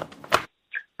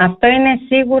 Αυτό είναι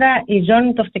σίγουρα η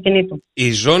ζώνη του αυτοκινήτου.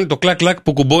 Η ζώνη, το κλακ-κλακ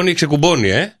που κουμπώνει, ξεκουμπώνει,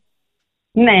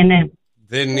 Ναι, ναι.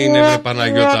 Δεν είναι, βρε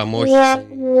Παναγιώτα μου, όχι.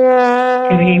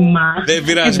 Κρίμα. Δεν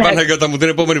πειράζει, Παναγιώτα μου, την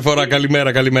επόμενη φορά.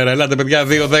 Καλημέρα, καλημέρα. Ελάτε, παιδιά,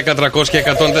 2-10-300 και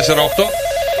 104,8.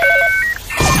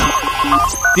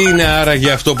 Τι είναι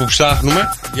άραγε αυτό που ψάχνουμε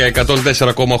για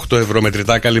 104,8 ευρώ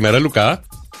μετρητά? Καλημέρα, Λουκά.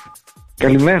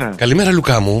 Καλημέρα. Καλημέρα,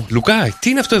 Λουκά μου. Λουκά, τι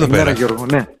είναι αυτό εδώ πέρα? Γιώργο,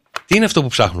 ναι. Τι είναι αυτό που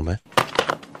ψάχνουμε?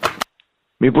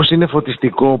 Μήπως είναι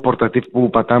φωτιστικό πορτατίφ που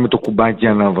πατάμε το κουμπάκι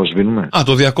για να βοσβήνουμε? Α,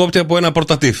 το διακόπτει από ένα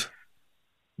πορτατίφ.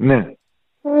 Ναι.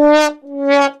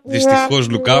 Δυστυχώς,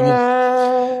 Λουκά μου.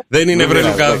 Δεν είναι, βρε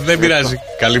Λουκά, δεν πειράζει.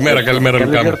 Καλημέρα, καλημέρα,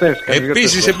 Λουκά μου.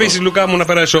 Επίσης, Λουκά μου, να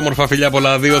περάσει όμορφα, φιλιά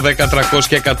πολλά. 2-10-300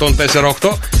 και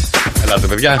 104,8. Ελάτε,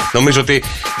 παιδιά. Νομίζω ότι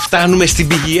φτάνουμε στην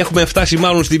πηγή. Έχουμε φτάσει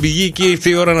μάλλον στην πηγή και ήρθε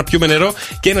η ώρα να πιούμε νερό.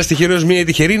 Και ένας τυχερός, μια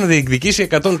τυχερή να διεκδικήσει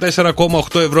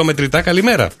 104,8 ευρώ μετρητά.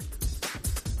 Καλημέρα.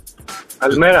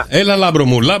 Καλημέρα. Έλα, Λάμπρο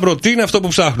μου. Λάμπρο, τι είναι αυτό που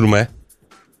ψάχνουμε?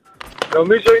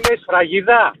 Νομίζω είναι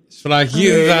σφραγίδα.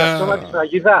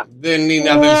 Σφραγίδα. Δεν είναι,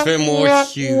 αδελφέ μου,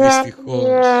 όχι, δυστυχώς.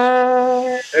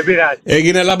 Δεν πειράζει.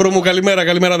 Έγινε, Λάμπρο μου, καλημέρα,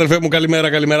 αδελφέ μου,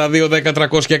 καλημέρα. 2, 10,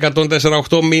 300 και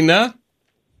 104,8. Μίνα.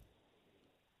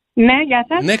 Ναι, γεια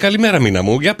σας. Ναι, καλημέρα, Μίνα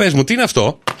μου. Για πες μου, τι είναι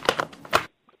αυτό?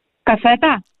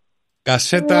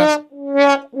 Κασέτα.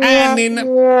 Είναι.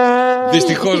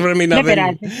 Δυστυχώς, βρε Μίνα.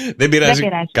 Δεν πειράζει.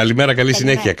 Καλημέρα, καλή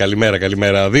συνέχεια.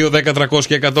 Καλημέρα. 2, 10, 300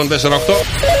 και 104,8.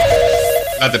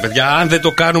 Άτε, παιδιά, αν δεν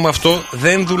το κάνουμε αυτό,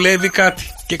 δεν δουλεύει κάτι.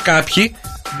 Και κάποιοι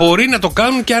μπορεί να το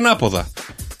κάνουν και ανάποδα.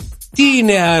 Τι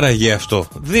είναι άραγε αυτό?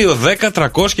 2, 10,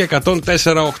 300 και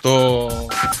 104,8.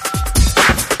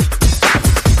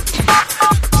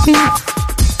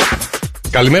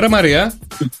 Καλημέρα, Μαρία.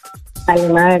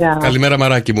 Καλημέρα,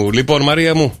 μαράκι μου. Λοιπόν,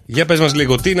 Μαρία μου, για πες μας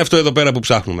λίγο, τι είναι αυτό εδώ πέρα που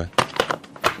ψάχνουμε?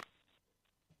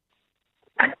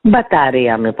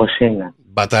 Μπαταρία, μήπως είναι?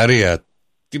 Μπαταρία.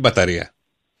 Τι μπαταρία?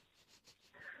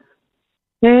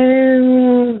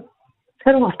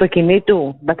 Ξέρουμε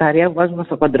αυτοκινήτου. Μπαταρία που βάζουμε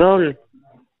στο κοντρόλ.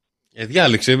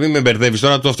 Διάλεξε, μην με μπερδεύεις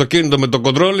τώρα. Το αυτοκίνητο με το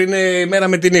κοντρόλ είναι μέρα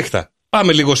με τη νύχτα.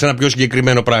 Πάμε λίγο σε ένα πιο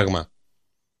συγκεκριμένο πράγμα.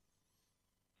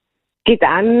 Κοίτα,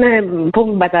 αν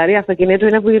πούμε μπαταρία αυτοκινήτου,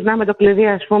 είναι που γυρνάμε το κλειδί,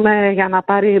 ας πούμε, για να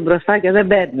πάρει μπροστά και δεν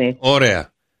παίρνει. Ωραία.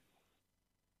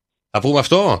 Θα πούμε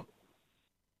αυτό?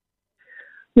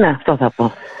 Ναι, αυτό θα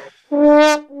πω.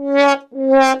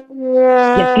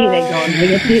 Γιατί ρε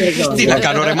Γιώργο? Τι να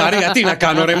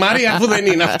κάνω ρε Μαρία, αφού δεν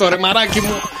είναι αυτό, ρε μαράκι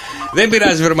μου. Δεν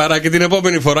πειράζει, βρε μαράκι, την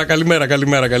επόμενη φορά.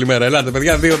 Καλημέρα. Ελάτε,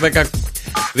 παιδιά, 2,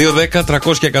 10,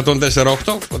 300 και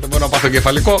 104,8. Οπότε μπορώ να πάθω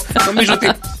κεφαλικό. Νομίζω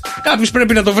ότι κάποιος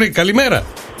πρέπει να το βρει. Καλημέρα.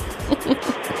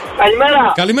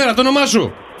 Καλημέρα, το όνομά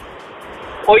σου?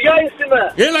 Ο Γιάννης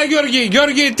είμαι. Έλα,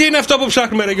 Γιώργη, τι είναι αυτό που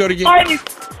ψάχνουμε, ρε Γιώργη?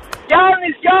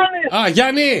 Γιάννης. Α,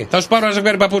 Γιάννη, θα σου πάρω ένα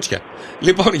ζευγάρι παπούτσια.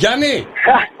 Λοιπόν, Γιάννη.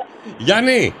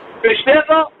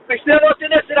 Πιστεύω ότι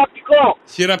είναι συρραπτικό.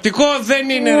 Συρραπτικό δεν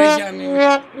είναι, ρε Γιάννη.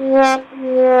 Δεν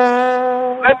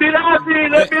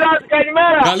πειράζει.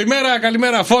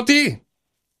 Καλημέρα, Φώτη.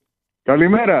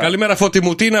 Καλημέρα, Φώτη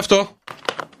μου, τι είναι αυτό?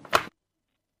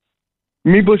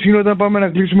 Μήπως είναι όταν πάμε να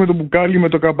κλείσουμε το μπουκάλι με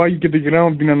το καπάκι και το γυρνάμε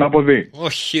από την ανάποδη?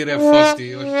 Όχι ρε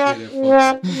Φώτη.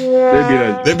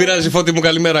 Δεν πειράζει, Φώτη μου,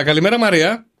 καλημέρα,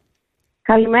 Μαρία.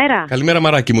 Καλημέρα,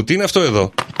 μαράκι μου, τι είναι αυτό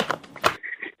εδώ?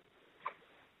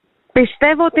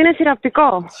 Πιστεύω ότι είναι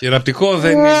συρραπτικό. Συρραπτικό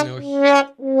δεν είναι, όχι.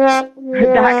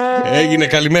 Έγινε,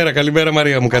 καλημέρα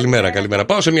Μαρία μου, καλημέρα.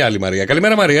 Πάω σε μια άλλη Μαρία.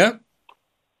 Καλημέρα, Μαρία.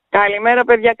 Καλημέρα,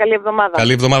 παιδιά, καλή εβδομάδα.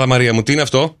 Καλή εβδομάδα, Μαρία μου, τι είναι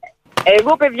αυτό?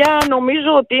 Εγώ, παιδιά,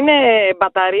 νομίζω ότι είναι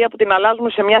μπαταρία που την αλλάζουμε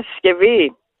σε μια συσκευή.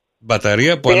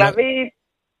 Μπαταρία που δηλαδή...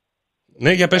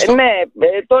 Ναι, για πες το. Ναι,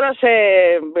 τώρα σε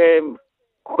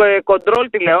κοντρόλ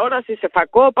τηλεόραση, σε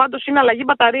φακό, πάντως είναι αλλαγή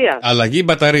μπαταρίας. Αλλαγή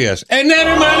μπαταρίας. Ναι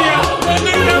ρε Μαρία!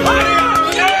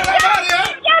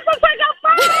 Γεια σας,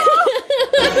 αγαπάω!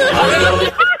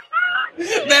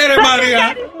 Ναι ρε Μαρία!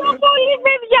 Ευχαριστώ πολύ,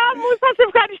 παιδιά μου, σας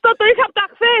ευχαριστώ, το είχα από τα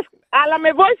χθες. Αλλά με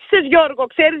βοήθησες, Γιώργο,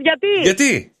 ξέρεις γιατί?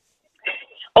 Γιατί?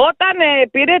 Όταν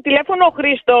πήρε τηλέφωνο ο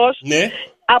Χρήστος, ναι.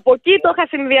 Από εκεί το είχα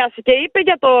συνδυάσει και είπε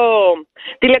για το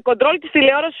τηλεκοντρόλ της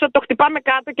τηλεόρασης ότι το χτυπάμε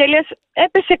κάτω και λες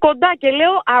έπεσε κοντά και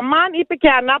λέω αμάν, είπε και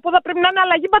ανάποδα πρέπει να είναι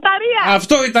αλλαγή μπαταρία.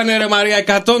 Αυτό ήταν ρε Μαρία,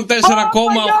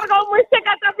 104,8. Γιώργο μου, είστε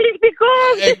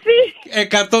καταπληκτικός εσύ.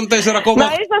 104,8. Να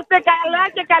είσαστε καλά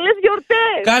και καλές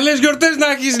γιορτές. Καλές γιορτές να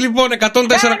έχεις λοιπόν,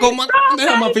 104,8. Ναι,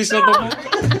 θα μ' αφήσεις να το πω.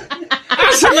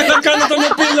 Άσε με να κάνω τον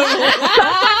επίλογο.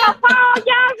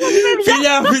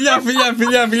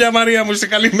 Φιλιά Μαρία μου, σε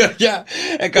καλή μεριά.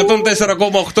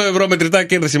 104,8 ευρώ μετρητά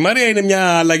κέρδισε η Μαρία. Είναι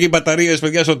μια αλλαγή μπαταρίας,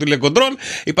 παιδιά, στο τηλεκοντρόλ.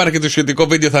 Υπάρχει και το σχετικό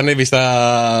βίντεο, θα ανέβει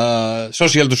στα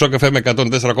social του Shock FM με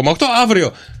 104,8.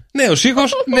 Αύριο νέος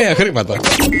ήχος, νέα χρήματα.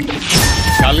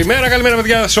 Καλημέρα,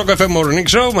 παιδιά. Shock FM Morning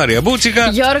Show, Μαρία Μπούτσικα.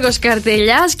 Γιώργος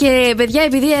Καρτελιάς. Και παιδιά,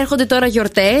 επειδή έρχονται τώρα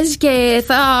γιορτές και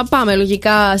θα πάμε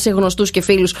λογικά σε γνωστούς και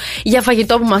φίλους για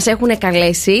φαγητό που μας έχουν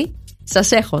καλέσει.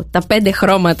 Σας έχω τα 5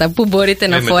 χρώματα που μπορείτε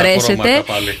να φορέσετε,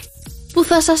 που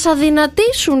θα σας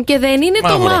αδυνατήσουν και δεν είναι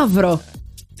μαύρο. Το μαύρο.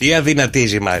 Τι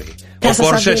αδυνατίζει, Μάρη? Ο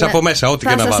κορσές από μέσα, ό,τι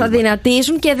και να βάλουμε. Θα σας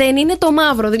αδυνατήσουν και δεν είναι το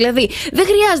μαύρο. Δηλαδή, δεν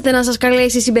χρειάζεται να σας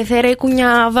καλέσει η συμπεθέρα ή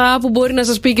κουνιάδα που μπορεί να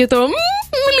σας πει και το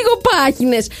λίγο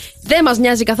πάκινες. Δεν μας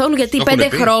νοιάζει καθόλου, γιατί 5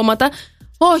 χρώματα.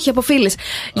 Όχι, από φίλες.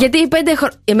 Γιατί οι 5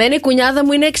 εμένα η κουνιάδα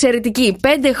μου είναι εξαιρετική.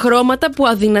 5 χρώματα που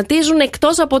αδυνατίζουν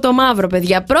εκτός από το μαύρο,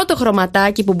 παιδιά. Πρώτο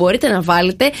χρωματάκι που μπορείτε να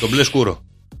βάλετε. Το μπλε σκούρο.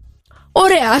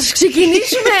 Ωραία,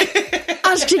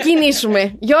 ας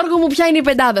ξεκινήσουμε. Γιώργο μου, ποια είναι η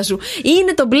πεντάδα σου?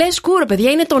 Είναι το μπλε σκούρο,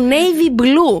 παιδιά, είναι το navy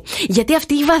blue. Γιατί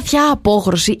αυτή η βαθιά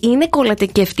απόχρωση είναι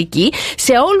κολατεκευτική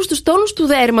σε όλους τους τόνους του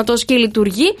δέρματος και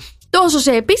λειτουργεί τόσο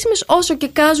σε επίσημες όσο και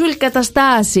casual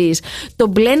καταστάσεις. Το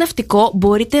μπλε ναυτικό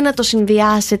μπορείτε να το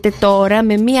συνδυάσετε τώρα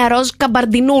με μία ροζ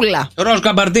καμπαρντινούλα. Ροζ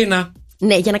καμπαρντίνα.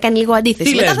 Ναι, για να κάνει λίγο αντίθεση.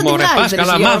 Τι λες μωρέ, πας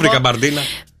καλά, μαύρη καμπαρντίνα.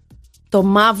 Το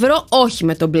μαύρο όχι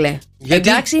με το μπλε. Γιατί?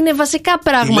 Εντάξει, είναι βασικά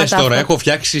πράγματα. Λες τώρα, έχω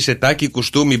φτιάξει σετάκι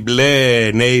κουστούμι μπλε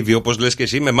navy, όπως λες και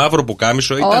εσύ, με μαύρο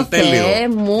πουκάμισο, ήταν τέλειο.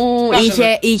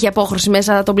 Είχε απόχρωση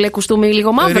μέσα το μπλε κουστούμι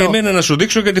λίγο μαύρο. Περίμενε να σου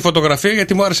δείξω και τη φωτογραφία,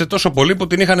 γιατί μου άρεσε τόσο πολύ που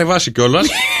την είχα ανεβάσει κιόλας.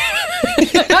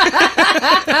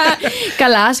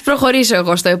 Καλά, ας προχωρήσω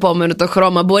εγώ στο επόμενο το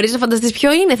χρώμα. Μπορείς να φανταστείς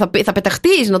ποιο είναι? Θα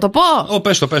πεταχτείς, να το πω.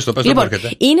 Πες το. Λοιπόν,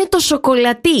 είναι το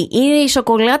σοκολατί. Είναι η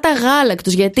σοκολάτα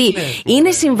γάλακτος. Γιατί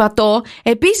είναι συμβατό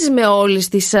επίσης με όλες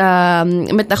τις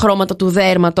με τα χρώματα του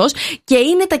δέρματος και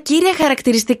είναι τα κύρια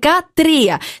χαρακτηριστικά 3.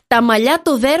 Τα μαλλιά,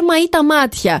 το δέρμα ή τα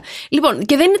μάτια. Λοιπόν,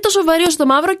 και δεν είναι τόσο βαρύ όσο το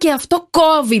μαύρο και αυτό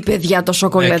κόβει, παιδιά, το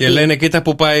σοκολατί. Και λένε, κοίτα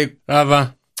που πάει.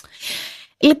 Άδα.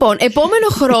 Λοιπόν, επόμενο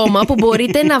χρώμα που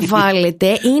μπορείτε να βάλετε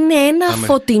είναι ένα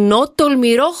φωτεινό,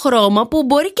 τολμηρό χρώμα που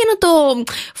μπορεί και να το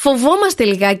φοβόμαστε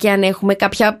λιγάκι αν έχουμε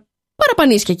κάποια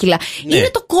παραπανίσια κιλά. Ναι. Είναι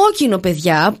το κόκκινο,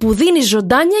 παιδιά, που δίνει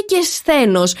ζωντάνια και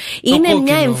σθένος. Είναι κόκκινο,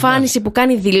 μια εμφάνιση που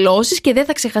κάνει δηλώσεις και δεν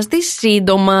θα ξεχαστεί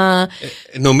σύντομα.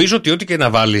 Νομίζω ότι ό,τι και να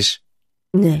βάλεις,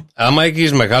 ναι, άμα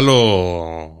έχεις μεγάλο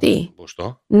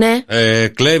μπουστό, ναι,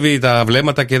 κλέβει τα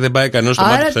βλέμματα και δεν πάει κανένας στο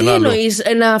μάτι πουθενά. Άρα τι εννοείς,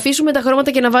 να αφήσουμε τα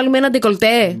χρώματα και να βάλουμε ένα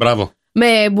ντεκολτέ? Μπράβο.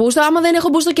 Με μπούστο, άμα δεν έχω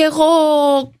μπούστο και έχω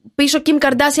πίσω Kim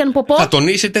Kardashian ποπό. Θα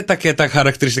τονίσετε τα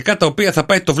χαρακτηριστικά τα οποία θα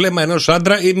πάει το βλέμμα ενός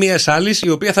άντρα ή μιας άλλης η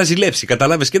οποία θα ζηλέψει,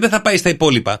 καταλάβες, και δεν θα πάει στα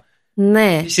υπόλοιπα.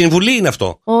 Ναι. Συμβουλή είναι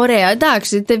αυτό. Ωραία,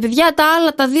 εντάξει. Παιδιά, τα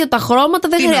άλλα τα δύο τα χρώματα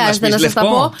δεν χρειάζεται να σας τα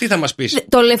πω. Τι θα μας πεις?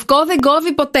 Το λευκό δεν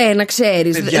κόβει ποτέ, να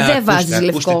ξέρεις. Δεν βάζεις λευκό.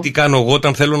 Ακούστε τι κάνω εγώ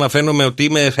όταν θέλω να φαίνομαι ότι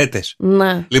είμαι φέτες.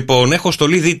 Ναι. Λοιπόν, έχω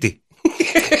στολή δίτη.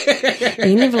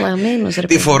 Είναι βλαμμένος, ρε.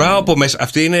 Τη φοράω από μέσα.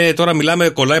 Αυτή είναι, τώρα μιλάμε,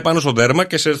 κολλάει πάνω στο δέρμα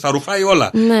και θα ρουφάει όλα.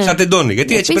 Ναι. Σαν τεντώνει.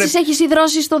 Γιατί έτσι επίσης έχει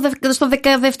υδρώσει στο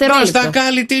 12 στα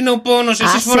κάλλη, τι είναι ο πόνος?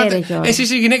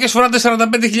 Εσείς οι γυναίκες φοράτε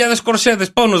 45.000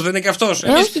 κορσέδες. Πόνος δεν είναι και αυτός?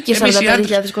 Όχι και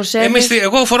 45.000 κορσέδες.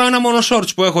 Εγώ φοράω ένα μόνο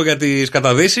shorts που έχω για τις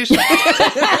καταδύσεις.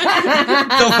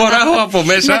 Το φοράω από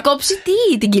μέσα. Να κόψει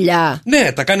την κοιλιά.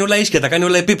 Ναι, τα κάνει όλα ίσια, τα κάνει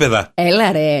όλα επίπεδα.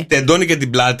 Έλα ρε. Τεντώνει και την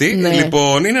πλάτη. Ναι.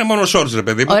 Λοιπόν, είναι μόνο shorts, ρε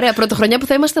παιδί μου. Ωραία, πρωτοχρονιά που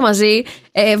θα είμαστε μαζί,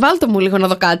 βάλτε μου λίγο να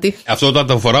δω κάτι. Αυτό όταν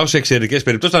το φοράω σε εξαιρετικές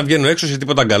περιπτώσεις, να βγαίνω έξω σε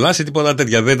τίποτα γκαλά, σε τίποτα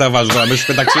τέτοια. Δεν τα βάζω αμέσως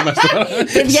μεταξύ μας.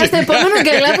 Παιδιά, στο επόμενο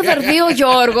γκαλά που θα έρθει ο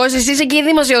Γιώργος, εσείς εκεί οι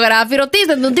δημοσιογράφοι,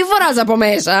 ρωτήστε τον τι φοράς από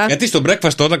μέσα. Γιατί στο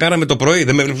breakfast όταν κάναμε το πρωί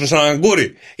δεν με έβλεψαν σαν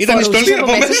αγκούρι? Ήταν η στολή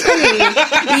από μέσα.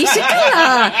 Είσαι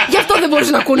καλά. Γι' αυτό δεν μπορείς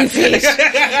να κουνηθείς.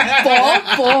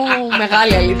 Πω,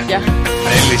 μεγάλη αλήθεια.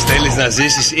 Θέλεις να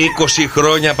ζήσεις 20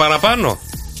 χρόνια παραπάνω?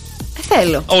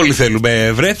 Θέλω. Όλοι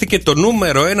θέλουμε. Βρέθηκε το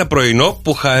νούμερο 1 πρωινό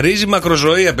που χαρίζει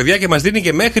μακροζωία, παιδιά, και μας δίνει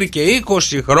και μέχρι και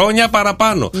 20 χρόνια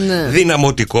παραπάνω. Ναι.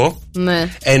 Δυναμωτικό, ναι,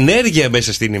 ενέργεια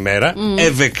μέσα στην ημέρα,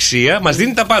 ευεξία, μας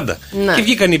δίνει τα πάντα. Ναι. Και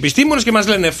βγήκαν οι επιστήμονες και μας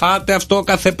λένε φάτε αυτό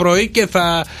κάθε πρωί και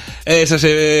θα σας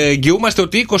εγγυούμαστε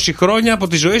ότι 20 χρόνια από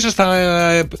τη ζωή σας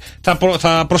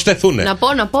θα προσθεθούν. Να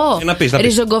πω. Να πεις.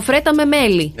 Ριζογκοφρέτα με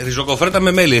μέλι. Ριζογκοφρέτα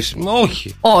με μέλι.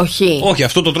 Όχι,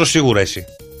 αυτό το τρως σίγουρα εσύ.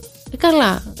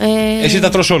 Καλά. Εσύ τα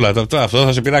τρως όλα. Αυτό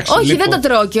θα σε πειράξει. Όχι, δεν τα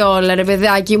τρώω και όλα, ρε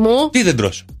παιδάκι μου. Τι δεν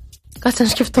τρως? Κάτσε να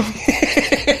σκεφτώ.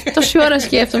 Τόση ώρα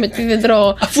σκέφτομαι τι δεν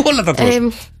τρώω. Αφού όλα τα τρως.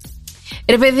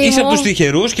 Ρε παιδί είσαι μου, από τους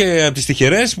τυχερούς και από τις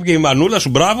τυχερές και η μανούλα σου,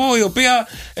 μπράβο, η οποία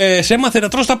σε έμαθε να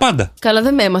τρως τα πάντα. Καλά,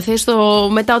 δεν με έμαθε.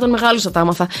 Μετά όταν μεγάλωσα τα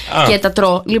άμαθα και τα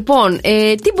τρώω. Λοιπόν,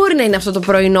 τι μπορεί να είναι αυτό το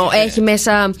πρωινό? Έχει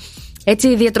μέσα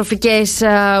έτσι διατροφικές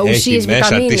ουσίες,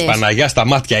 βιταμίνες. Έχει μέσα της Παναγιάς τα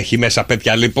μάτια, έχει μέσα,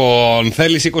 παιδιά. Λοιπόν,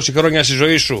 θέλεις 20 χρόνια στη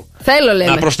ζωή σου? Θέλω, λέμε.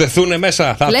 Να προσθεθούν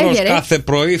μέσα. Θα τρως κάθε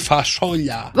πρωί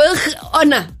φασόλια.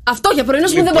 Να, αυτό για πρωινό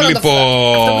που δεν μπορώ να το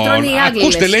φάω. Αυτό που τρώνε οι Άγγλοι.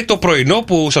 Ακούστε, λέει, το πρωινό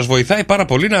που σας βοηθάει πάρα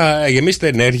πολύ να γεμίσετε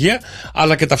ενέργεια,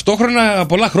 αλλά και ταυτόχρονα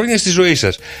πολλά χρόνια στη ζωή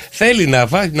σας. Θέλει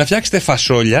να φτιάξετε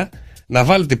φασόλια, να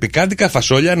βάλετε πικάντικα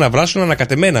φασόλια, να βράσουν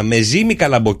ανακατεμένα με ζύμη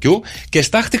καλαμποκιού και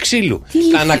στάχτη ξύλου.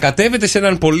 Τα ανακατεύετε σε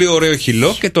έναν πολύ ωραίο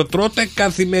χυλό και το τρώτε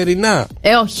καθημερινά.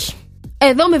 Όχι.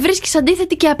 Εδώ με βρίσκεις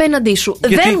αντίθετη και απέναντί σου.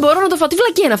 Γιατί? Δεν μπορώ να το φάω. Τι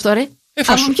βλακία είναι αυτό, ρε.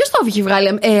 Ποιος το έχει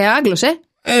βγάλει? Άγγλος,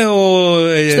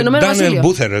 στο Ηνωμένο Βασίλειο.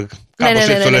 Μπούθερ.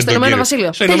 Ναι, στο Ηνωμένο Βασίλειο.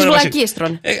 Τις βλακίες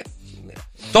τρώνε.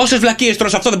 Τόσες βλακίες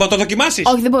τρως, αυτό δεν μπορεί να το δοκιμάσεις?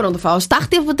 Όχι, δεν μπορώ να το φάω.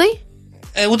 Στάχτη από το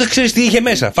ούτε ξέρεις τι είχε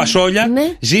μέσα. Φασόλια,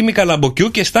 ζύμη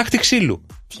καλαμποκιού και στάχτη ξύλου.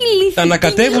 Τα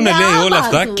ανακατεύουν, λέει, όλα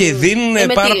αυτά και δίνουν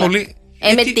πάρα πολύ.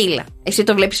 Μετήλα. Εσύ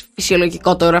το βλέπεις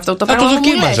φυσιολογικό τώρα αυτό το πράγμα? Θα το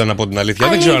δοκίμαζα, να πω την αλήθεια.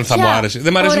 Δεν ξέρω αν θα μου άρεσε.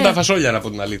 Δεν μου αρέσουν τα φασόλια, να πω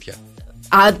την αλήθεια.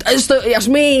 Ας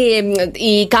πούμε,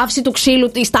 η καύση του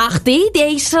ξύλου, η στάχτη, τι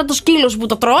έχεις σαν το σκύλο που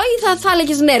το τρώει, θα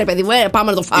έλεγες ναι, ρε παιδί μου, πάμε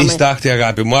να το φάμε. Η στάχτη,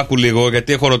 αγάπη μου, άκου λίγο,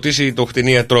 γιατί έχω ρωτήσει το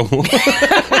χτινίατρό μου.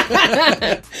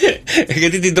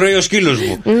 Γιατί την τρώει ο σκύλος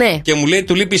μου. Ναι. Και μου λέει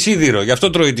του λείπει σίδηρο, γι' αυτό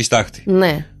τρώει τη στάχτη.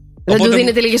 Ναι. Δεν του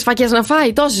δίνετε λίγες φακές να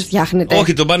φάει, τόσες φτιάχνετε?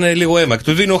 Όχι, τον πάνε λίγο αίμα και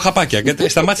του δίνω χαπάκια. Γιατί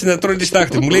σταμάτησε να τρώει τη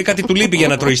στάχτη. Μου λέει κάτι του λείπει για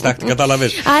να τρώει στάχτη,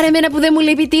 κατάλαβες. Άρα, εμένα που δεν μου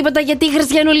λείπει τίποτα, γιατί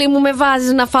Χριστιανούλη μου με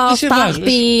βάζεις να φάω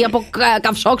στάχτη από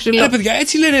καυσόξυλο? Παιδιά,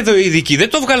 έτσι λένε εδώ οι ειδικοί, δεν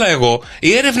το βγάλα εγώ.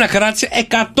 Η έρευνα κράτησε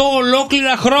 100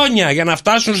 ολόκληρα χρόνια για να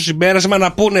φτάσουν στο συμπέρασμα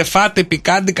να πούνε φάτε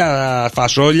πικάντικα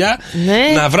φασόλια,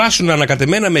 να βράσουν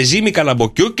ανακατεμένα με ζύμη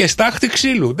καλαμποκιού και στάχτη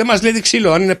ξύλου. Δεν μας λέει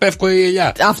ξύλο, αν είναι πεύκο ή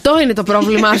ελιά. Αυτό είναι το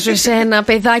πρόβλημά σου, εσένα,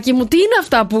 παιδάκι μου. Τι είναι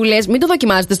αυτά που λες? Μην το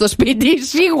δοκιμάζετε στο σπίτι.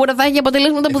 Σίγουρα θα έχει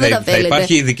αποτελέσματα που δεν τα θέλετε. Θα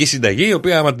υπάρχει ειδική συνταγή, η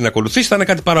οποία άμα την ακολουθήσει θα είναι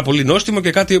κάτι πάρα πολύ νόστιμο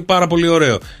και κάτι πάρα πολύ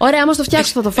ωραίο. Ωραία, άμα το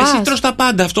φτιάξω θα το φας? Εσύ τρως τα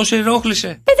πάντα, αυτό σε ενόχλησε.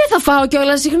 Δεν θα φάω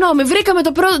κιόλας, συγγνώμη. Βρήκαμε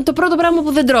το πρώτο πράγμα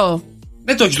που δεν τρώω.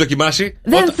 Δεν το έχεις δοκιμάσει.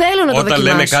 Δεν θέλω να το δοκιμάσω. Όταν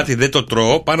λέμε κάτι δεν το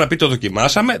τρώω, πάνω να πει το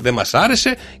δοκιμάσαμε, δεν μας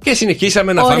άρεσε και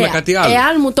συνεχίσαμε να φάμε κάτι άλλο.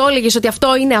 Εάν μου το έλεγες ότι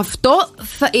αυτό είναι αυτό,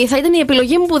 θα ήταν η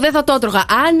επιλογή μου που δεν θα το έτρωγα.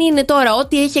 Αν είναι τώρα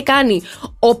ό,τι είχε κάνει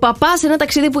ο παπάς σε ένα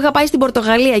ταξίδι που είχα πάει στην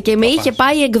Πορτογαλία και με είχε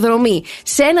πάει εκδρομή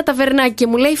σε ένα ταβερνάκι και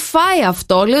μου λέει φάε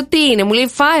αυτό, λέω τι είναι, μου λέει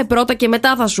φάε πρώτα και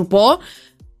μετά θα σου πω.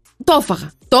 Το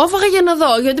έφαγα. Το έφαγα για να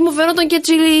δω, γιατί μου φαίνονταν και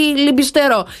έτσι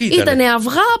λιμπιστερό. Ήτανε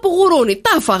αυγά από γουρούνι. Τα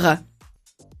έφαγα.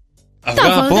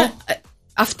 Αυγά από?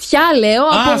 Αυτιά λέω,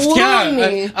 από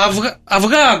γουρούνι.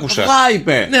 Αυγά άκουσα. Αυγά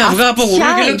είπε. Ναι, αυγά από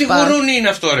γουρούνι και λέω τι γουρούνι είναι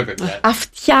αυτό, ρε παιδιά.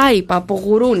 Αυτιά είπα, από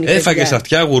γουρούνι. Έφαγες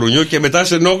αυτιά γουρουνιού και μετά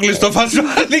σε ενόχλησε το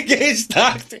φασόλι και η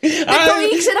στάχτη. Δεν το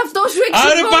ήξερα, αυτό σου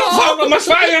εξηγώ. Άρε πάμε, μας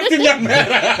φάει αυτή μια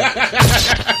μέρα.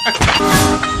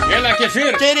 Έλα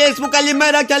κεφίρ. Κυρίες μου,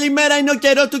 καλημέρα, είναι ο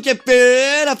καιρός του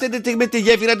κεφίρ. Αυτή τη στιγμή τη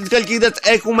γέφυρα της Χαλκίδας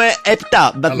έχουμε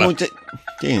 7 βαθμούς.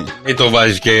 Μην το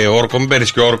βάζεις και όρκο, μην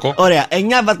παίρνεις και όρκο. Ωραία,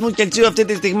 9 βαθμούς Κελσίου αυτή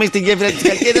τη στιγμή στη γέφυρα της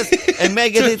Χαλκίδας.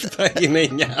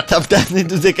 Θα φτάσει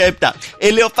τους 17.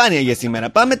 Ηλιοφάνεια για σήμερα.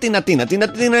 Πάμε την Αθήνα. Την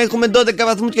Αθήνα έχουμε 12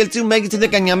 βαθμούς Κελσίου, μέγιστη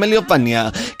 19 με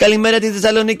ηλιοφάνεια. Καλημέρα τη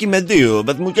Θεσσαλονίκη με 2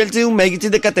 βαθμούς Κελσίου, μέγιστη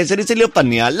 14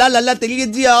 ηλιοφάνεια.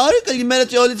 Λαλαλα.gr. Καλημέρα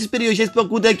σε όλες τις περιοχές που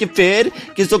ακούτε κεφίρ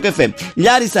και στο καφέ.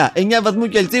 Λιάρισα 9 βαθμούς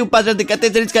Κελσίου, Πάτρα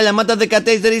 14, Καλαμάτα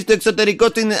 14. Στο εξωτερικό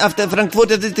στην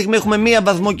Φραγκφούρτη αυτή τη στιγμή έχουμε 1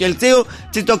 βαθμό Κελσίου.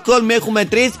 Στη Στοκχόλμη έχουμε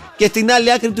 3 και στην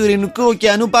άλλη άκρη του Ειρηνικού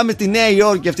ωκεανού πάμε στη Νέα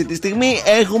Υόρκη αυτή τη στιγμή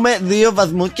έχουμε 2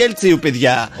 βαθμούς Κελσίου,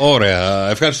 παιδιά. Ωραία,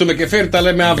 ευχαριστούμε κεφίρ, τα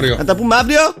λέμε αύριο. Να τα πούμε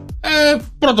αύριο.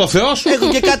 Πρώτο Θεό σου.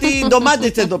 Έχω και κάτι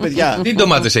ντομάτες εδώ, παιδιά. Τι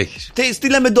ντομάτες έχεις?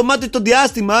 Στείλαμε ντομάτες στο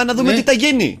διάστημα να δούμε τι θα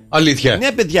γίνει. Αλήθεια?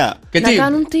 Ναι, παιδιά. Και να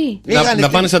κάνουν τι? Να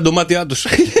πάνε στα ντομάτια τους.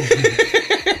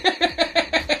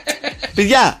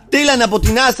 Παιδιά, στείλανε από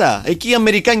την NASA εκεί οι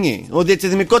Αμερικάνοι. Ο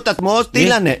διαστημικός σταθμός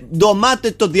στείλανε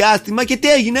ντομάτες στο διάστημα και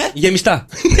τι έγινε? Γεμιστά.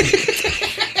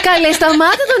 Καλέ,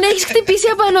 σταμάτα, τον έχεις χτυπήσει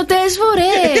απανωτές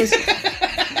φορές.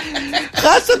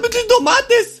 Χάσαμε τις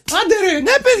ντομάτες. Άντε ρε.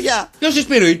 Ναι, παιδιά. Ποιος τις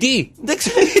πήρε, τι? Δεν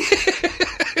ξέρω.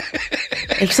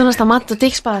 Έχεις τον ασταμάτητο, τι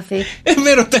έχεις πάθει?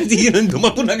 Με ρωτάει τι γίνεται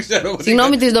ντομάτα, που να ξέρω.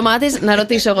 Συγγνώμη, τις ντομάτες, να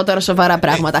ρωτήσω εγώ τώρα σοβαρά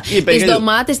πράγματα. Τις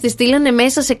ντομάτες τις στείλανε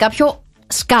μέσα σε κάποιο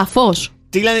σκάφος?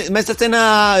 Στείλανε μέσα σε ένα.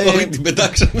 Όχι, την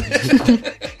πετάξανε.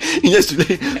 Γεια σου,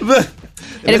 λέει.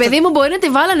 Ρε παιδί μου, μπορεί να τη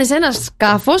βάλανε σε ένα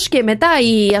σκάφος και μετά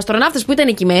οι αστροναύτες που ήταν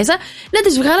εκεί μέσα να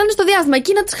τις βγάλανε στο διάστημα.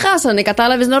 Εκεί να τις χάσανε.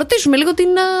 Κατάλαβες? Να ρωτήσουμε λίγο την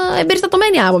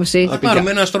εμπεριστατωμένη άποψη. Θα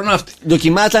πάρουμε ένα αστροναύτη.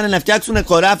 Δοκιμάσανε να φτιάξουν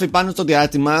χωράφι πάνω στο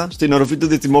διάστημα, στην οροφή του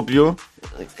διαστημόπλοιου.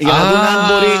 Για να δουν αν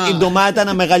μπορεί η ντομάτα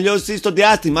να μεγαλώσει στο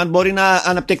διάστημα, αν μπορεί να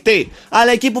αναπτυχθεί.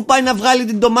 Αλλά εκεί που πάει να βγάλει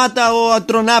την ντομάτα ο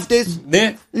αστροναύτης,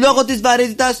 ναι, λόγω της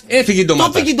βαρύτητας, έφυγε η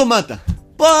ντομάτα. Το έφυγε η ντομάτα.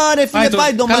 Πάρε φίλε,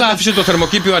 πάει η ντομάτα. Καλά, άφησε το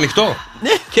θερμοκήπιο ανοιχτό. Ναι.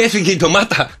 Και έφυγε η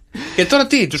ντομάτα. Και τώρα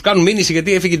τι, τους κάνουν μήνυση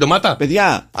γιατί έφυγε η ντομάτα?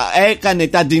 Παιδιά, έκανε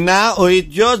τα ντινά ο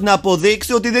ίδιος να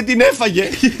αποδείξει ότι δεν την έφαγε.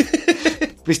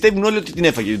 Πιστεύουν όλοι ότι την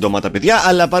έφαγε η ντομάτα, παιδιά,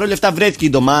 αλλά παρόλα αυτά βρέθηκε η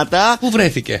ντομάτα. Πού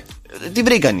βρέθηκε? Την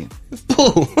βρήκανε.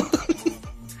 Πού?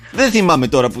 Δεν θυμάμαι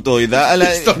τώρα που το είδα, αλλά.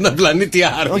 Στον πλανήτη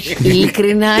Άρη.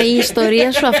 Ειλικρινά η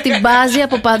ιστορία σου αυτή μπάζει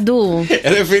από παντού.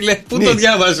 Ρε φίλε, πού το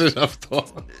διάβασες αυτό?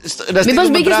 Μήπως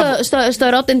μπήκε στο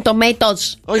Rotten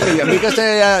Tomatoes? Όχι, μπήκα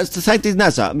στο site της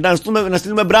NASA. Να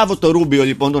στείλουμε μπράβο στο Ρούμπιο,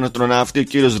 λοιπόν, τον αστροναύτη, ο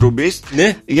κύριος Ρούμπης.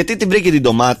 Ναι. Γιατί την βρήκε την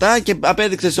ντομάτα και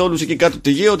απέδειξε σε όλους εκεί κάτω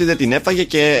τη γη ότι δεν την έφαγε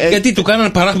και. Γιατί του κάνανε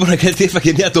παράπονα γιατί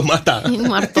έφαγε μια ντομάτα? Είναι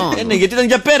μαρτών. Ναι, γιατί ήταν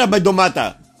για πέραμα η ντομάτα.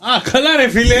 Α, καλά ρε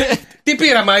φίλε. Τι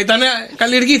πείραμα ήταν?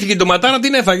 Καλλιεργήθηκε η ντοματάρα,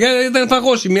 την έφαγε. Ήταν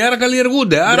φαγώσιμη, άρα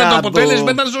καλλιεργούνται. Άρα το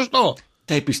αποτέλεσμα ήταν σωστό.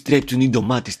 Θα επιστρέψουν οι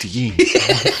ντομάτες στη γη.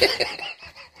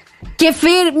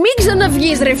 Κεφίρ, μην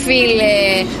ξαναβγείς ρε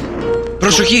φίλε.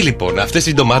 Προσοχή λοιπόν, αυτές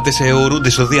οι ντομάτες αιωρούνται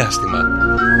στο διάστημα.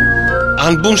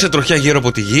 Αν μπουν σε τροχιά γύρω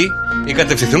από τη γη ή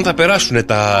κατευθυνθούν, θα περάσουν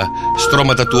τα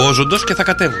στρώματα του όζοντος και θα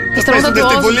κατέβουν. Τα στρώματα του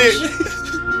όζοντος.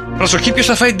 Προσοχή, ποιος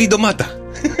θα φάει την ντομάτα.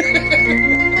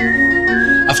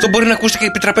 Αυτό μπορεί να ακούσει και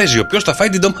επί τραπέζιο. Ποιος θα φάει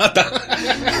την ντομάτα.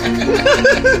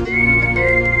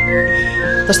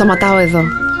 Το σταματάω εδώ.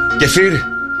 Κεφίρ,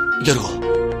 Γιώργο,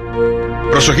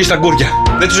 προσοχή στα γκούρια.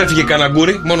 Δεν τους έφυγε κανένα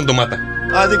γκούρι, μόνο ντομάτα.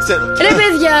 Α, δεν ξέρω. Ρε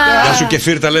παιδιά! Γεια σου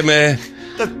Κεφίρ, τα λέμε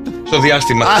στο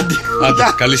διάστημα. Άντε,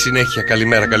 καλή συνέχεια,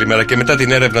 καλημέρα. Και μετά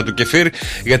την έρευνα του Κεφίρ,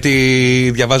 γιατί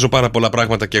διαβάζω πάρα πολλά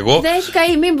πράγματα κι εγώ. Δεν έχει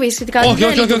καεί, μην πεις κάτι.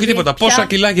 Όχι, τίποτα. Πόσα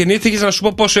κιλά γεννήθηκες, να σου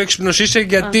πω πόσο έξυπνος είσαι,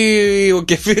 γιατί ο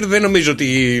Κεφίρ δεν νομίζω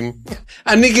ότι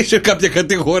ανήκει σε κάποια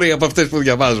κατηγορία από αυτές που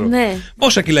διαβάζω. Ναι.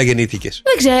 Πόσα κιλά γεννήθηκες?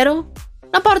 Δεν ξέρω.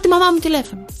 Να πάρω τη μαμά μου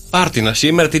τηλέφωνο. Πάρτινα,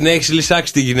 σήμερα την έχεις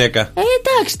λυσάξει τη γυναίκα.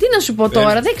 Εντάξει, τι να σου πω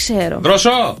τώρα, δεν ξέρω.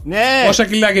 Δρόσο, ναι. Πόσα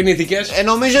κιλά γεννήθηκες?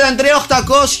 Νομίζω ήταν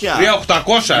 3.800.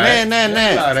 3.800, Ναι.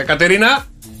 Έλα, ρε, Κατερίνα.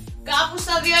 Κάπου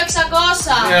στα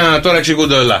 2.600. Τώρα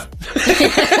εξηγούνται όλα.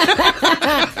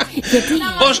 Γιατί?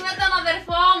 Να μαζί με τον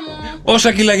αδερφό μου.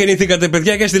 Πόσα κιλά γεννηθήκατε,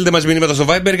 παιδιά, και στείλτε μας μηνύματα στο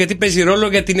Viber, γιατί παίζει ρόλο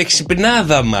για την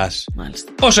εξυπνάδα μας.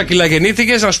 Μάλιστα. Πόσα κιλά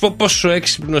γεννήθηκες, να σου πω πόσο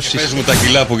έξυπνος είσαι. Πες μου τα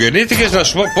κιλά που γεννήθηκες, να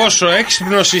σου πω πόσο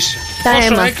έξυπνος είσαι.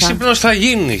 Πόσο έξυπνος θα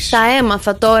γίνεις. Τα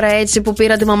έμαθα τώρα έτσι που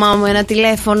πήρα τη μαμά μου ένα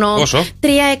τηλέφωνο. Πόσο?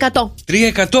 300.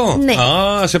 300? Ναι.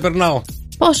 Α, σε περνάω.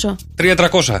 Πόσο?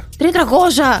 300.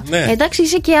 300? Ναι. Εντάξει,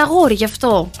 είσαι και αγόρι γι'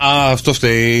 αυτό. Αυτό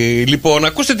φταίει. Λοιπόν,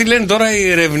 ακούστε τι λένε τώρα οι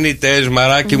ερευνητές.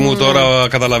 Μαράκι μου, τώρα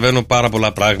καταλαβαίνω πάρα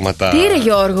πολλά πράγματα. Τι ρε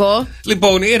Γιώργο?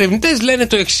 Λοιπόν, οι ερευνητές λένε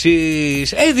το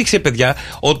εξής. Έδειξε, παιδιά,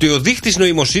 ότι ο δείχτης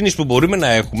νοημοσύνης που μπορούμε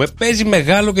να έχουμε παίζει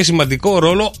μεγάλο και σημαντικό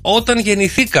ρόλο όταν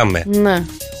γεννηθήκαμε. Ναι.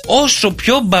 Όσο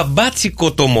πιο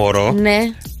μπαμπάτσικο το μωρό, ναι,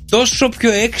 τόσο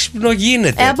πιο έξυπνο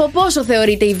γίνεται. Από πόσο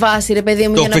θεωρείται η βάση, ρε παιδί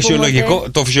μου, για να πούμε?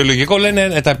 Το φυσιολογικό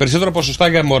λένε τα περισσότερα ποσοστά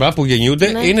για μωρά που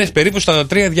γεννιούνται είναι περίπου στα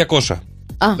 3.200.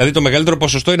 Δηλαδή το μεγαλύτερο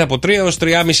ποσοστό είναι από 3 έως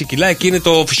 3,5 κιλά, εκεί είναι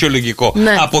το φυσιολογικό.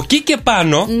 Ναι. Από εκεί και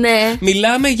πάνω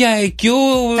μιλάμε για IQ.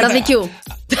 Ραδικιού.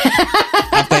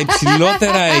 Από τα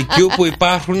υψηλότερα IQ που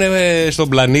υπάρχουν στον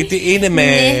πλανήτη είναι με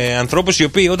ανθρώπους οι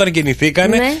οποίοι όταν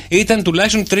γεννηθήκανε ήταν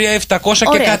τουλάχιστον 3.700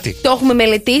 και κάτι. Το έχουμε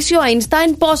μελετήσει. Ο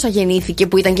Αϊνστάιν πόσα γεννήθηκε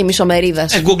που ήταν και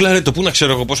μισομερίδας? Γκούγκλαρε το, πού να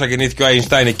ξέρω εγώ πόσα γεννήθηκε ο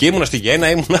Αϊνστάιν εκεί. Ήμουνα στη Γέννα,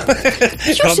 ήμουνα.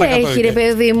 Ποιος έχει, ρε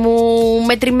παιδί μου,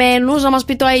 μετρημένους να μας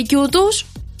πει το IQ τους?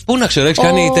 Πού να ξέρω, έχεις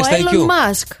κάνει τεστ IQ? Ο Elon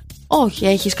Musk. Όχι,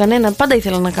 έχεις κανένα, πάντα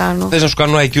ήθελα να κάνω. Θες να σου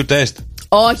κάνω IQ τεστ?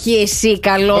 Όχι εσύ,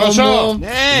 καλό μου.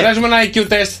 Βράζουμε ένα IQ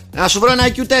τεστ. Να σου βρω ένα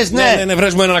IQ τεστ, ναι.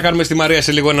 Βράζουμε ένα να κάνουμε στη Μαρία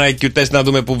σε λίγο ένα IQ τεστ να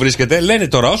δούμε πού βρίσκεται. Λένε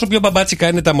τώρα, όσο πιο μπαμπάτσικα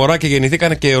είναι τα μωρά και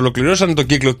γεννηθήκαν και ολοκληρώσαν τον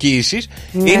κύκλο κύησης,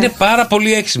 είναι πάρα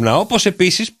πολύ έξυπνα. Όπως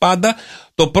επίσης πάντα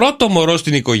το πρώτο μωρό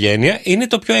στην οικογένεια είναι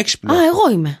το πιο έξυπνο.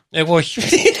 Εγώ είμαι. Εγώ όχι.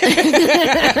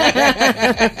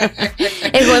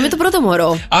 Εγώ είμαι το πρώτο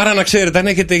μωρό. Άρα να ξέρετε, αν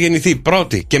έχετε γεννηθεί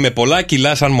πρώτη και με πολλά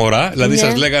κιλά σαν μωρά, δηλαδή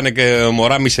σας λέγανε και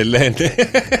μωρά Μισελέντε,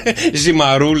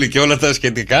 ζυμαρούλι και όλα τα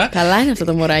σχετικά. Καλά είναι αυτό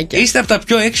το μωράκι. Είστε από τα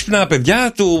πιο έξυπνα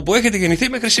παιδιά που έχετε γεννηθεί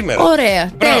μέχρι σήμερα.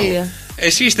 Ωραία, τέλεια.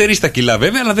 Εσύ υστερείς τα κιλά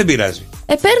βέβαια, αλλά δεν πειράζει.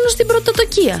 Παίρνω στην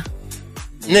πρωτοτοκία.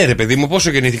 Ναι, ρε παιδί μου, πόσο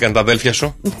γεννήθηκαν τα αδέλφια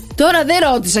σου? Τώρα δεν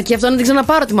ρώτησα και αυτό να την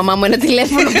ξαναπάρω τη μαμά μου ένα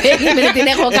τηλέφωνο. Περίμενε, την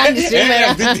έχω κάνει σήμερα.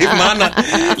 Αυτή τη μάνα.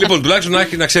 Λοιπόν, τουλάχιστον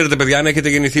να ξέρετε, παιδιά, αν έχετε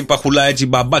γεννηθεί παχουλά έτσι,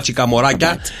 μπαμπάτσικα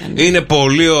μωράκια, είναι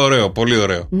πολύ ωραίο, πολύ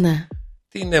ωραίο. Ναι.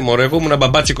 Τι είναι, μωρέ, εγώ ήμουνα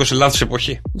μπαμπάτσικο σε λάθος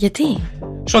εποχή. Γιατί?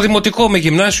 Στο δημοτικό με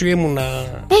γυμνάσιο ήμουνα.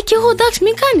 Κι εγώ εντάξει,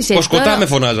 μην κάνεις έτσι. Κοσκοτά με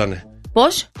φωνάζανε.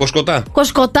 Πώς? Κοσκοτά.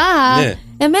 Κοσκοτά. Ναι.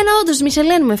 Εμένα όντως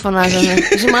Μισελέν με φωνάζανε.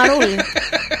 Ζυμαρούλη.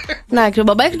 Να, και ο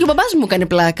μπαμπάς μου έκανε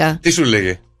πλάκα. Τι σου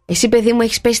λέγε? Εσύ, παιδί μου,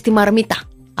 έχεις πέσει τη μαρμίτα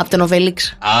από τον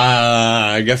Οβελίξ.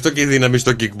 Γι' αυτό και η δύναμη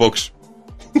στο kickbox.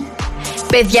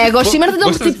 Παιδιά, εγώ σήμερα θα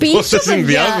τον χτυπήσω. Πώς θα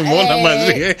συνδυάζουμε όλα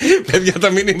μαζί. Παιδιά, τα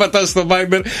μηνύματα στο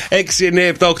Viber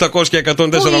 697-800 και 104.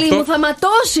 Πολύ μου θα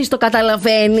ματώσεις, το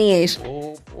καταλαβαίνεις.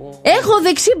 Έχω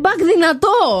δεξί μπακ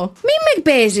δυνατό. Μη με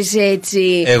παίζεις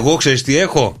έτσι. Εγώ ξέρεις τι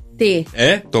έχω? Τι?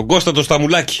 Τον Κώστα το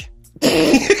Σταμουλάκι.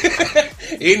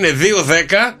 Είναι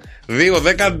 2-10.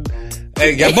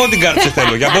 Για bodyguard σε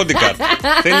θέλω, για bodyguard.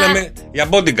 Θέλαμε για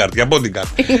bodyguard.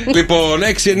 Λοιπόν,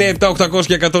 697-800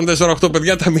 και 104,8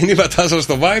 παιδιά, τα μηνύματά σας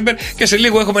στο Viber. Και σε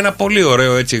λίγο έχουμε ένα πολύ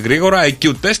ωραίο έτσι γρήγορα IQ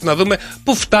test, να δούμε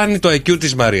πού φτάνει το IQ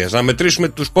της Μαρίας. Να μετρήσουμε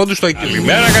τους πόντους στο IQ.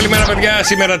 Καλημέρα παιδιά,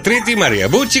 σήμερα Τρίτη, Μαρία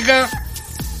Μπούτσικα.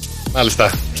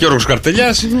 Μάλιστα, Γιώργος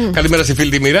Καρτελιάς. Καλημέρα στη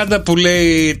φίλη τη Μιράντα που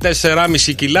λέει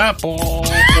 4,5 κιλά.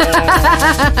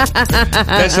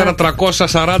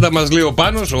 4,340 μας λέει ο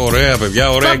Πάνος. Ωραία παιδιά,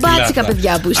 ωραία κιλά. Μπαμπάτσικα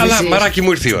παιδιά που είσαι. Αλλά εσείς. Μαράκι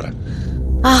μου ήρθε η ώρα.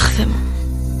 Αχ, Θεέ μου.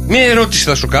 Μία ερώτηση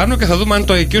θα σου κάνω και θα δούμε αν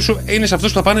το IQ σου είναι σε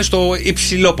αυτούς που θα πάνε στο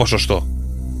υψηλό ποσοστό.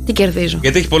 Τι κερδίζω?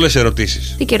 Γιατί έχει πολλές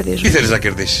ερωτήσεις. Τι κερδίζω? Τι θέλεις να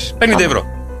κερδίσεις? 50 ευρώ.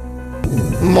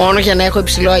 Μόνο για να έχω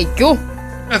υψηλό IQ?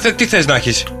 Τι θες να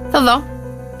έχεις? Θα δω.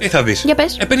 Τι θα δεις? Για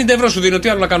πες. 50 ευρώ σου δίνω, τι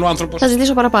άλλο να κάνω άνθρωπος? Θα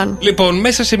ζητήσω παραπάνω. Λοιπόν,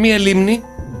 μέσα σε μία λίμνη.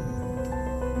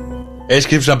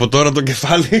 Έσκυψα από τώρα το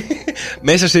κεφάλι.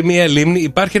 Μέσα σε μία λίμνη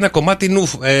υπάρχει ένα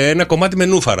κομμάτι με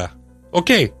νούφαρα. Οκ.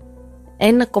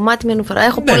 Ένα κομμάτι με νούφαρα.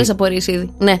 Έχω πολλές απορίες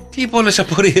ήδη. Ναι. Τι πολλές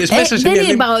απορίες? Μέσα σε μία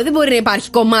λίμνη. Δεν μπορεί να υπάρχει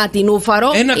κομμάτι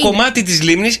νούφαρο. Ένα κομμάτι της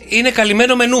λίμνης είναι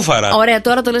καλυμμένο με νούφαρα. Ωραία,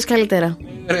 τώρα το λες καλύτερα.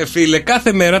 Ρε φίλε,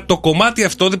 κάθε μέρα το κομμάτι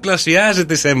αυτό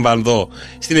διπλασιάζεται σε εμβανδό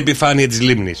στην επιφάνεια της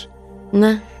λίμνης.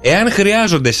 Ναι. Εάν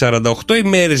χρειάζονται 48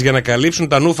 ημέρες για να καλύψουν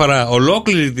τα νούφαρα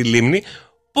ολόκληρη τη λίμνη,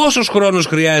 πόσος χρόνος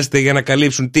χρειάζεται για να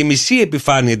καλύψουν τη μισή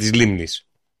επιφάνεια της λίμνης?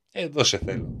 Εδώ σε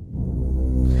θέλω.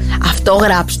 Αυτό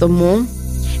γράψτε μου.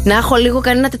 Να έχω λίγο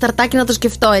κανένα τεταρτάκι να το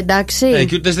σκεφτώ, εντάξει.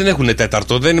 IQ τεστ δεν έχουν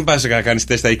τέταρτο. Δεν πας να κάνεις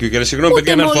τεστ IQ και συγγνώμη,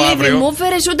 παιδιά, να έρθω αύριο. Δεν μου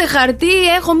φέρες ούτε χαρτί.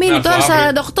 Έχω μείνει τώρα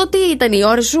 48. Τι ήταν η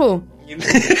ώρα σου?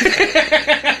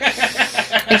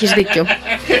 Έχεις δίκιο.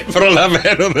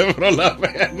 Προλαβαίνω, δεν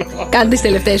προλαβαίνω. Κάντε τις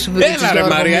τελευταίες σου δουλειές. Έλα ρε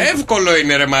Μαρία, εύκολο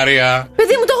είναι ρε Μαρία.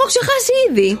 Παιδί μου, το έχω ξεχάσει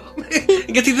ήδη.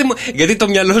 Γιατί το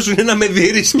μυαλό σου είναι να με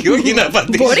δείρεις και όχι να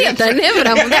απαντήσεις. Μπορεί από τα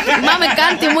νεύρα μου, δεν θυμάμαι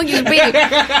καν τι μου έχεις πει.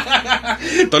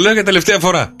 Το λέω για τελευταία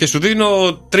φορά και σου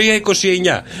δίνω 3,29.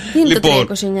 Λοιπόν,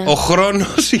 ο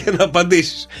χρόνος για να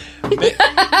απαντήσεις.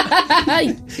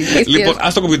 Λοιπόν,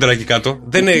 ας το κομπιουτεράκι κάτω.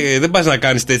 Δεν πας να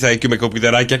κάνεις τέτοια IQ με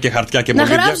κομπιουτεράκια και χαρτιά και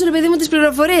μολύβια. Να γράψω ρε παιδί μου τις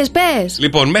πληροφορίες, πες.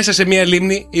 Λοιπόν, μέσα σε μια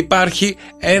λίμνη υπάρχει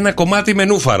ένα κομμάτι με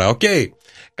νούφαρα, οκ.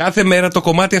 Κάθε μέρα το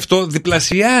κομμάτι αυτό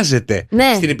διπλασιάζεται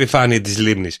στην επιφάνεια της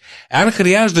λίμνης. Αν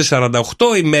χρειάζονται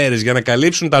 48 ημέρες για να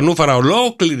καλύψουν τα νούφαρα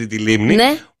ολόκληρη τη λίμνη,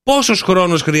 πόσος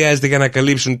χρόνος χρειάζεται για να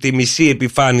καλύψουν τη μισή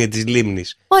επιφάνεια της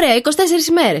λίμνης? Ωραία, 24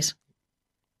 ημέρες.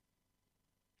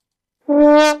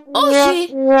 Όχι.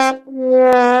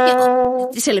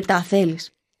 Τι σε λεπτά θέλεις?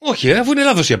 Όχι, αφού είναι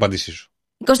λάθος η απάντησή σου.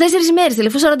 24 ημέρες,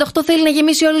 τελεφού 48 θέλει να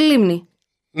γεμίσει όλη η λίμνη.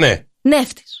 Ναι.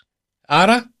 Νεύτης.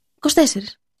 Άρα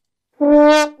 24.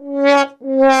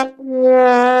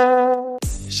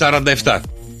 47.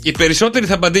 Οι περισσότεροι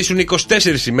θα απαντήσουν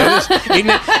 24 ημέρες.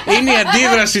 είναι η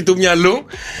αντίδραση του μυαλού.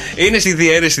 Είναι στη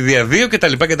διαίρεση δια 2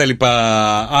 κτλ.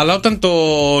 Αλλά όταν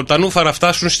τα νούφαρα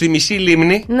φτάσουν στη μισή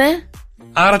λίμνη, ναι.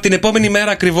 Άρα την επόμενη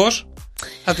μέρα ακριβώς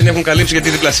θα την έχουν καλύψει γιατί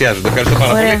διπλασιάζονται. Ευχαριστώ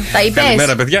πάρα πολύ. Τα είπες.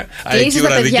 Καλημέρα, παιδιά.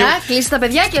 Κλείσεις τα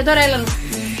παιδιά και τώρα έλα.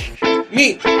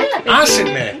 Μη. Άσε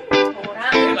με.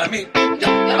 Έλα, μη.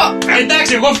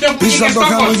 Εντάξει, εγώ φταίω που πήγες στο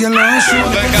χαμογελό σου.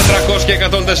 10, 300 και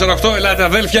 104,8. Ελάτε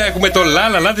αδέλφια, έχουμε το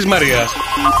λάλαλα της Μαρίας.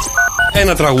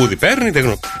 Ένα τραγούδι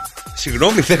παίρνει,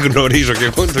 συγγνώμη, δεν γνωρίζω και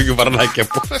εγώ το γιουβαρνάκι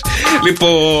από σας.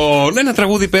 Λοιπόν, ένα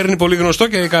τραγούδι παίρνει πολύ γνωστό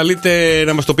και καλείται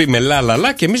να μας το πει με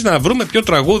λάλαλα και εμείς να βρούμε ποιο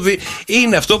τραγούδι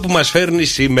είναι αυτό που μας φέρνει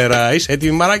σήμερα. Είσαι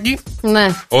έτοιμη, Μαράκη? Ναι.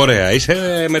 Ωραία,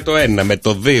 είσαι με το 1, με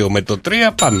το 2, με το 3,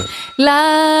 πάμε. Λα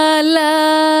λα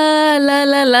λα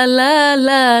λα λα λα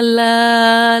λα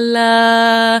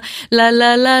λα λα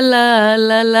λα λα λα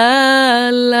λα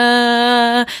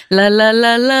λα λα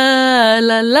λα λα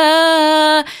λα λα.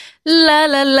 La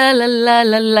la la la la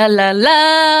la la la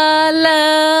la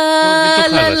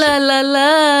la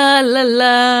la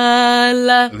la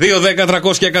la 2, 10,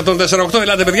 300 και 104,8.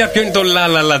 Ελάτε παιδιά, ποιο είναι το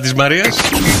λάλαλα της Μαρίας?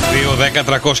 2, 10,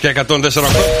 300 και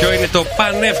 104,8. Ποιο είναι το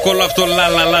πανεύκολο αυτό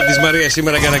λάλαλα της Μαρίας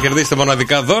σήμερα για να κερδίσετε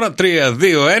μοναδικά δώρα? 3,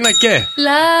 2, 1 και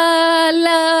La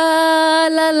la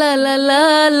la la la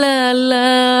la la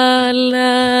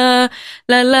la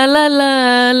la la la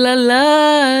la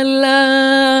la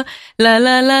La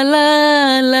la la la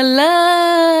la la.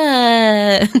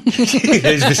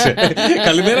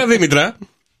 Καλημέρα Δήμητρα.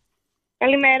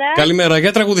 Καλημέρα. Καλημέρα,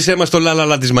 για τραγουδισέ μας το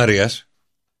λάλαλα της Μαρίας.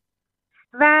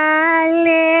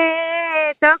 Βάλε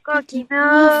το κόκκινο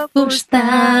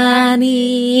φουστάνι,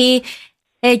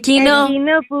 εκείνο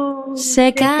που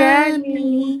σε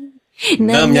κάνει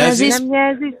να μοιάζεις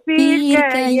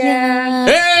πυρκαγιά.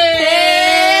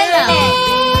 Έλα!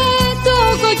 Το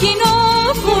κόκκινο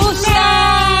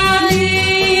φουστάνι,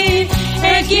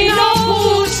 εκείνο που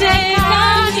σε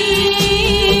κάνει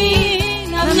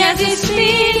να μοιάζεις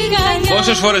πυρκαγιά.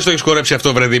 Πόσες φορές το έχεις κορέψει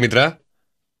αυτό, βρε Δήμητρα?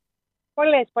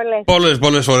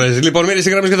 Πολλές φορές. Λοιπόν, μείνε στη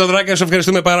γραμμή και το δράκια. Σου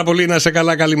ευχαριστούμε πάρα πολύ. Να σε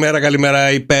καλά.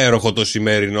 Καλημέρα. Υπέροχο το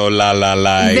σημερινό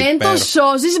λάλαλα. Δεν το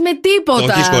σώζεις με τίποτα.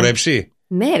 Το έχεις κορέψει?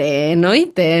 Ναι, ρε,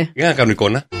 εννοείται. Για να κάνω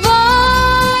εικόνα. Βάλε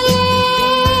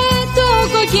το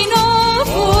κοκκινό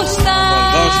φουστάνι.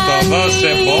 Δώσε,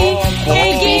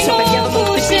 Ελπίζω, παιδιά, το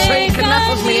χτυπήσω. Ειλικρινά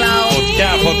πως μιλάω.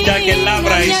 Φωτιά και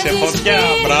λάβρα είσαι. Φωτιά.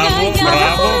 Μπράβο.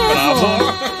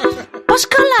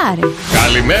 Πασκαλά,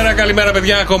 ρε. Καλημέρα,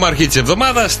 παιδιά. Ακόμα αρχή τη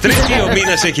εβδομάδα. Τρίτη, ο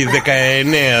μήνας έχει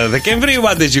 19 Δεκεμβρίου.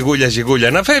 Άντε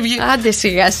ζυγούλια να φεύγει. Άντε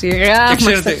σιγά.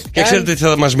 Και ξέρετε τι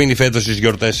θα μας μείνει φέτος στις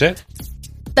γιορτές,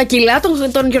 Τα κιλά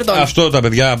των γιορτών. Αυτό τα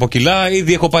παιδιά από κιλά,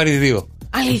 ήδη έχω πάρει 2.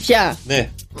 Αλήθεια. Ναι.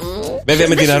 Βέβαια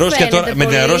με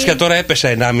την αρρώστια τώρα έπεσα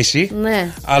 1,5.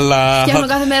 Ναι. Αλλά φτιάχνω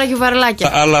κάθε μέρα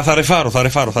γιουβαρλάκια. Αλλά θα ρεφάρω.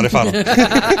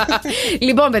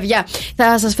 Λοιπόν, παιδιά,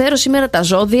 θα σας φέρω σήμερα τα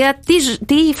ζώδια.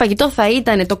 Τι φαγητό θα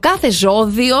ήταν το κάθε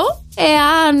ζώδιο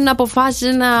εάν αποφάσισε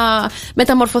να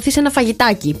μεταμορφωθεί σε ένα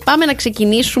φαγητάκι. Πάμε να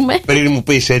ξεκινήσουμε. Πριν μου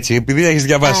πεις έτσι, επειδή έχεις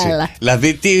διαβάσει.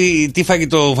 Δηλαδή, τι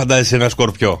φαγητό φαντάζεσαι ένα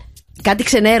σκορπιό? Κάτι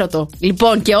ξενέρωτο.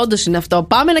 Λοιπόν, και όντως είναι αυτό.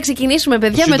 Πάμε να ξεκινήσουμε,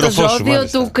 παιδιά, με το ζώδιο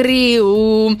του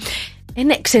κρύου.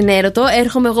 Ναι, ξενέρωτο.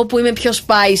 Έρχομαι εγώ που είμαι πιο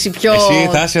spicy, πιο.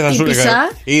 Εσύ θα σου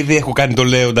έλεγα. Ήδη έχω κάνει το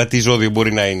λέοντα τι ζώδιο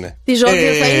μπορεί να είναι. Τι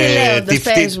ζώδιο θα είναι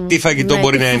λέοντα. Τι φαγητό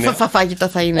μπορεί να είναι. Φαγητό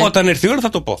θα είναι. Όταν έρθει η ώρα θα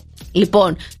το πω.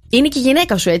 Λοιπόν, είναι και η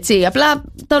γυναίκα σου, έτσι. Απλά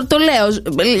το λέω.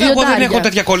 Εγώ δεν έχω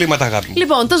τέτοια κολλήματα, αγάπη μου.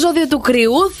 Λοιπόν, το ζώδιο του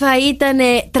κρυού θα ήταν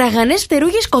τραγανές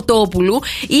φτερούγες κοτόπουλου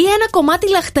ή ένα κομμάτι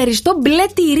λαχταριστό μπλε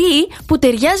τυρί που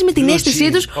ταιριάζει με την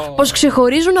αίσθησή τους πως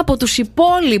ξεχωρίζουν από τους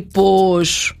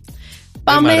υπόλοιπους.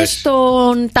 Πάμε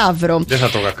στον Ταύρο. Δεν θα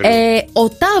το γακρύβω. Ο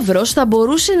Ταύρος θα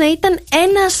μπορούσε να ήταν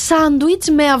ένα σάντουιτς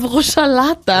με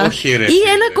αυγοσαλάτα. Όχι, ρε, ή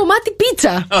ένα κομμάτι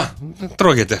πίτσα.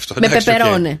 Τρώγεται αυτό. Με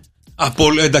πεπερώνε.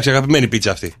 Εντάξει, αγαπημένη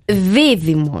πίτσα αυτή.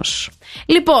 Δίδυμος.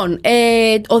 Λοιπόν,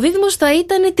 ο δίδυμος θα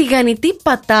ήταν τηγανιτή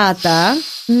πατάτα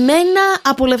με ένα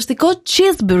απολαυστικό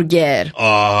cheeseburger.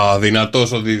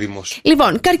 Δυνατός ο δίδυμος.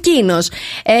 Λοιπόν, καρκίνος.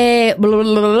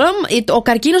 Ο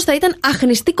καρκίνος θα ήταν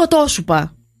αχνιστή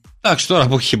κοτόσουπα. Εντάξει, τώρα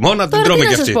από χειμώνα την τρώμε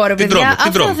και αυτή.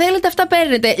 Αυτά θέλετε, αυτά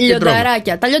παίρνετε.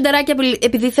 Λιονταράκια. Τα λιονταράκια,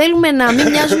 επειδή θέλουμε να μην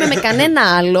μοιάζουμε με κανένα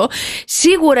άλλο,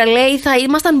 σίγουρα λέει θα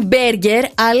ήμασταν μπέργκερ,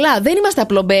 αλλά δεν είμαστε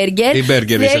απλό μπέργκερ.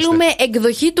 Θέλουμε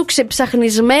εκδοχή του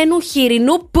ξεψαχνισμένου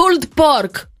χοιρινού pulled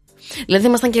pork. Δηλαδή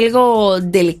ήμασταν και λίγο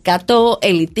ντελικάτο,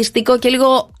 ελιτίστικο και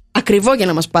λίγο ακριβό για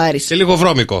να μας πάρεις. Και λίγο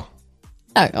βρώμικο.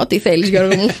 Ό,τι θέλεις,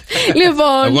 Γιώργο μου.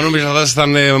 Λοιπόν. Εγώ νόμιζα θα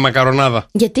ήταν μακαρονάδα.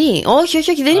 Γιατί?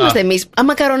 Όχι, δεν είμαστε εμείς.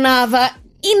 Μακαρονάδα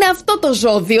είναι αυτό το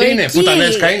ζώδιο. Είναι,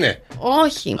 φουτανέσκα είναι.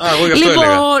 Όχι.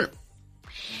 Λοιπόν,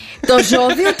 το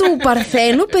ζώδιο του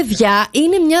Παρθένου, παιδιά,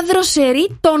 είναι μια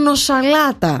δροσερή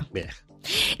τονοσαλάτα.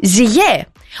 Ζυγέ.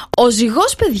 Ο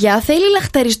ζυγός, παιδιά, θέλει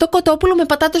λαχταριστό κοτόπουλο με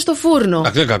πατάτες στο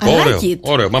φούρνο.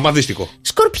 Ωραίο, μαμαδίστικο.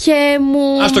 Σκορπιέ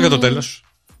μου. Άστο για το τέλος.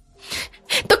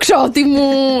 Το ξότι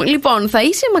μου. Λοιπόν, θα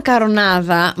είσαι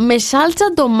μακαρονάδα με σάλτσα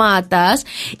ντομάτας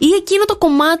ή εκείνο το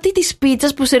κομμάτι της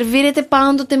πίτσας που σερβίρεται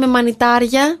πάντοτε με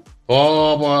μανιτάρια.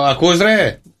 Ακούς,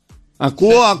 ρε?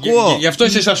 Ακούω. Γι' αυτό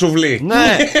είσαι σαν σουβλί.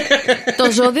 Ναι.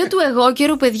 Το ζώδιο του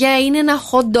εγώκερου, παιδιά, είναι ένα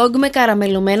hot dog με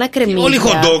καραμελωμένα κρεμμύδια. Όλοι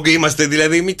hot dog είμαστε,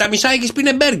 δηλαδή. Τα μισά έχεις πει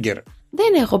είναι μπέργκερ.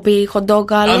 Δεν έχω πει hot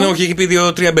dog άλλο. Ναι, όχι, έχει πει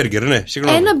 2-3 μπέργκερ, ναι,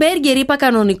 συγγνώμη. Ένα μπέργκερ είπα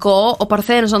κανονικό, ο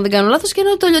Παρθένος, αν δεν κάνω λάθος, και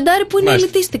ένα το λιοντάρι που είναι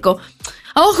ελιτίστικο.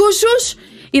 Αχουσους,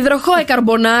 υδροχόε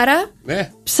καρμπονάρα.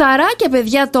 Ναι. Ψαράκια,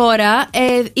 παιδιά, τώρα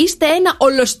είστε ένα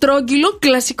ολοστρόγγυλο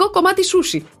κλασικό κομμάτι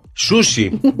σούσι.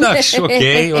 Σούσι. Εντάξει,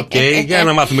 οκ. Για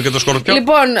να μάθουμε και το σκορπιό.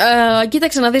 Λοιπόν,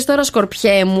 κοίταξε να δεις τώρα,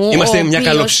 σκορπιέ μου. Είμαστε μια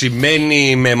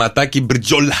καλοψημένη με ματάκι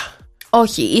μπριτζόλα.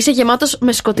 Όχι, είσαι γεμάτος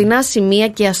με σκοτεινά σημεία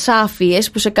και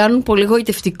ασάφειες που σε κάνουν πολύ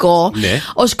γοητευτικό. Ναι.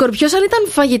 Ο σκορπιός, αν ήταν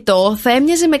φαγητό, θα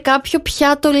έμοιαζε με κάποιο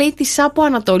πιάτο, λέει, της Άπο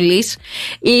Ανατολής.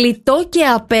 Λιτό και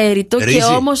απέριτο. Ρύζι. Και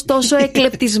όμως τόσο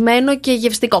εκλεπτισμένο και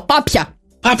γευστικό.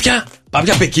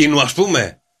 Πάπια Πεκίνου, ας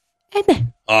πούμε. Ναι.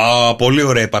 Πολύ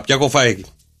ωραία πάπια, έχω φάει.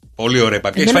 Πολύ ωραία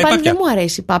πάπια. Έχεις φάει πάπια? Δεν μου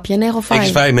αρέσει η πάπια, ναι, έχω φάει.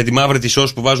 Έχεις φάει με τη μαύρη τη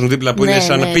σως που βάζουν δίπλα που είναι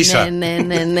σαν πίσα?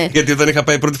 Ναι. Γιατί όταν είχα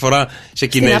πάει πρώτη φορά σε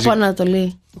Κινέζικο. Στην Άπο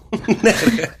Ανατολή. Ναι,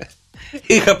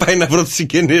 είχα πάει να βρω τις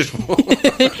συγγενείς μου.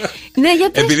 Ναι,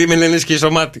 γιατί? Επειδή με λένε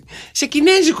σχιστομάτι. Σε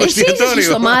κινέζικο εστιατόριο. Εσύ είσαι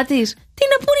σχιστομάτης? Τι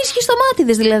να πούνε οι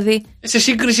σχιστομάτιδες, δηλαδή? Σε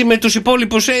σύγκριση με τους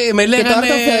υπόλοιπους, με λέγανε. Και τώρα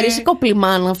το θεωρείς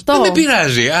κοπλιμάν αυτό? Δεν με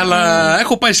πειράζει, αλλά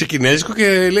έχω πάει σε κινέζικο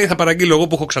και λέει θα παραγγείλω εγώ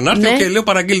που έχω ξανάρθει. Ναι. Και λέω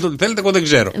παραγγείλτε ό,τι θέλετε, εγώ δεν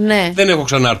ξέρω. Ναι. Δεν έχω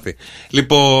ξανάρθει.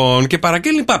 Λοιπόν, και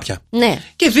παραγγέλνει πάπια. Ναι.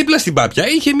 Και δίπλα στην πάπια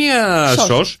είχε μία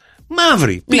σως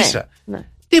μαύρη, πίσα. Ναι.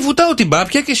 Τη βουτάω την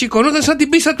πάπια και σηκωνόταν σαν την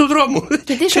πίστα του δρόμου.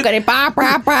 Και τι σου έκανε? Πα.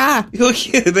 Όχι,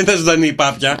 δεν ήταν ζωντανή η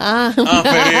πάπια.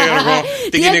 Περίεργο.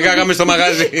 Την κυνηγάγαμε στο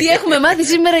μαγάζι. Τι έχουμε μάθει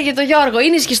σήμερα για τον Γιώργο?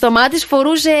 Είναι σχιστομάτης,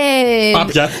 φορούσε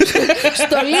πάπια.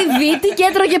 στολή δίτη και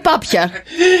έτρωγε πάπια.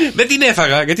 Δεν την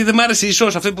έφαγα γιατί δεν μ' άρεσε η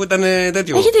σως αυτή που ήταν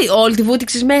τέτοιο. Γιατί όλη τη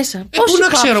βούτυξες μέσα? Πού να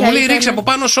ξέρω, μου λέει ρίξε από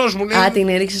πάνω σως μου. Την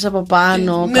ρίξες από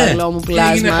πάνω, καλό μου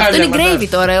πλάσμα. Αυτό είναι gravy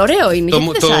τώρα, ωραίο είναι.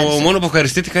 Το μόνο που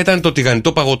ευχαριστήθηκα ήταν το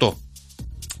τηγανιτό παγωτό.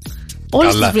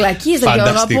 Όλες τις βλακίες, δεν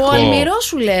Γιώργο, από αλμυρό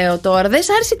σου λέω τώρα. Δεν σ'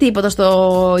 άρεσε τίποτα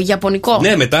στο Ιαπωνικό?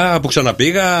 Ναι, μετά που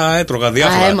ξαναπήγα έτρωγα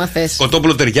διάφορα. Έμαθες.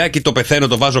 Κοτόπουλο ταιριά, το πεθαίνω,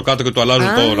 το βάζω κάτω και το αλλάζω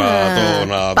τώρα.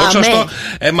 Δόξαστο.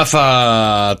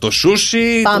 Έμαθα το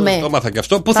σούσι. Το έμαθα και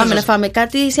αυτό. Πού πάμε να φάμε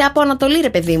κάτι σε από Ανατολή, ρε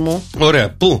παιδί μου.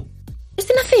 Ωραία, πού?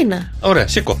 Στην Αθήνα. Ωραία,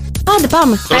 σήκω. Άντε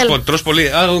πάμε. Τρως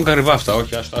πολύ. Άγον καρυβά αυτά, όχι.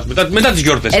 Μετά τις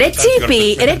γιορτές.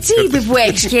 Ρε τσίπη που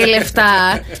έχεις και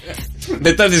λεφτά.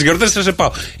 Μετά τις γιορτές θα σε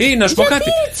πάω. Ή να σου πω κάτι.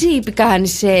 Γιατί τσίπη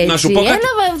κάνεις έτσι? Να σου πω κάτι.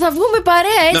 Θα βγούμε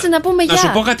παρέα έτσι να πούμε γεια. Να σου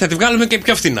πω κάτι, θα τη βγάλουμε και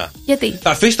πιο φθηνά. Γιατί? Θα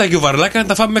αφήσεις τα γιουβαρλάκια να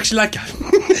τα φάμε με ξυλάκια.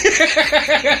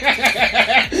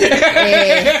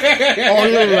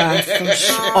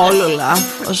 Όλο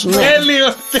λάθος. Ναι.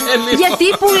 Τέλειο. Γιατί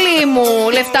πουλί μου,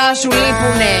 λεφτά σου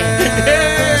λείπουνε.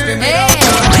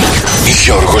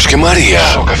 Γιώργος και Μαρία.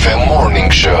 Στο Cafe Morning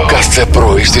Show. Κάθε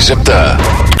πρωί στις 7.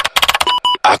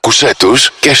 Άκουσέ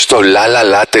τους και στο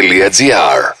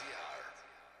lalala.gr.